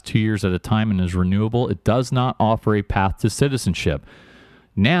protection lasts 2 years at a time and is renewable. It does not offer a path to citizenship.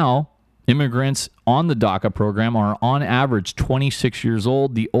 Now, immigrants on the DACA program are on average 26 years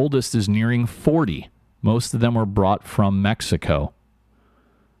old. The oldest is nearing 40. Most of them were brought from Mexico.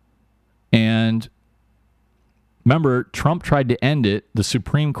 And remember, Trump tried to end it. The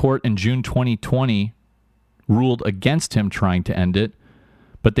Supreme Court in June 2020 ruled against him trying to end it,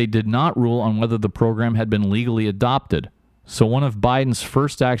 but they did not rule on whether the program had been legally adopted. So one of Biden's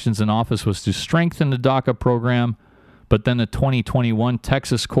first actions in office was to strengthen the DACA program, but then the 2021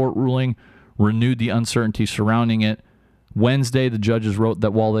 Texas court ruling renewed the uncertainty surrounding it. Wednesday, the judges wrote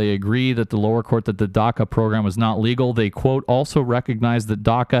that while they agree that the lower court that the DACA program was not legal, they, quote, also recognize that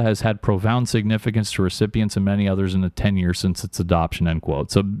DACA has had profound significance to recipients and many others in the 10 years since its adoption, end quote.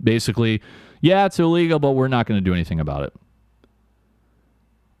 So basically, yeah, it's illegal, but we're not going to do anything about it.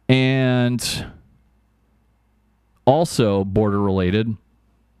 And also border-related,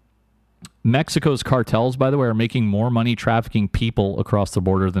 Mexico's cartels, by the way, are making more money trafficking people across the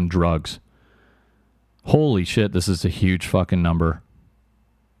border than drugs. Holy shit, this is a huge fucking number.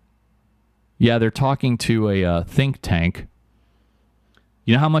 Yeah, they're talking to a think tank.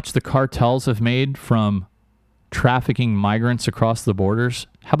 You know how much the cartels have made from trafficking migrants across the borders?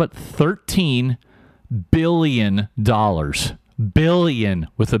 How about $13 billion? Billion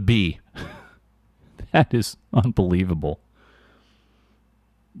with a B. That is unbelievable.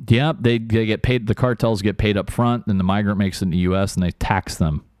 Yeah, they get paid. The cartels get paid up front, then the migrant makes it in the U.S., and they tax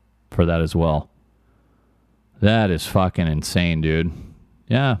them for that as well. That is fucking insane, dude.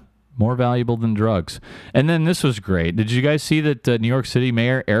 Yeah, more valuable than drugs. And then this was great. Did you guys see that New York City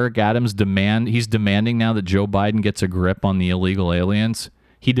Mayor Eric Adams he's demanding now that Joe Biden gets a grip on the illegal aliens?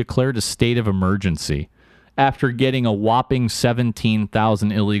 He declared a state of emergency after getting a whopping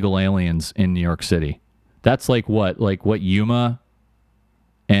 17,000 illegal aliens in New York City. That's like what? Like what Yuma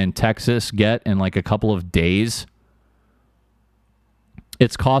and Texas get in like a couple of days?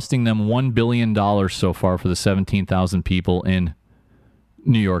 It's costing them $1 billion so far for the 17,000 people in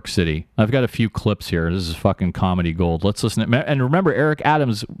New York City. I've got a few clips here. This is fucking comedy gold. Let's listen. And remember, Eric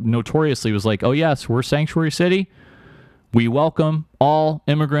Adams notoriously was like, oh, yes, we're a sanctuary city. We welcome all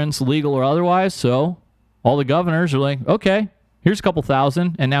immigrants, legal or otherwise. So all the governors are like, okay, here's a couple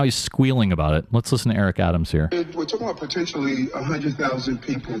thousand. And now he's squealing about it. Let's listen to Eric Adams here. We're talking about potentially 100,000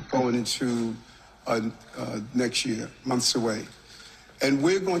 people going into next year, months away. And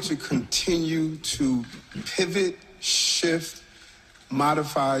we're going to continue to pivot, shift,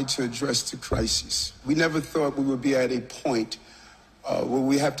 modify to address the crisis. We never thought we would be at a point where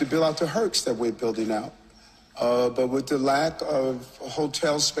we have to build out the Hercs that we're building out. But with the lack of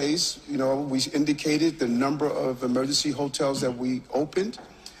hotel space, we indicated the number of emergency hotels that we opened.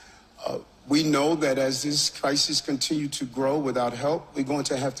 We know that as this crisis continues to grow without help, we're going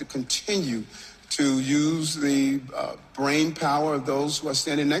to have to continue to use the brain power of those who are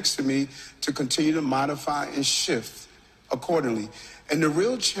standing next to me to continue to modify and shift accordingly. And the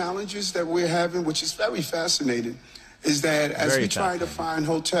real challenges that we're having, which is very fascinating, is that as we try to find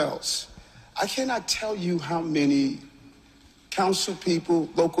hotels, I cannot tell you how many council people,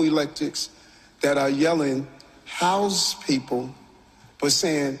 local electeds that are yelling, house people, but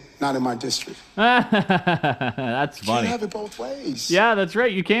saying, not in my district. That's funny. You can't have it both ways. Yeah, that's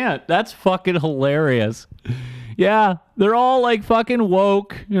right. You can't. That's fucking hilarious. Yeah, they're all like fucking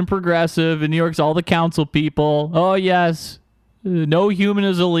woke and progressive. In New York's all the council people. Oh, yes. No human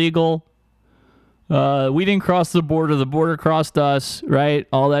is illegal. We didn't cross the border crossed us, right?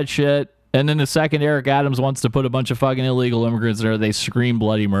 All that shit. And then the second Eric Adams wants to put a bunch of fucking illegal immigrants there, they scream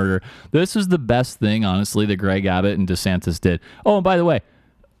bloody murder. This is the best thing, honestly, that Greg Abbott and DeSantis did. Oh, and by the way,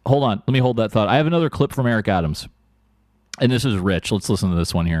 hold on. Let me hold that thought. I have another clip from Eric Adams. And this is rich. Let's listen to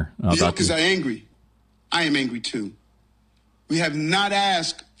this one here. New Yorkers are angry. I am angry too. We have not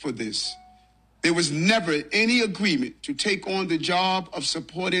asked for this. There was never any agreement to take on the job of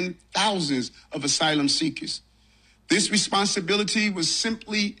supporting thousands of asylum seekers. This responsibility was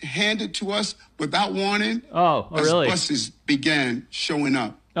simply handed to us without warning. Oh, really? As buses began showing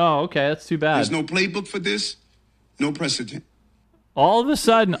up. Oh, okay. That's too bad. There's no playbook for this, no precedent. All of a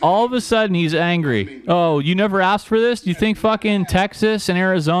sudden, he's angry. Oh, you never asked for this? Do you think fucking Texas and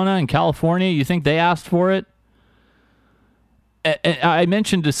Arizona and California, you think they asked for it? I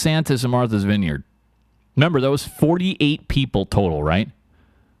mentioned DeSantis and Martha's Vineyard. Remember, that was 48 people total, right?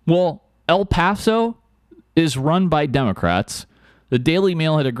 Well, El Paso is run by Democrats. The Daily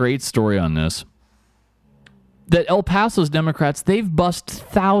Mail had a great story on this. That El Paso's Democrats, they've bussed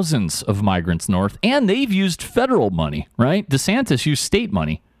thousands of migrants north, and they've used federal money, right? DeSantis used state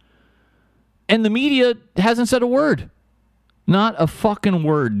money. And the media hasn't said a word. Not a fucking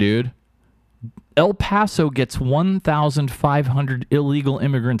word, dude. El Paso gets 1,500 illegal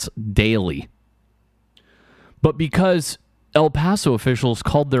immigrants daily. But because El Paso officials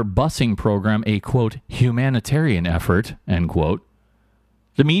called their busing program a, quote, humanitarian effort, end quote,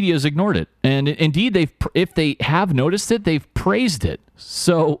 the media has ignored it. And indeed, if they have noticed it, they've praised it.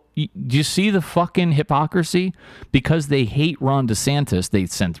 So do you see the fucking hypocrisy? Because they hate Ron DeSantis, they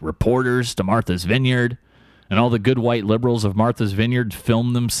sent reporters to Martha's Vineyard, and all the good white liberals of Martha's Vineyard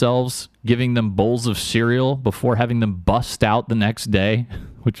filmed themselves giving them bowls of cereal before having them bust out the next day,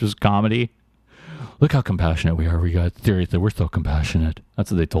 which was comedy. Look how compassionate we are. Seriously, we're so compassionate.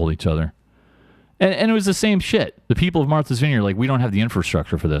 That's what they told each other. And it was the same shit. The people of Martha's Vineyard, like, we don't have the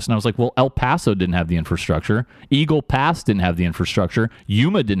infrastructure for this. And I was like, well, El Paso didn't have the infrastructure. Eagle Pass didn't have the infrastructure.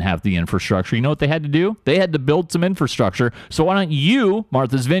 Yuma didn't have the infrastructure. You know what they had to do? They had to build some infrastructure. So why don't you,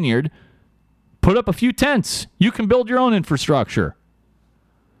 Martha's Vineyard, put up a few tents? You can build your own infrastructure.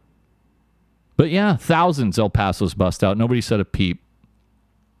 But yeah, thousands El Paso's bust out. Nobody said a peep.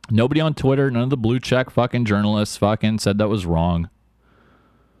 Nobody on Twitter, none of the blue check fucking journalists fucking said that was wrong.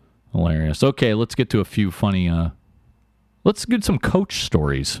 Hilarious. Okay, let's get to a few funny, let's get some coach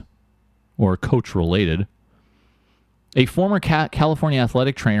stories, or coach related. A former California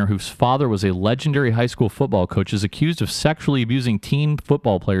athletic trainer whose father was a legendary high school football coach is accused of sexually abusing teen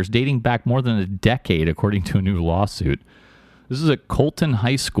football players dating back more than a decade, according to a new lawsuit. This is at Colton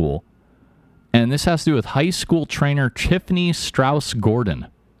High School, and this has to do with high school trainer Tiffany Strauss Gordon.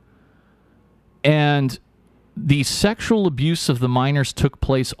 And the sexual abuse of the minors took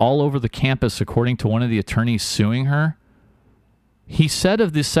place all over the campus, according to one of the attorneys suing her. He said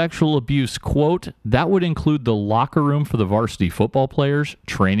of the sexual abuse, quote, that would include the locker room for the varsity football players,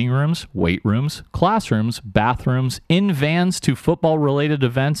 training rooms, weight rooms, classrooms, bathrooms, in vans to football-related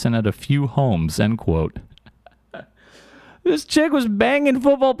events, and at a few homes, end quote. This chick was banging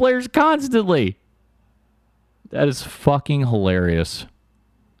football players constantly. That is fucking hilarious.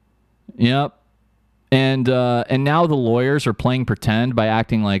 Yep. And now the lawyers are playing pretend by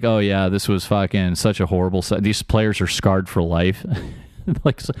acting like, oh yeah, this was fucking such a horrible these players are scarred for life.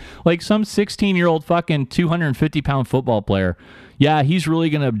 like some 16-year-old fucking 250-pound football player. Yeah, he's really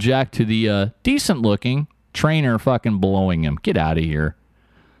going to object to the decent-looking trainer fucking blowing him. Get out of here.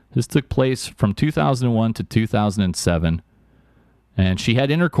 This took place from 2001 to 2007. And she had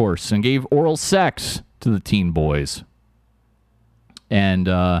intercourse and gave oral sex to the teen boys. And,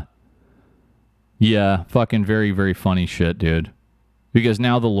 yeah, fucking very, very funny shit, dude. Because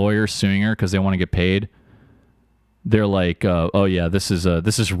now the lawyer's suing her because they want to get paid. They're like, oh, yeah, this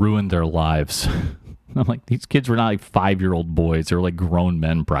has ruined their lives. I'm like, these kids were not like 5-year-old boys. They were like grown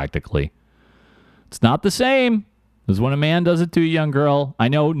men practically. It's not the same as when a man does it to a young girl. I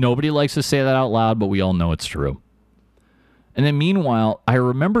know nobody likes to say that out loud, but we all know it's true. And then meanwhile, I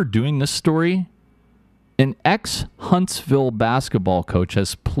remember doing this story. An ex-Huntsville basketball coach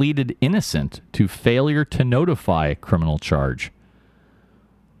has pleaded innocent to failure to notify criminal charge.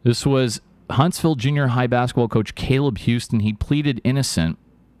 This was Huntsville junior high basketball coach Caleb Houston. He pleaded innocent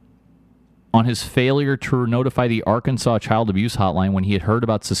on his failure to notify the Arkansas Child Abuse Hotline when he had heard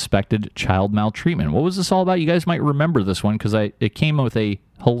about suspected child maltreatment. What was this all about? You guys might remember this one because it came with a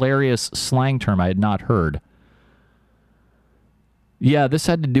hilarious slang term I had not heard. Yeah, this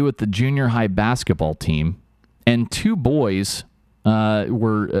had to do with the junior high basketball team, and 2 boys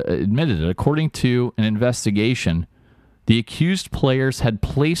were admitted. According to an investigation, the accused players had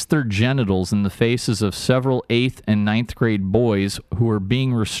placed their genitals in the faces of several 8th and 9th grade boys who were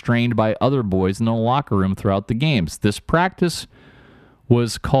being restrained by other boys in the locker room throughout the games. This practice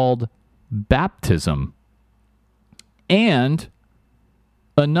was called baptism. And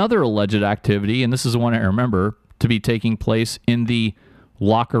another alleged activity, and this is the one I remember to be taking place in the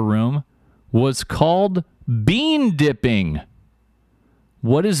locker room, was called bean dipping.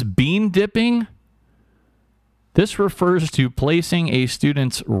 What is bean dipping? This refers to placing a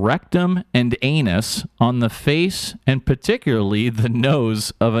student's rectum and anus on the face and particularly the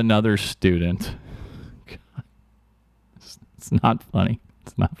nose of another student. God. It's not funny.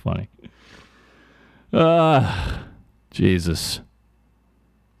 It's not funny. Jesus.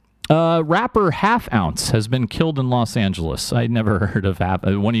 Rapper Half Ounce has been killed in Los Angeles. I never heard of Half.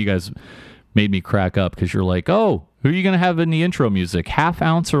 One of you guys made me crack up because you're like, oh, who are you going to have in the intro music? Half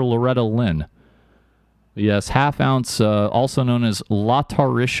Ounce or Loretta Lynn? Yes, Half Ounce, also known as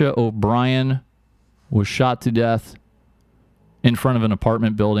LaTarisha O'Brien, was shot to death in front of an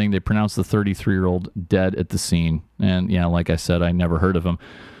apartment building. They pronounced the 33-year-old dead at the scene. And, yeah, like I said, I never heard of him.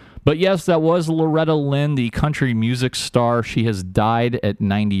 But, yes, that was Loretta Lynn, the country music star. She has died at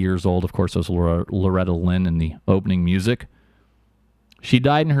 90 years old. Of course, that was Loretta Lynn in the opening music. She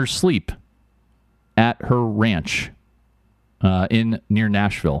died in her sleep at her ranch near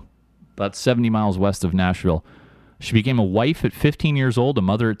Nashville. About 70 miles west of Nashville. She became a wife at 15 years old, a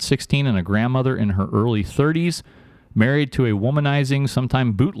mother at 16, and a grandmother in her early 30s, married to a womanizing,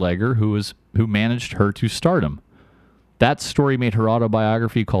 sometime bootlegger who managed her to stardom. That story made her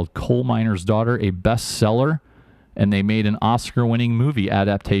autobiography called Coal Miner's Daughter a bestseller, and they made an Oscar-winning movie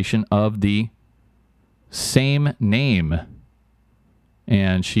adaptation of the same name.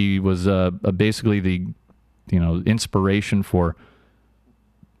 And she was basically the inspiration for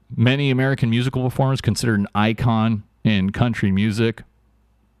many American musical performers, considered an icon in country music,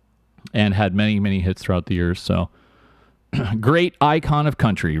 and had many, many hits throughout the years. So, great icon of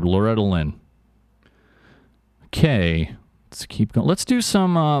country, Loretta Lynn. Okay, let's keep going. Let's do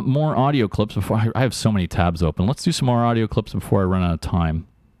some more audio clips before I have so many tabs open. Let's do some more audio clips before I run out of time.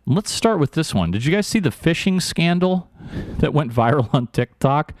 Let's start with this one. Did you guys see the fishing scandal that went viral on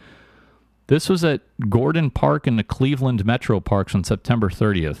TikTok? This was at Gordon Park in the Cleveland Metro Parks on September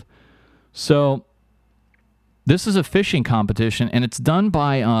 30th. So this is a fishing competition, and it's done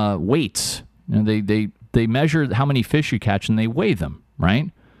by weights. They measure how many fish you catch, and they weigh them,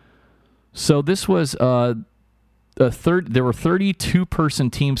 right? So this was there were 32-person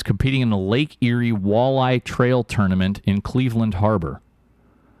teams competing in the Lake Erie Walleye Trail Tournament in Cleveland Harbor.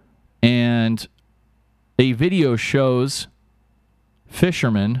 And a video shows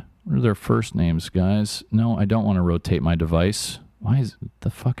fishermen. What are their first names, guys? No, I don't want to rotate my device. The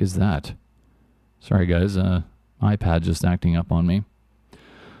fuck is that? Sorry, guys. iPad just acting up on me.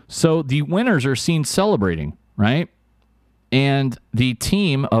 So the winners are seen celebrating, right? And the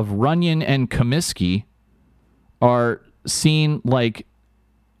team of Runyon and Comiskey are seen like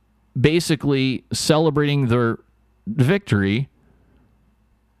basically celebrating their victory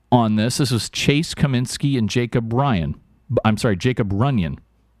on this. This was Chase Comiskey and Jacob Runyon.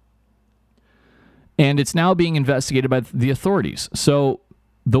 And it's now being investigated by the authorities. So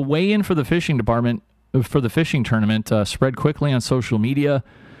the weigh-in for the fishing department, for the fishing tournament, spread quickly on social media.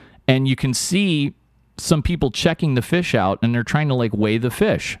 And you can see some people checking the fish out, and they're trying to weigh the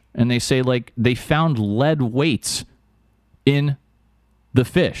fish. And they say they found lead weights in the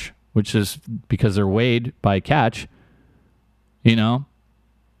fish, which is because they're weighed by catch.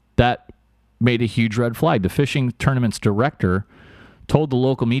 That made a huge red flag. The fishing tournament's director told the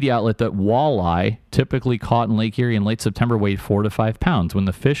local media outlet that walleye, typically caught in Lake Erie in late September, weighed 4 to 5 pounds. When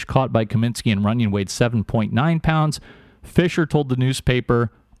the fish caught by Kaminsky and Runyon weighed 7.9 pounds, Fisher told the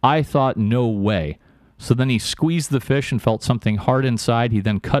newspaper, "I thought, no way." So then he squeezed the fish and felt something hard inside. He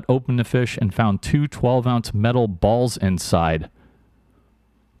then cut open the fish and found 2 12-ounce metal balls inside.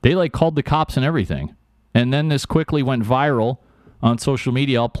 They called the cops and everything. And then this quickly went viral on social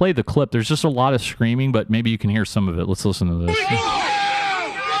media. I'll play the clip. There's just a lot of screaming, but maybe you can hear some of it. Let's listen to this.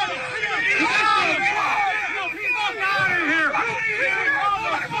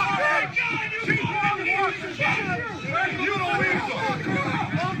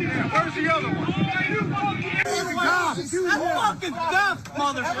 Where's the other one? I'm fucking deaf,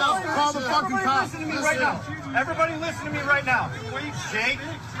 motherfucker. Call the fucking cops. Listen to me right now. Everybody listen to me right now. Please, Jake,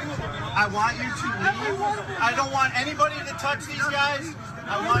 I want you to leave. I don't want anybody to touch these guys.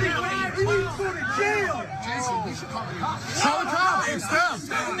 I want you to leave. He needs to go to jail. Jason, we should call the cops. Call the cops. It's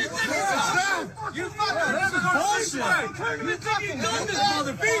them. It's them. You fucking bullshit. You fucking done this,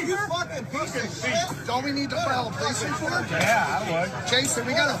 motherfucker. You fucking piece of shit. Don't we need to file a police report? Yeah, I would. Jason,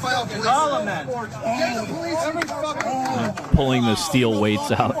 we gotta file a police report. Call them then. Get the police every fucking pulling the steel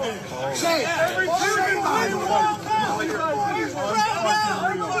weights out. Say every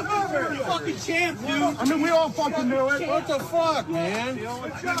fucking champ, dude. I mean, we all fucking do it. What the fuck, man?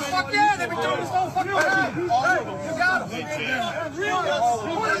 Fuck yeah, they've been doing this whole fucking time. You got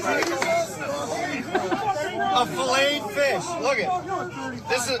a filleted fish. Look it.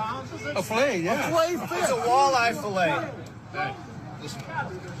 This is a fillet, yeah. A filleted fish. It's a walleye fillet.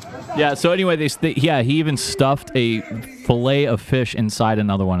 Yeah, so anyway, he even stuffed a fillet of fish inside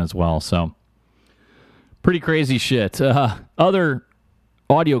another one as well. So pretty crazy shit. Other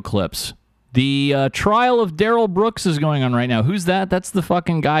audio clips. The trial of Darrell Brooks is going on right now. Who's that? That's the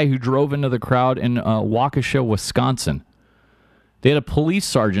fucking guy who drove into the crowd in Waukesha, Wisconsin. They had a police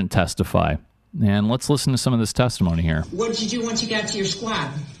sergeant testify. And let's listen to some of this testimony here. What did you do once you got to your squad?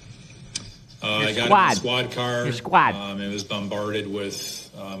 I got in the squad car. Your squad. It was bombarded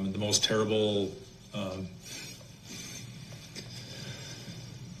with the most terrible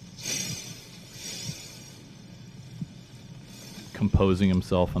composing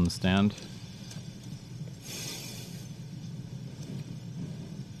himself on the stand.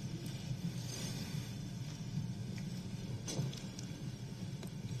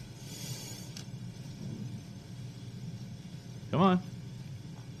 Come on.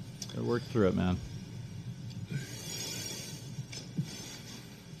 Gotta work through it, man.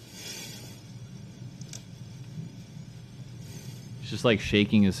 He's just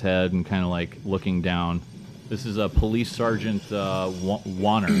shaking his head and kind of looking down. This is a Police Sergeant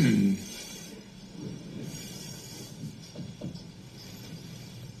Warner.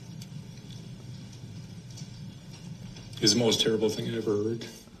 Is the most terrible thing I ever heard.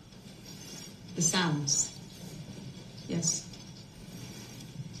 The sounds. Yes.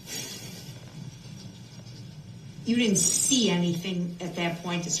 You didn't see anything at that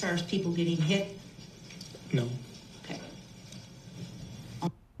point as far as people getting hit? No. Okay.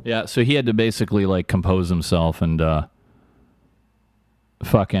 Yeah, so he had to basically compose himself and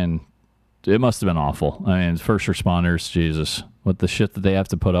fucking it must have been awful. I mean, first responders, Jesus, what the shit that they have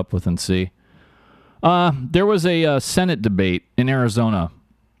to put up with and see. There was a Senate debate in Arizona,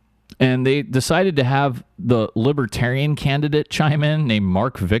 and they decided to have the Libertarian candidate chime in named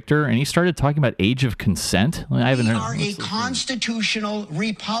Mark Victor, and he started talking about age of consent. I haven't heard. We are a constitutional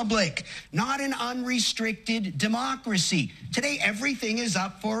republic, not an unrestricted democracy. Today, everything is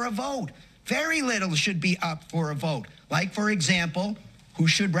up for a vote. Very little should be up for a vote. Like, for example, who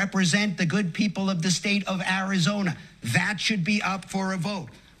should represent the good people of the state of Arizona? That should be up for a vote.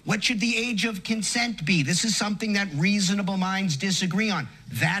 What should the age of consent be? This is something that reasonable minds disagree on.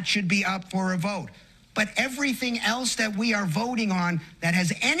 That should be up for a vote. But everything else that we are voting on that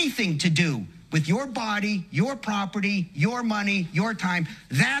has anything to do with your body, your property, your money, your time,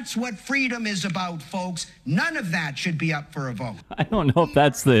 that's what freedom is about, folks. None of that should be up for a vote. I don't know if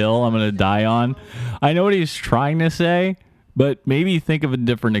that's the hill I'm going to die on. I know what he's trying to say, but maybe think of a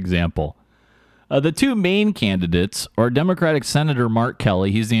different example. The two main candidates are Democratic Senator Mark Kelly,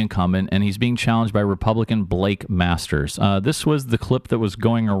 he's the incumbent, and he's being challenged by Republican Blake Masters. This was the clip that was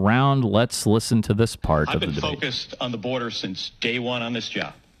going around. Let's listen to this part of the debate. I've been focused on the border since day one on this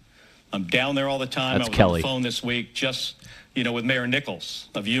job. I'm down there all the time. That's I was Kelly. on the phone this week just, with Mayor Nichols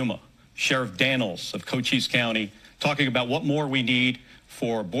of Yuma, Sheriff Daniels of Cochise County, talking about what more we need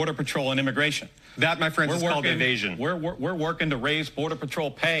for Border Patrol and immigration. That, my friends, is called evasion. We're working to raise Border Patrol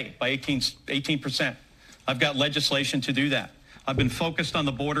pay by 18%. I've got legislation to do that. I've been focused on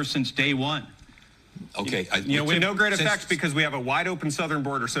the border since day one. Okay. We have no great effects because we have a wide open southern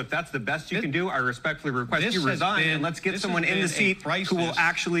border. So if that's the best you can do, I respectfully request you resign and let's get someone in the seat who will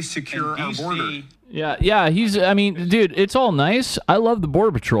actually secure our border. Yeah. Dude, it's all nice. I love the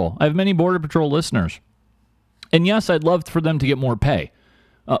Border Patrol. I have many Border Patrol listeners. And yes, I'd love for them to get more pay.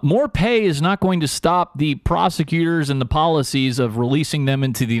 More pay is not going to stop the prosecutors and the policies of releasing them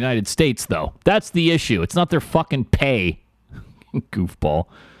into the United States, though. That's the issue. It's not their fucking pay. Goofball.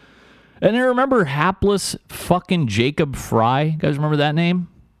 And I remember hapless fucking Jacob Fry. You guys remember that name?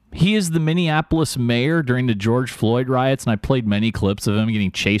 He is the Minneapolis mayor during the George Floyd riots, and I played many clips of him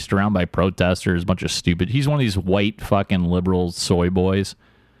getting chased around by protesters, a bunch of stupid. He's one of these white fucking liberal soy boys.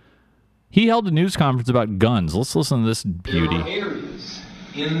 He held a news conference about guns. Let's listen to this beauty. There are areas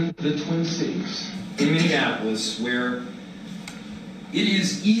in the Twin Cities, in Minneapolis, where it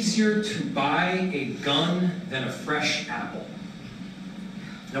is easier to buy a gun than a fresh apple.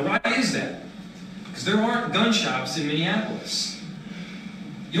 Now, why is that? Because there aren't gun shops in Minneapolis.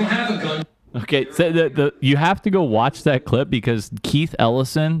 You don't have a gun. Okay, so you have to go watch that clip because Keith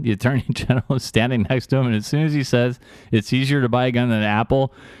Ellison, the Attorney General, is standing next to him, and as soon as he says it's easier to buy a gun than an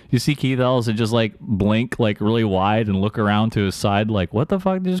apple, you see Keith Ellison just like blink like really wide and look around to his side like, what the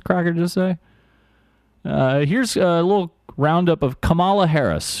fuck did this cracker just say? Here's a little roundup of Kamala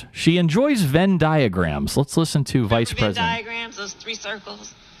Harris. She enjoys Venn diagrams. Let's listen to Vice President. Venn diagrams, those three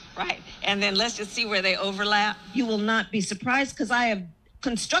circles, right? And then let's just see where they overlap. You will not be surprised because I have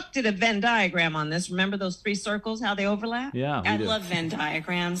constructed a Venn diagram on this. Remember those three circles, how they overlap? Yeah, I love Venn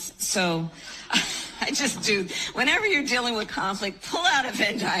diagrams. So I just do. Whenever you're dealing with conflict, pull out a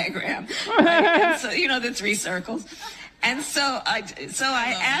Venn diagram. Right? So, the three circles. And so I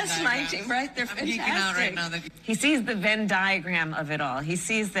asked my team, right? They're fantastic. Out right now. He sees the Venn diagram of it all. He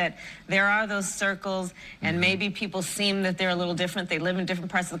sees that there are those circles, and maybe people seem that they're a little different. They live in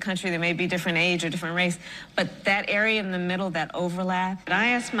different parts of the country. They may be different age or different race. But that area in the middle, that overlap. I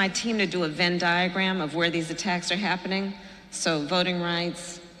asked my team to do a Venn diagram of where these attacks are happening. So voting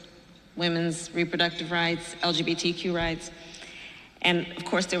rights, women's reproductive rights, LGBTQ rights. And, of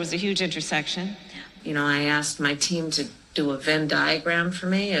course, there was a huge intersection. I asked my team to do a Venn diagram for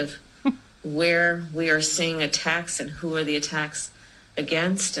me of where we are seeing attacks and who are the attacks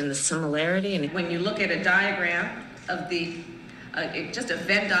against and the similarity. And when you look at a diagram of just a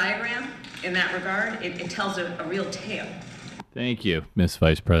Venn diagram in that regard, it tells a real tale. Thank you, Miss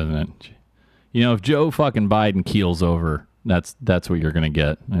Vice President. If Joe fucking Biden keels over, that's what you're going to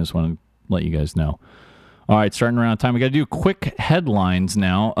get. I just want to let you guys know. All right, starting around time. We got to do quick headlines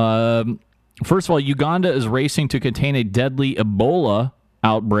now. First of all, Uganda is racing to contain a deadly Ebola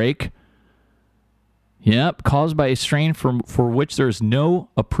outbreak. Yep, caused by a strain for which there is no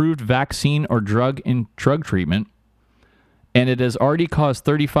approved vaccine or drug treatment. And it has already caused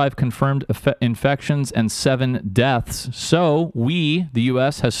 35 confirmed infections and 7 deaths. So we, the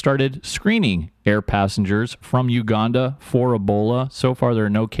U.S., has started screening air passengers from Uganda for Ebola. So far, there are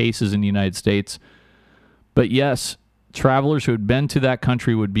no cases in the United States. But yes, travelers who had been to that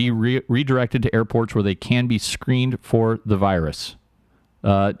country would be redirected to airports where they can be screened for the virus.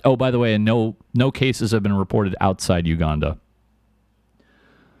 By the way, and no cases have been reported outside Uganda.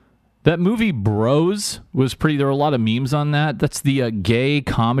 That movie Bros was pretty. There were a lot of memes on that. That's the gay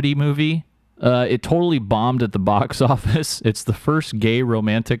comedy movie. It totally bombed at the box office. It's the first gay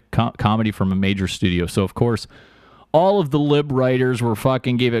romantic comedy from a major studio. So of course, all of the lib writers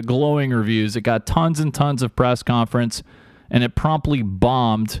gave it glowing reviews. It got tons and tons of press conference, and it promptly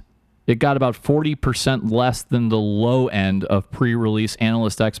bombed. It got about 40% less than the low end of pre-release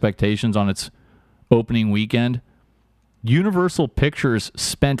analyst expectations on its opening weekend. Universal Pictures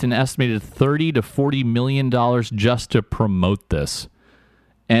spent an estimated $30 to $40 million just to promote this.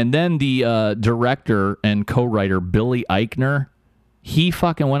 And then the director and co-writer, Billy Eichner, he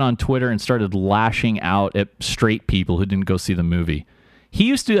fucking went on Twitter and started lashing out at straight people who didn't go see the movie. He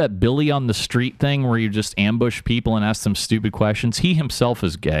used to do that Billy on the street thing where you just ambush people and ask them stupid questions. He himself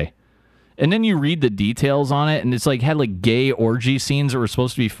is gay. And then you read the details on it, and it's had gay orgy scenes that were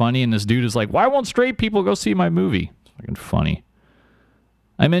supposed to be funny, and this dude is like, why won't straight people go see my movie? It's fucking funny.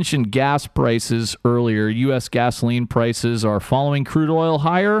 I mentioned gas prices earlier. U.S. gasoline prices are following crude oil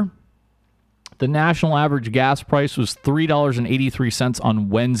higher. The national average gas price was $3.83 on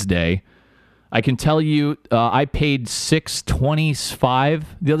Wednesday. I can tell you I paid $6.25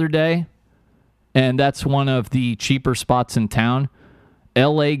 the other day, and that's one of the cheaper spots in town.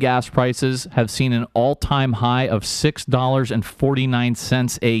 LA gas prices have seen an all-time high of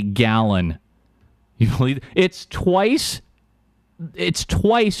 $6.49 a gallon. You believe it? It's twice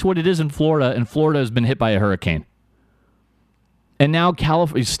what it is in Florida, and Florida has been hit by a hurricane. And now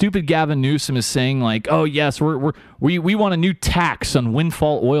stupid Gavin Newsom is saying like, oh yes, we want a new tax on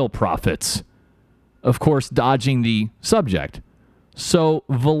windfall oil profits. Of course, dodging the subject. So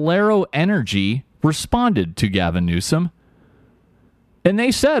Valero Energy responded to Gavin Newsom. And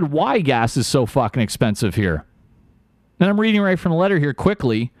they said why gas is so fucking expensive here. And I'm reading right from the letter here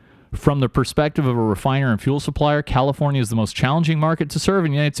quickly. From the perspective of a refiner and fuel supplier, California is the most challenging market to serve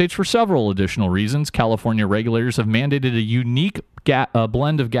in the United States for several additional reasons. California regulators have mandated a unique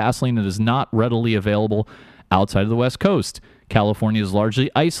blend of gasoline that is not readily available outside of the West Coast. California is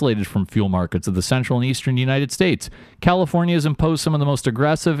largely isolated from fuel markets of the central and eastern United States. California has imposed some of the most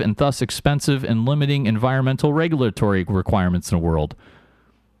aggressive and thus expensive and limiting environmental regulatory requirements in the world,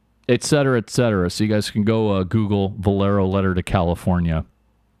 et cetera, et cetera. So you guys can go Google Valero letter to California.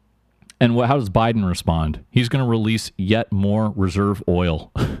 And how does Biden respond? He's going to release yet more reserve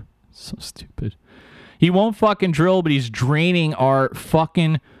oil. So stupid. He won't fucking drill, but he's draining our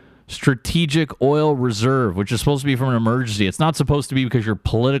fucking strategic oil reserve, which is supposed to be from an emergency. It's not supposed to be because you're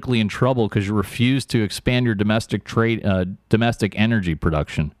politically in trouble because you refuse to expand your domestic energy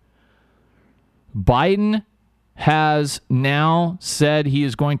production. Biden has now said he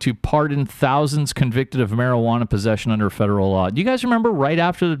is going to pardon thousands convicted of marijuana possession under federal law. Do you guys remember right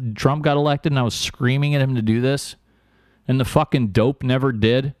after Trump got elected and I was screaming at him to do this? And the fucking dope never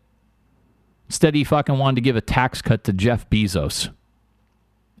did? Instead, he fucking wanted to give a tax cut to Jeff Bezos.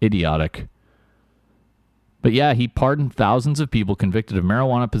 Idiotic. But yeah, he pardoned thousands of people convicted of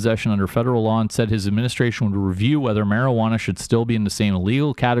marijuana possession under federal law and said his administration would review whether marijuana should still be in the same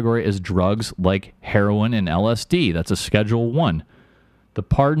legal category as drugs like heroin and LSD. That's a Schedule 1. The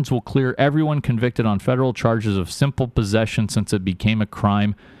pardons will clear everyone convicted on federal charges of simple possession since it became a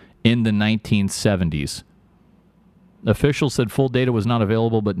crime in the 1970s. Officials said full data was not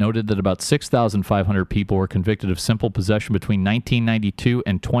available, but noted that about 6,500 people were convicted of simple possession between 1992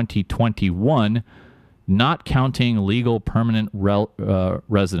 and 2021, not counting legal permanent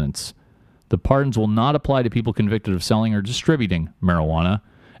residents. The pardons will not apply to people convicted of selling or distributing marijuana.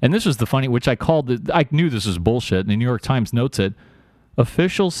 And this is the funny, which I knew this was bullshit, and the New York Times notes it.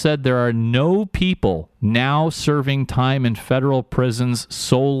 Officials said there are no people now serving time in federal prisons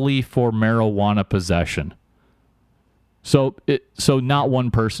solely for marijuana possession. So not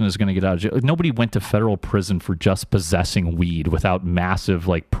one person is going to get out of jail. Nobody went to federal prison for just possessing weed without massive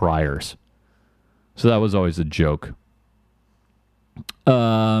priors. So that was always a joke.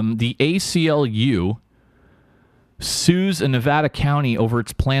 The ACLU sues a Nevada county over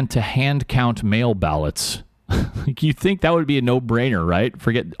its plan to hand count mail ballots. You think that would be a no-brainer, right?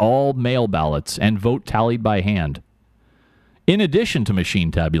 Forget all mail ballots and vote tallied by hand. In addition to machine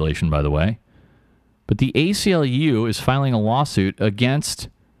tabulation, by the way. But the ACLU is filing a lawsuit against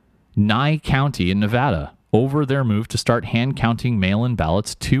Nye County in Nevada over their move to start hand counting mail-in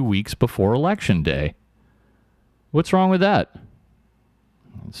ballots 2 weeks before Election Day. What's wrong with that?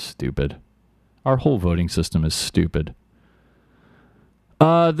 It's stupid. Our whole voting system is stupid.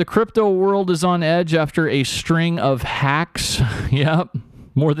 The crypto world is on edge after a string of hacks. Yep.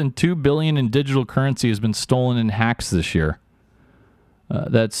 More than $2 billion in digital currency has been stolen in hacks this year.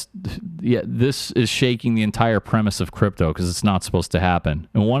 This is shaking the entire premise of crypto because it's not supposed to happen.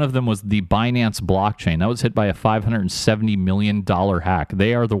 And one of them was the Binance blockchain. That was hit by a $570 million hack.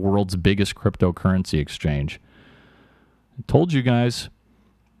 They are the world's biggest cryptocurrency exchange. I told you guys.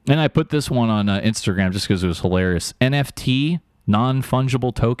 And I put this one on Instagram just because it was hilarious. NFT,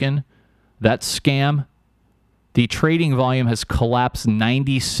 non-fungible token, that scam. The trading volume has collapsed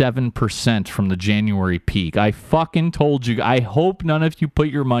 97% from the January peak. I fucking told you. I hope none of you put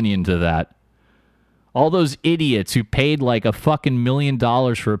your money into that. All those idiots who paid like a fucking $1 million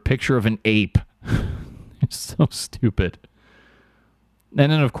for a picture of an ape. It's so stupid.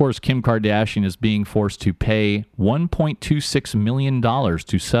 And then, of course, Kim Kardashian is being forced to pay $1.26 million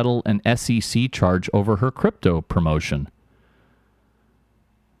to settle an SEC charge over her crypto promotion.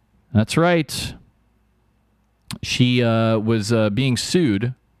 That's right. She was being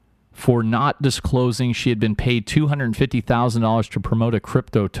sued for not disclosing she had been paid $250,000 to promote a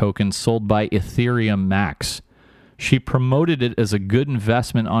crypto token sold by Ethereum Max. She promoted it as a good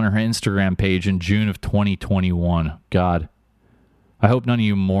investment on her Instagram page in June of 2021. God. I hope none of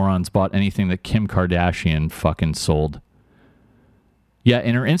you morons bought anything that Kim Kardashian fucking sold. Yeah,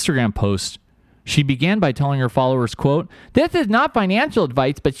 in her Instagram post, she began by telling her followers, quote, "This is not financial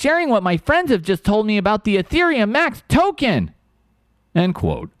advice, but sharing what my friends have just told me about the Ethereum Max token," end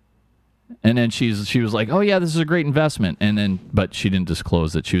quote. And then she was like, "Oh yeah, this is a great investment." But she didn't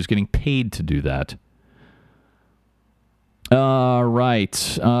disclose that she was getting paid to do that.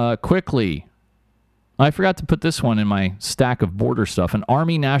 Right. Quickly, I forgot to put this one in my stack of border stuff. An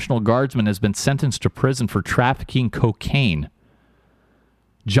Army National Guardsman has been sentenced to prison for trafficking cocaine.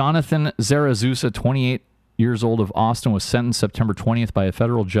 Jonathan Zarazusa, 28 years old, of Austin, was sentenced September 20th by a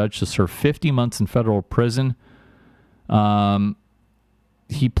federal judge to serve 50 months in federal prison.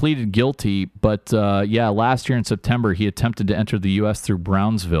 He pleaded guilty, but last year in September, he attempted to enter the U.S. through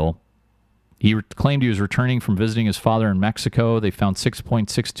Brownsville. He claimed he was returning from visiting his father in Mexico. They found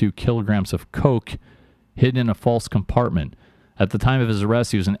 6.62 kilograms of coke hidden in a false compartment. At the time of his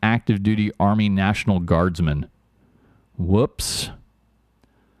arrest, he was an active duty Army National Guardsman. Whoops.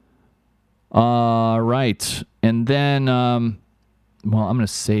 Right. And then, I'm going to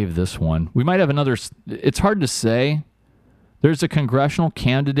save this one. We might have another. It's hard to say. There's a congressional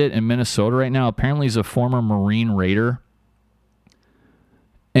candidate in Minnesota right now. Apparently he's a former Marine Raider.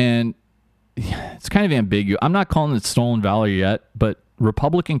 And it's kind of ambiguous. I'm not calling it stolen valor yet, but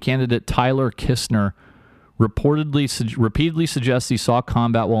Republican candidate Tyler Kistner repeatedly suggests he saw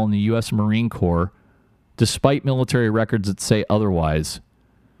combat while in the U.S. Marine Corps, despite military records that say otherwise.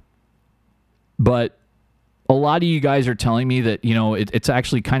 But a lot of you guys are telling me that, it's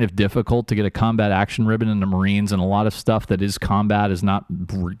actually kind of difficult to get a combat action ribbon in the Marines, and a lot of stuff that is combat is not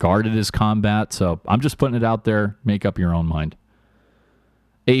regarded as combat. So I'm just putting it out there. Make up your own mind.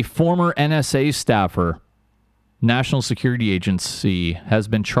 A former NSA staffer, National Security Agency, has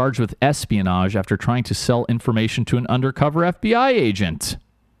been charged with espionage after trying to sell information to an undercover FBI agent.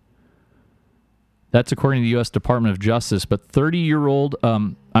 That's according to the U.S. Department of Justice. But he is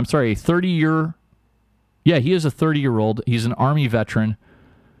a 30-year-old. He's an Army veteran,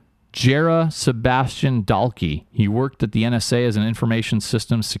 Jera Sebastian Dalkey. He worked at the NSA as an information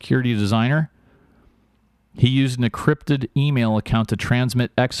systems security designer. He used an encrypted email account to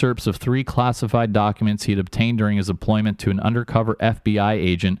transmit excerpts of 3 classified documents he had obtained during his deployment to an undercover FBI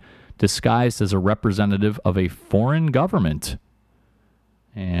agent disguised as a representative of a foreign government.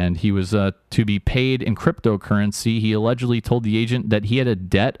 And he was to be paid in cryptocurrency. He allegedly told the agent that he had a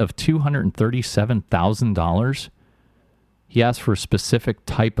debt of $237,000. He asked for a specific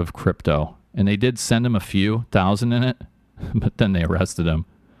type of crypto, and they did send him a few thousand in it, but then they arrested him.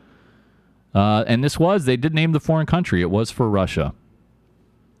 And they did name the foreign country. It was for Russia.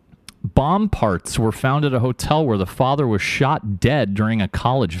 Bomb parts were found at a hotel where the father was shot dead during a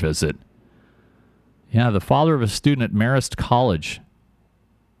college visit. Yeah, the father of a student at Marist College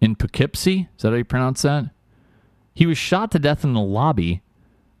in Poughkeepsie. Is that how you pronounce that? He was shot to death in the lobby,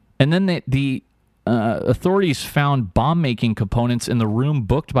 and then the authorities found bomb-making components in the room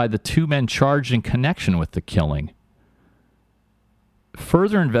booked by the 2 men charged in connection with the killing.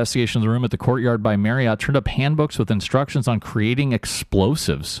 Further investigation of the room at the Courtyard by Marriott turned up handbooks with instructions on creating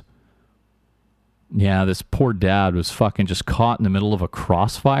explosives. Yeah, this poor dad was fucking just caught in the middle of a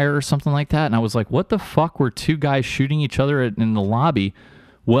crossfire or something like that. And I was like, what the fuck were 2 guys shooting each other in the lobby?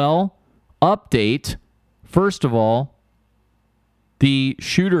 Well, update. First of all, the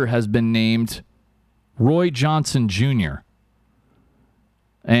shooter has been named Roy Johnson Jr.,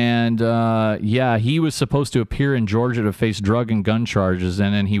 and, he was supposed to appear in Georgia to face drug and gun charges,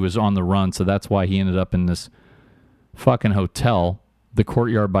 and then he was on the run, so that's why he ended up in this fucking hotel, the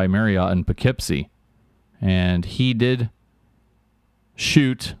Courtyard by Marriott in Poughkeepsie. And he did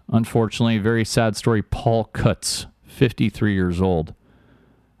shoot, unfortunately, a very sad story, Paul Kutz, 53 years old.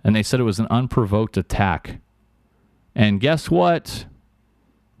 And they said it was an unprovoked attack. And guess what?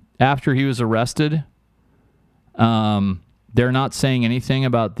 After he was arrested, they're not saying anything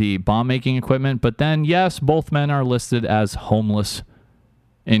about the bomb-making equipment, but then, yes, both men are listed as homeless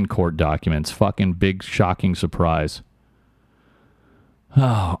in court documents. Fucking big, shocking surprise.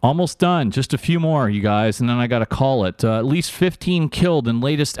 Oh, almost done. Just a few more, you guys, and then I got to call it. At least 15 killed in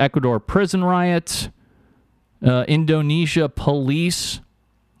latest Ecuador prison riot. Indonesia police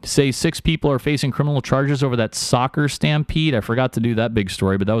say 6 people are facing criminal charges over that soccer stampede. I forgot to do that big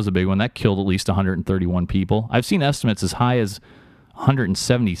story, but that was a big one. That killed at least 131 people. I've seen estimates as high as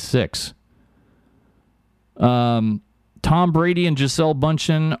 176. Tom Brady and Gisele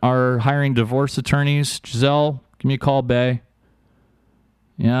Bündchen are hiring divorce attorneys. Gisele, give me a call, bae.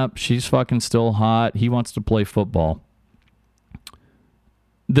 Yep, she's fucking still hot. He wants to play football.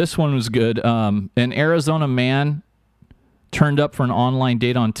 This one was good. An Arizona man turned up for an online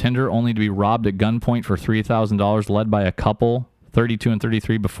date on Tinder only to be robbed at gunpoint for $3,000, led by a couple, 32 and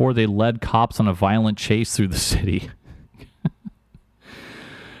 33, before they led cops on a violent chase through the city.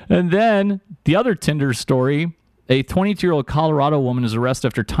 And then the other Tinder story, a 22-year-old Colorado woman is arrested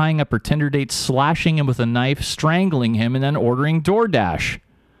after tying up her Tinder date, slashing him with a knife, strangling him, and then ordering DoorDash.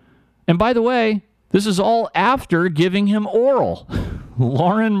 And by the way, this is all after giving him oral.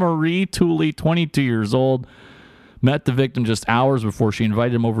 Lauren Marie Tooley, 22 years old, met the victim just hours before she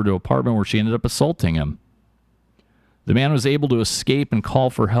invited him over to an apartment where she ended up assaulting him. The man was able to escape and call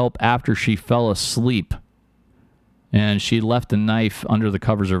for help after she fell asleep. And she left a knife under the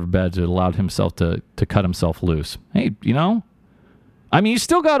covers of her bed to allow himself to cut himself loose. Hey, you know, I mean, you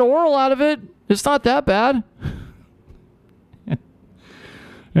still got oral out of it. It's not that bad.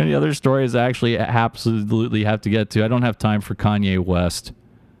 And the other stories I actually absolutely have to get to. I don't have time for Kanye West.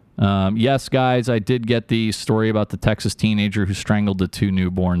 Yes, guys, I did get the story about the Texas teenager who strangled the 2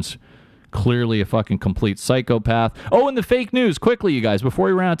 newborns. Clearly a fucking complete psychopath. Oh, and the fake news. Quickly, you guys, before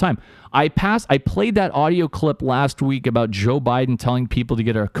we ran out of time. I played that audio clip last week about Joe Biden telling people to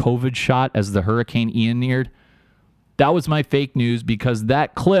get a COVID shot as the Hurricane Ian neared. That was my fake news because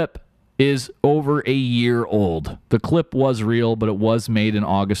that clip is over a year old. The clip was real, but it was made in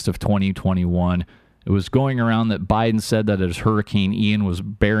August of 2021. It was going around that Biden said that as Hurricane Ian was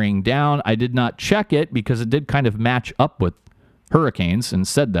bearing down. I did not check it because it did kind of match up with hurricanes and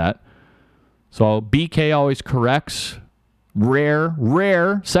said that. So BK always corrects.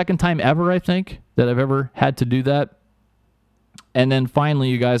 Rare, second time ever, I think, that I've ever had to do that. And then finally,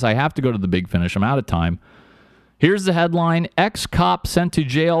 you guys, I have to go to the big finish. I'm out of time. Here's the headline. Ex-cop sent to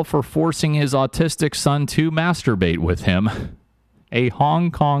jail for forcing his autistic son to masturbate with him. A Hong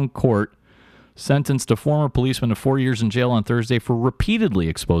Kong court sentenced a former policeman to 4 years in jail on Thursday for repeatedly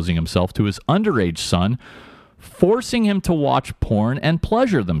exposing himself to his underage son, forcing him to watch porn and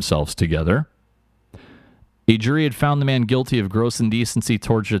pleasure themselves together. A jury had found the man guilty of gross indecency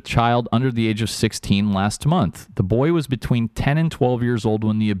towards a child under the age of 16 last month. The boy was between 10 and 12 years old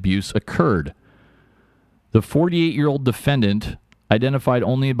when the abuse occurred. The 48-year-old defendant, identified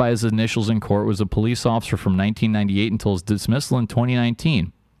only by his initials in court, was a police officer from 1998 until his dismissal in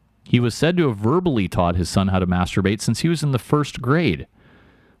 2019. He was said to have verbally taught his son how to masturbate since he was in the 1st grade.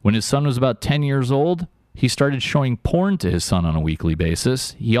 When his son was about 10 years old, he started showing porn to his son on a weekly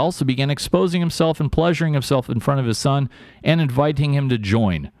basis. He also began exposing himself and pleasuring himself in front of his son and inviting him to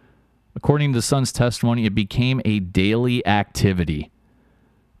join. According to the son's testimony, it became a daily activity.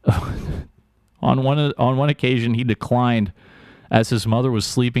 On one occasion, he declined as his mother was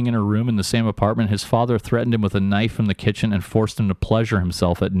sleeping in her room in the same apartment. His father threatened him with a knife from the kitchen and forced him to pleasure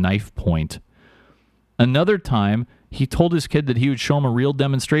himself at knife point. Another time, he told his kid that he would show him a real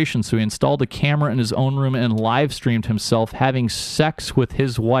demonstration, so he installed a camera in his own room and live streamed himself having sex with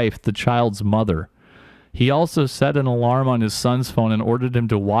his wife, the child's mother. He also set an alarm on his son's phone and ordered him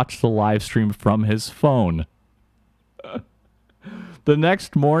to watch the live stream from his phone. The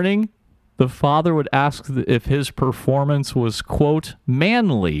next morning, the father would ask if his performance was, quote,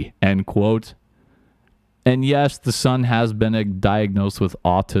 manly, end quote. And yes, the son has been diagnosed with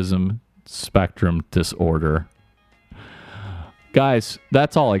autism spectrum disorder. Guys,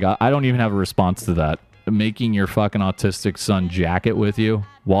 that's all I got. I don't even have a response to that. Making your fucking autistic son jacket with you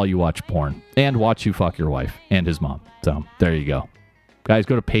while you watch porn and watch you fuck your wife and his mom. So there you go. Guys,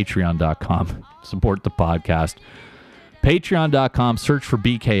 go to patreon.com. Support the podcast. Patreon.com, search for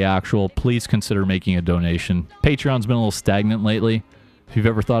BK Actual. Please consider making a donation. Patreon's been a little stagnant lately. If you've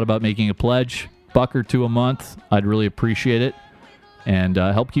ever thought about making a pledge, $1 or $2 a month, I'd really appreciate it. And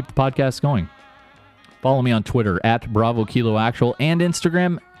help keep the podcast going. Follow me on Twitter at Bravo Kilo Actual and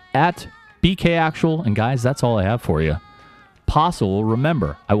Instagram at BK Actual. And guys, that's all I have for you.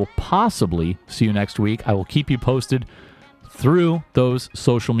 Remember, I will possibly see you next week. I will keep you posted through those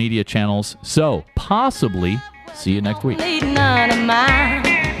social media channels. So, possibly see you next week. None of mine.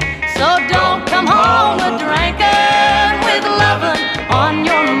 So don't come home a drinking with loving on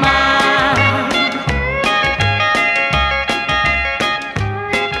your mind.